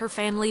 hasn't her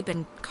family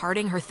been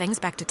carting her things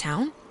back to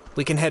town?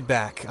 We can head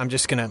back. I'm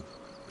just gonna...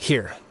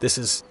 Here, this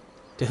is...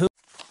 To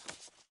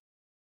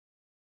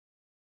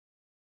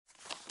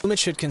whom it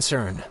should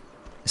concern.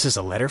 This is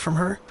a letter from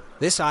her?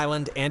 This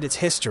island and its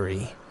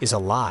history is a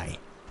lie.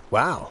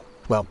 Wow.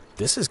 Well,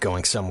 this is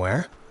going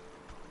somewhere.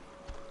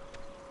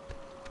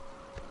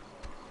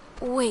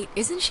 Wait,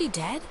 isn't she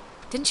dead?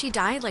 Didn't she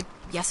die, like,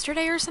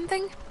 yesterday or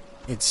something?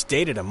 It's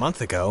dated a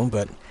month ago,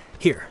 but...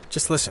 Here,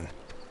 just listen.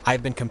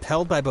 I've been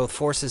compelled by both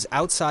forces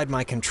outside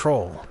my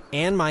control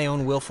and my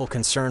own willful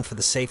concern for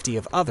the safety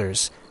of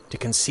others to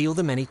conceal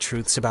the many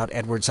truths about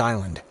Edwards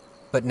Island.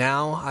 But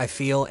now I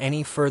feel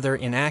any further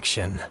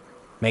inaction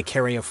may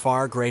carry a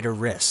far greater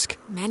risk.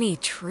 Many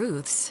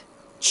truths?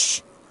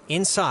 Shh.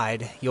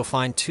 Inside, you'll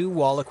find 2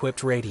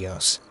 wall-equipped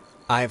radios.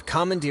 I have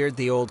commandeered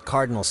the old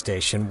Cardinal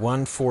Station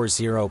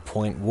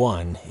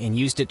 140.1 and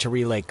used it to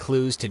relay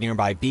clues to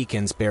nearby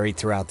beacons buried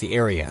throughout the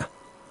area.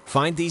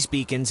 Find these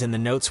beacons in the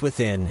notes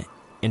within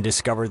and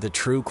discover the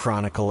true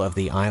chronicle of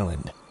the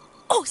island.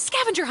 Oh,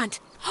 scavenger hunt!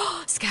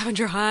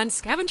 Scavenger hunt!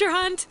 Scavenger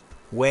hunt!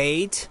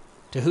 Wait.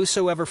 To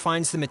whosoever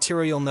finds the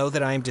material, know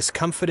that I am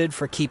discomfited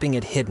for keeping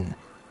it hidden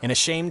and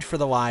ashamed for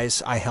the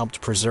lies I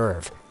helped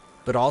preserve,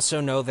 but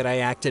also know that I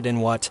acted in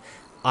what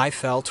I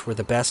felt were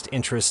the best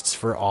interests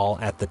for all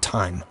at the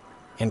time,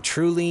 and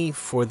truly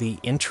for the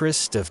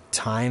interest of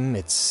time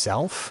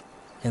itself.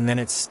 And then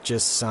it's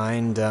just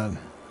signed,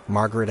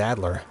 Margaret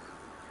Adler.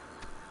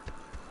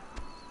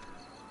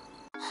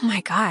 Oh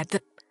my god,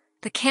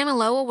 the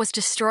Kanaloa was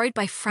destroyed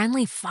by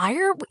friendly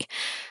fire?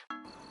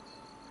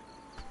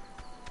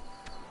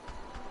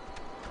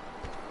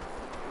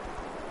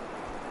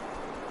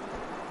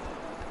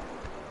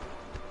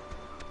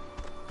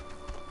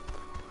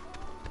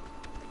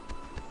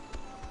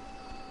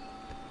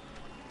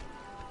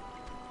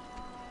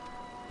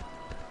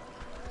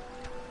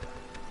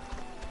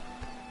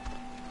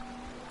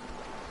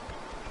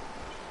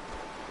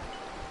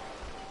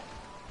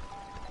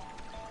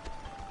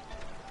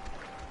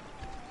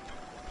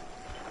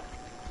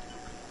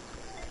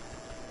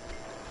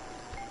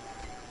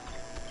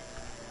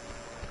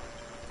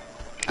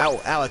 Oh,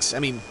 Alex,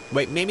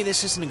 wait, maybe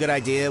this isn't a good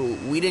idea.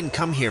 We didn't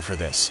come here for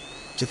this.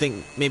 Do you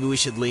think maybe we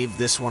should leave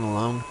this one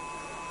alone?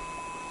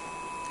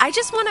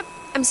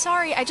 I'm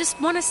sorry, I just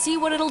want to see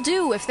what it'll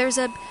do. If there's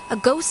a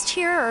ghost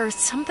here or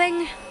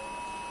something.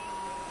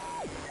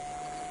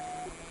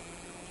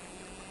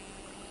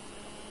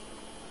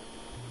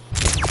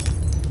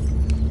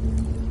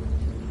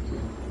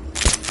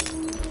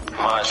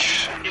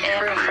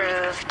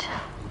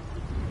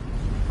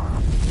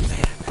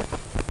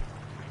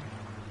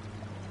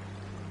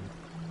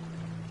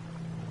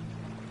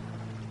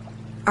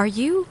 Are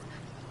you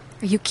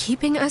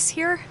keeping us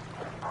here?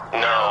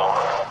 No,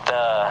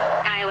 the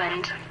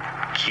Island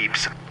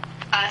keeps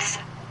us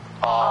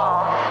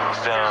all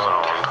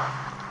zoned.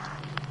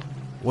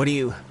 What do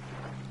you...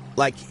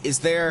 Like, is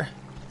there...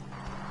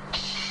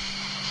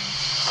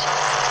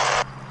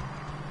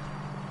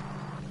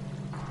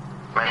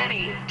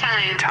 Many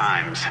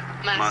times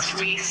must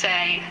we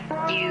say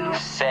you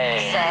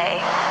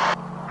say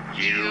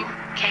you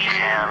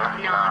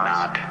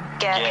cannot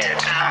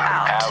get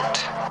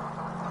out.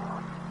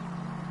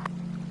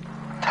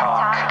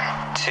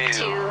 Talk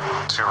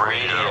to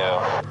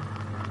radio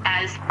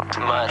as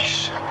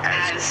much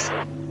as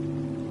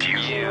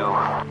you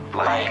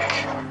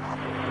like.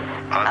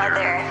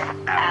 other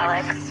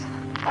Alex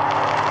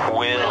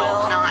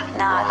Will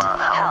not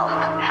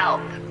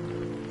help.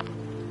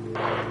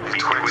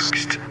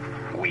 Betwixt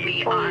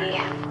we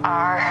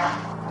are.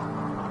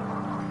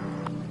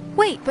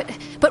 Wait,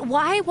 but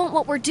why won't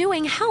what we're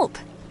doing help?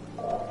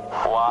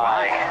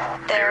 Why?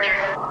 There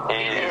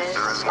There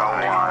is no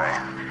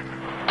why.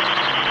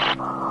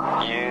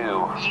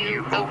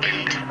 you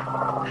opened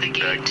the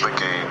gate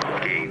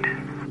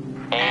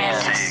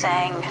And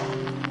sang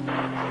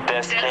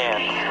this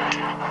can't.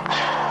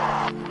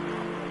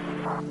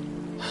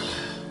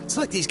 It's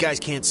like these guys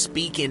can't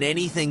speak in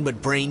anything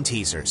but brain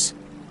teasers.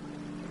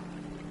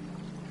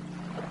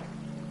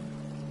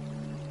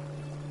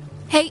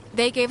 Hey,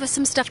 they gave us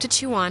some stuff to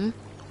chew on.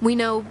 We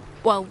know,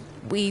 well,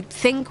 we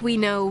think we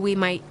know we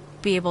might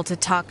be able to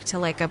talk to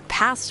like a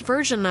past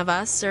version of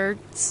us or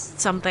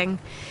something.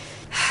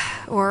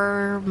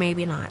 Or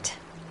maybe not.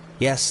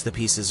 Yes, the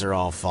pieces are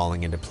all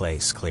falling into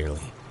place,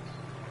 clearly.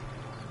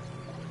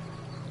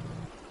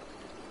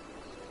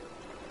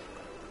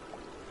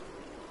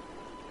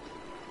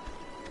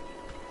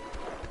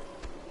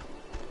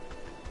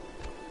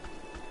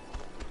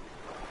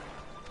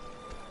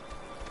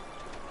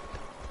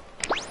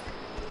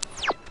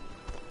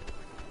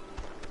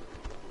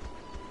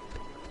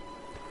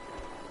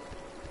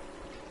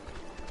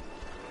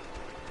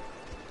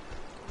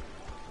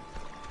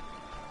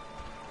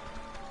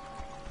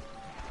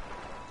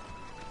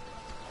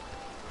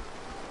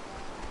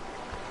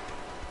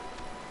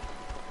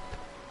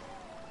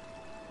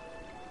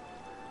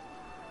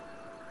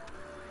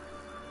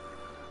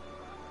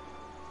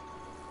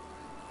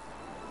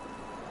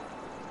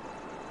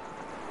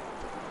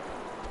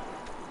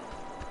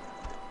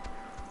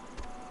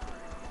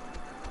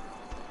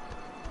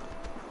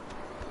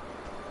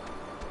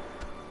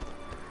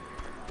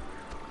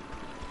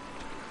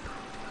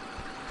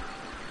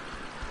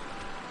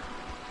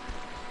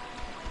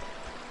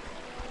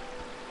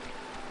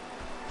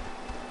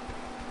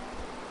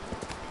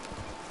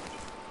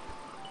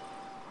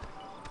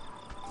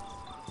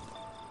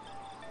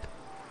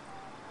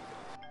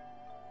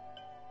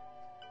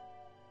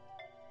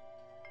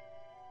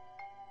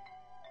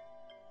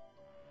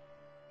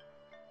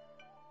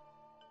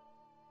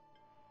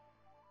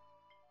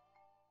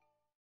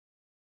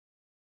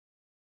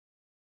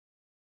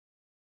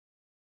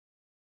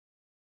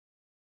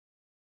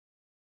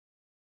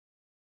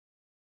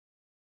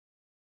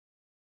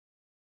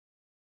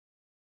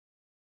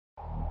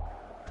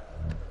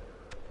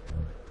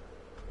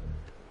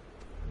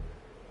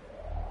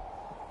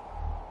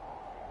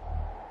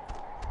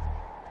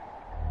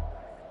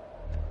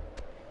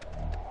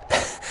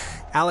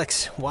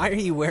 Alex, why are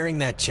you wearing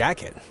that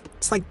jacket?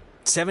 It's like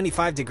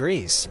 75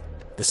 degrees.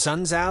 The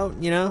sun's out,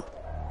 you know?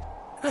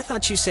 I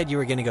thought you said you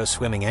were going to go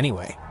swimming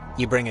anyway.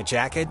 You bring a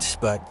jacket,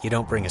 but you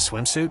don't bring a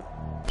swimsuit?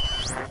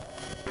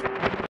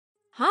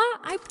 Huh?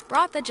 I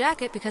brought the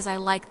jacket because I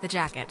like the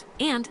jacket.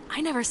 And I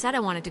never said I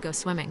wanted to go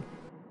swimming.